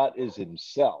worries about is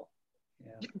himself.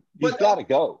 Yeah. He's got to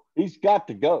go. He's got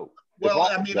to go. Well,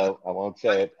 I mean, no, I won't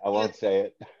say it. I won't say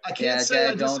it. I can't say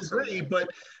I disagree, but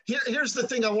here's the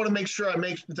thing I want to make sure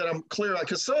that I'm clear on,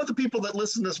 because some of the people that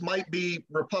listen to this might be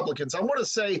Republicans. I want to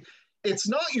say it's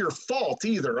not your fault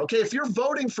either, okay? If you're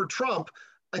voting for Trump,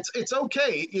 it's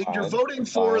okay. You're voting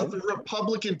for the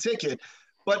Republican ticket,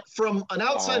 but from an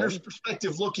outsider's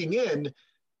perspective looking in,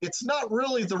 it's not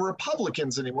really the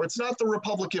Republicans anymore. It's not the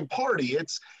Republican Party.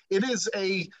 It is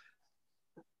a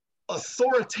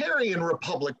authoritarian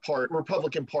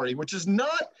Republican Party, which is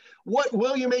not what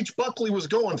William H. Buckley was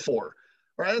going for.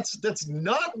 Right? That's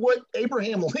not what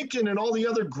Abraham Lincoln and all the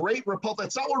other great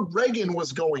Republicans. That's not what Reagan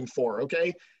was going for.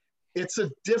 Okay, it's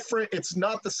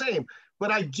not the same. But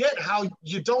I get how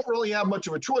you don't really have much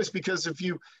of a choice, because if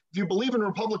you believe in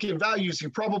Republican values, you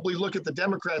probably look at the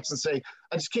Democrats and say,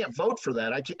 I just can't vote for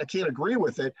that. I can't agree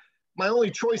with it. My only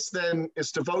choice then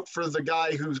is to vote for the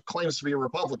guy who claims to be a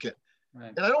Republican.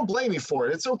 Right. And I don't blame you for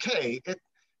it. It's okay.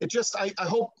 It just, I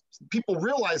hope people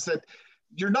realize that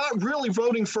you're not really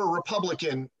voting for a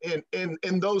Republican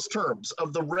in those terms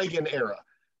of the Reagan era,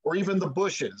 or even the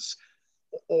Bushes,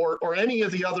 or any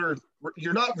of the other.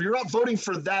 You're not voting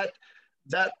for that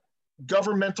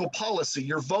governmental policy.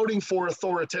 You're voting for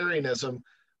authoritarianism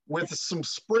with some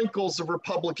sprinkles of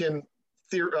Republican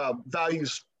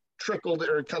values trickled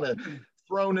or kind of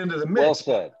thrown into the mix. Well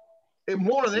said.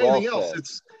 More than anything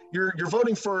else, you're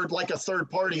voting for like a third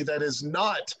party that is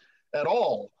not at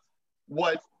all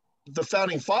what the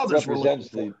founding fathers were looking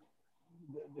for.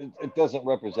 It doesn't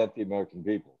represent the American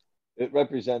people. It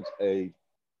represents a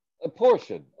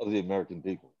portion of the American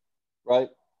people, right?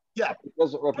 Yeah. It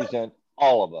doesn't represent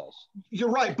all of us. You're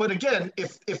right. But again,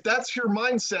 if that's your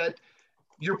mindset,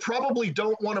 you probably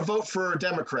don't want to vote for a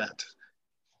Democrat.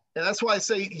 And that's why I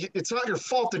say it's not your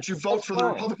fault that you vote for the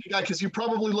Republican guy, because you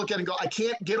probably look at it and go, I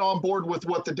can't get on board with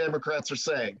what the Democrats are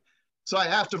saying, so I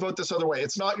have to vote this other way.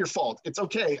 It's not your fault. It's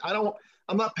okay.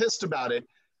 I'm not pissed about it.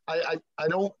 I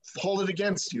don't hold it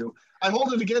against you. I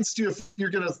hold it against you if you're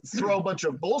going to throw a bunch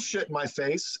of bullshit in my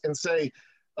face and say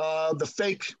the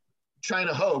fake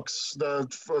China hoax,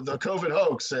 for the COVID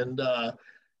hoax, and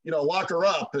lock her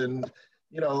up, and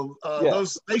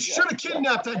they should have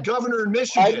kidnapped that governor in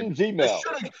Michigan. Biden's email. They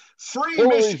should have freed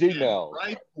Michigan, email.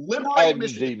 right? Liberate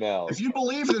Michigan. Email. If you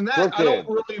believe in that, I don't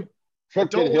really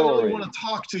want to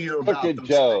talk to you about those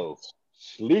Joe, things.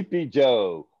 Sleepy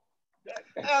Joe.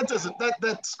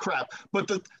 That's crap. But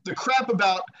the crap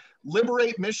about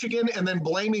liberate Michigan and then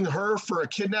blaming her for a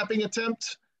kidnapping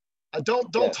attempt,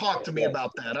 don't talk to me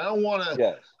about that. I don't want to.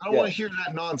 I don't want to hear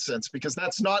that nonsense, because that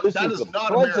is not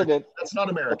America. That's not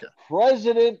America. The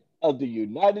President of the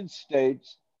United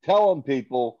States telling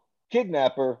people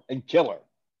kidnap her and kill her.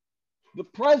 The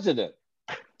president.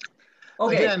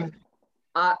 Okay. Again,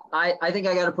 I think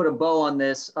I got to put a bow on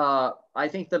this. I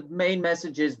think the main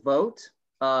message is vote.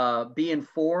 Be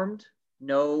informed.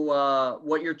 Know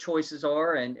what your choices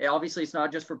are, and obviously it's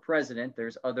not just for president.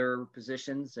 There's other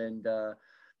positions and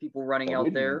people running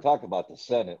out there. Talk about the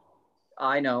Senate.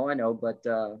 I know, but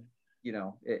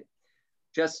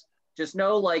just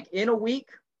know, like, in a week,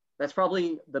 that's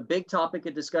probably the big topic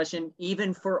of discussion,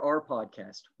 even for our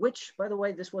podcast. Which, by the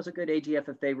way, this was a good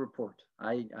AGFFA report.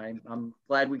 I'm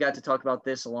glad we got to talk about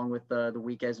this along with the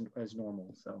week as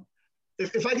normal. So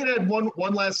if I could add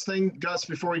one last thing, Gus,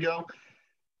 before we go.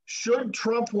 Should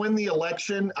Trump win the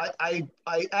election, I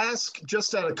ask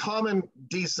just out of common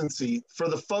decency for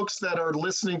the folks that are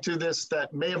listening to this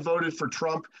that may have voted for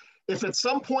Trump, if at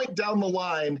some point down the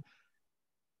line,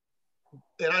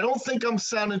 and I don't think I'm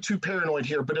sounding too paranoid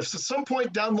here, but if at some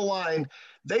point down the line,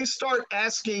 they start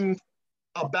asking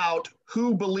about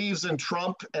who believes in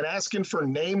Trump and asking for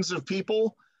names of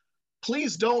people,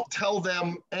 please don't tell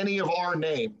them any of our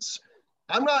names.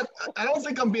 I don't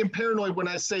think I'm being paranoid when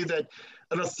I say that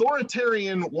an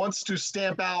authoritarian wants to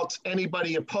stamp out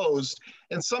anybody opposed,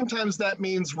 and sometimes that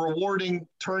means rewarding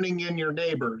turning in your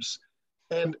neighbors.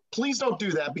 And please don't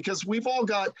do that, because we've all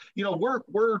got,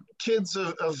 we're kids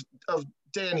of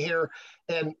Dan here,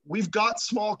 and we've got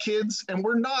small kids, and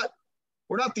we're not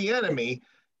the enemy.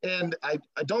 And I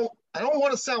don't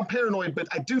want to sound paranoid, but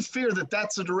I do fear that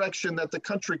that's a direction that the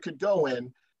country could go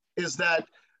in, is that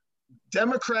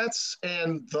Democrats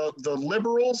and the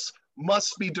liberals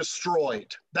must be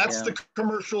destroyed. That's the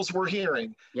commercials we're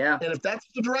hearing. Yeah. And if that's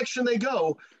the direction they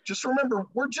go, just remember,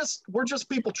 we're just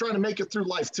people trying to make it through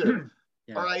life too.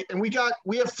 Yeah. All right. And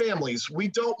we have families. We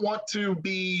don't want to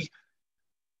be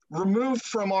removed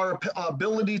from our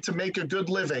ability to make a good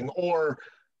living, or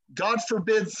God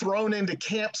forbid, thrown into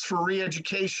camps for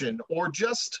re-education, or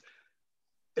just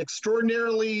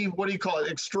extraordinarily,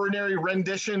 extraordinary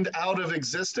renditioned out of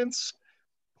existence.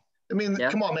 I mean,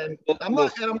 come on, man.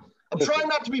 I'm trying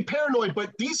not to be paranoid,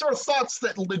 but these are thoughts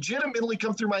that legitimately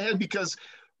come through my head, because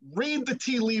read the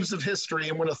tea leaves of history.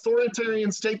 And when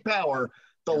authoritarians take power,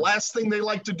 the last thing they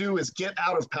like to do is get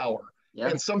out of power. Yeah.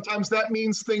 And sometimes that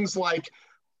means things like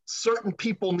certain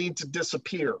people need to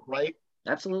disappear, right?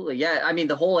 Absolutely. Yeah. I mean,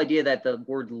 the whole idea that the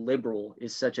word liberal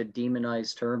is such a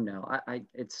demonized term now,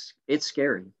 it's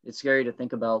scary. It's scary to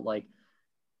think about. Like,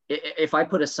 if I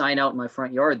put a sign out in my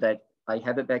front yard that I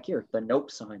have it back here, the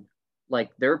nope sign,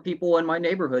 like, there are people in my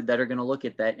neighborhood that are going to look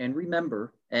at that and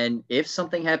remember. And if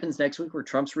something happens next week where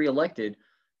Trump's reelected,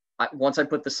 once I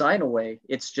put the sign away,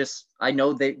 it's just, I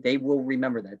know they will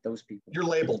remember that, those people. You're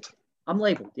labeled. I'm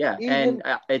labeled. Yeah. And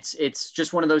it's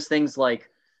just one of those things, like,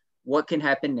 what can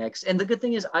happen next? And the good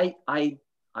thing is I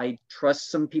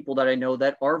trust some people that I know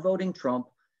that are voting Trump,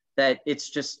 that it's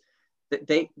just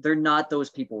that they're not those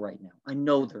people right now. I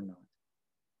know they're not.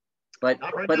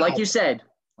 But like you said,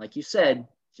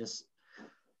 just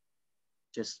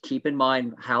keep in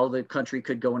mind how the country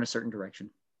could go in a certain direction.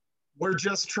 We're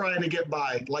just trying to get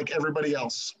by like everybody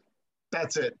else.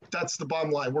 That's it. That's the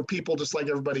bottom line. We're people just like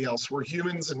everybody else. We're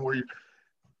humans, and we're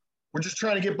just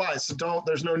trying to get by. So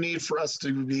there's no need for us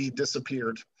to be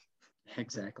disappeared.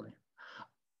 Exactly.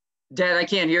 Dad, I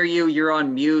can't hear you. You're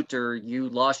on mute, or you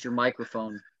lost your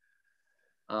microphone.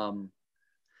 All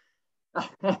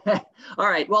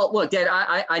right. Well, look, Dad,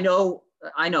 I know,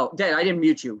 Dad, I didn't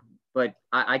mute you, but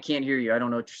I can't hear you. I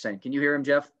don't know what you're saying. Can you hear him,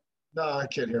 Jeff? No, I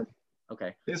can't hear him.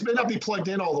 Okay. This may not be plugged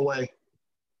in all the way.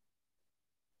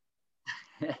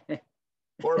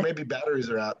 Or maybe batteries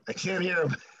are out. I can't hear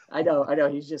him. I know.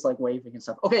 He's just like waving and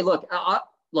stuff. Okay, look,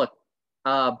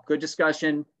 good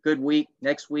discussion, good week.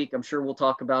 Next week, I'm sure we'll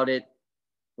talk about it,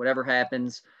 whatever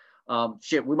happens.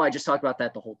 We might just talk about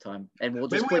that the whole time. And we'll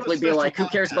just quickly be like, who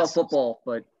cares about football?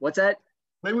 But what's that?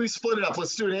 Maybe we split it up.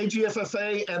 Let's do an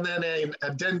AGFFA and then an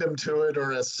addendum to it,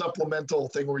 or a supplemental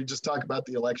thing where we just talk about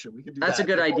the election. We can do that. That's a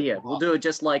good idea. We'll do it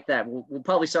just like that. We'll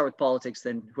probably start with politics,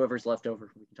 then whoever's left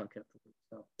over, we can talk about.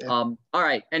 So, yeah. All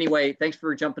right. Anyway, thanks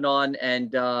for jumping on,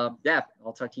 and I'll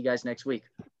talk to you guys next week.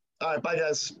 All right. Bye,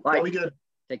 guys. Bye. That'll be good.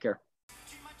 Take care.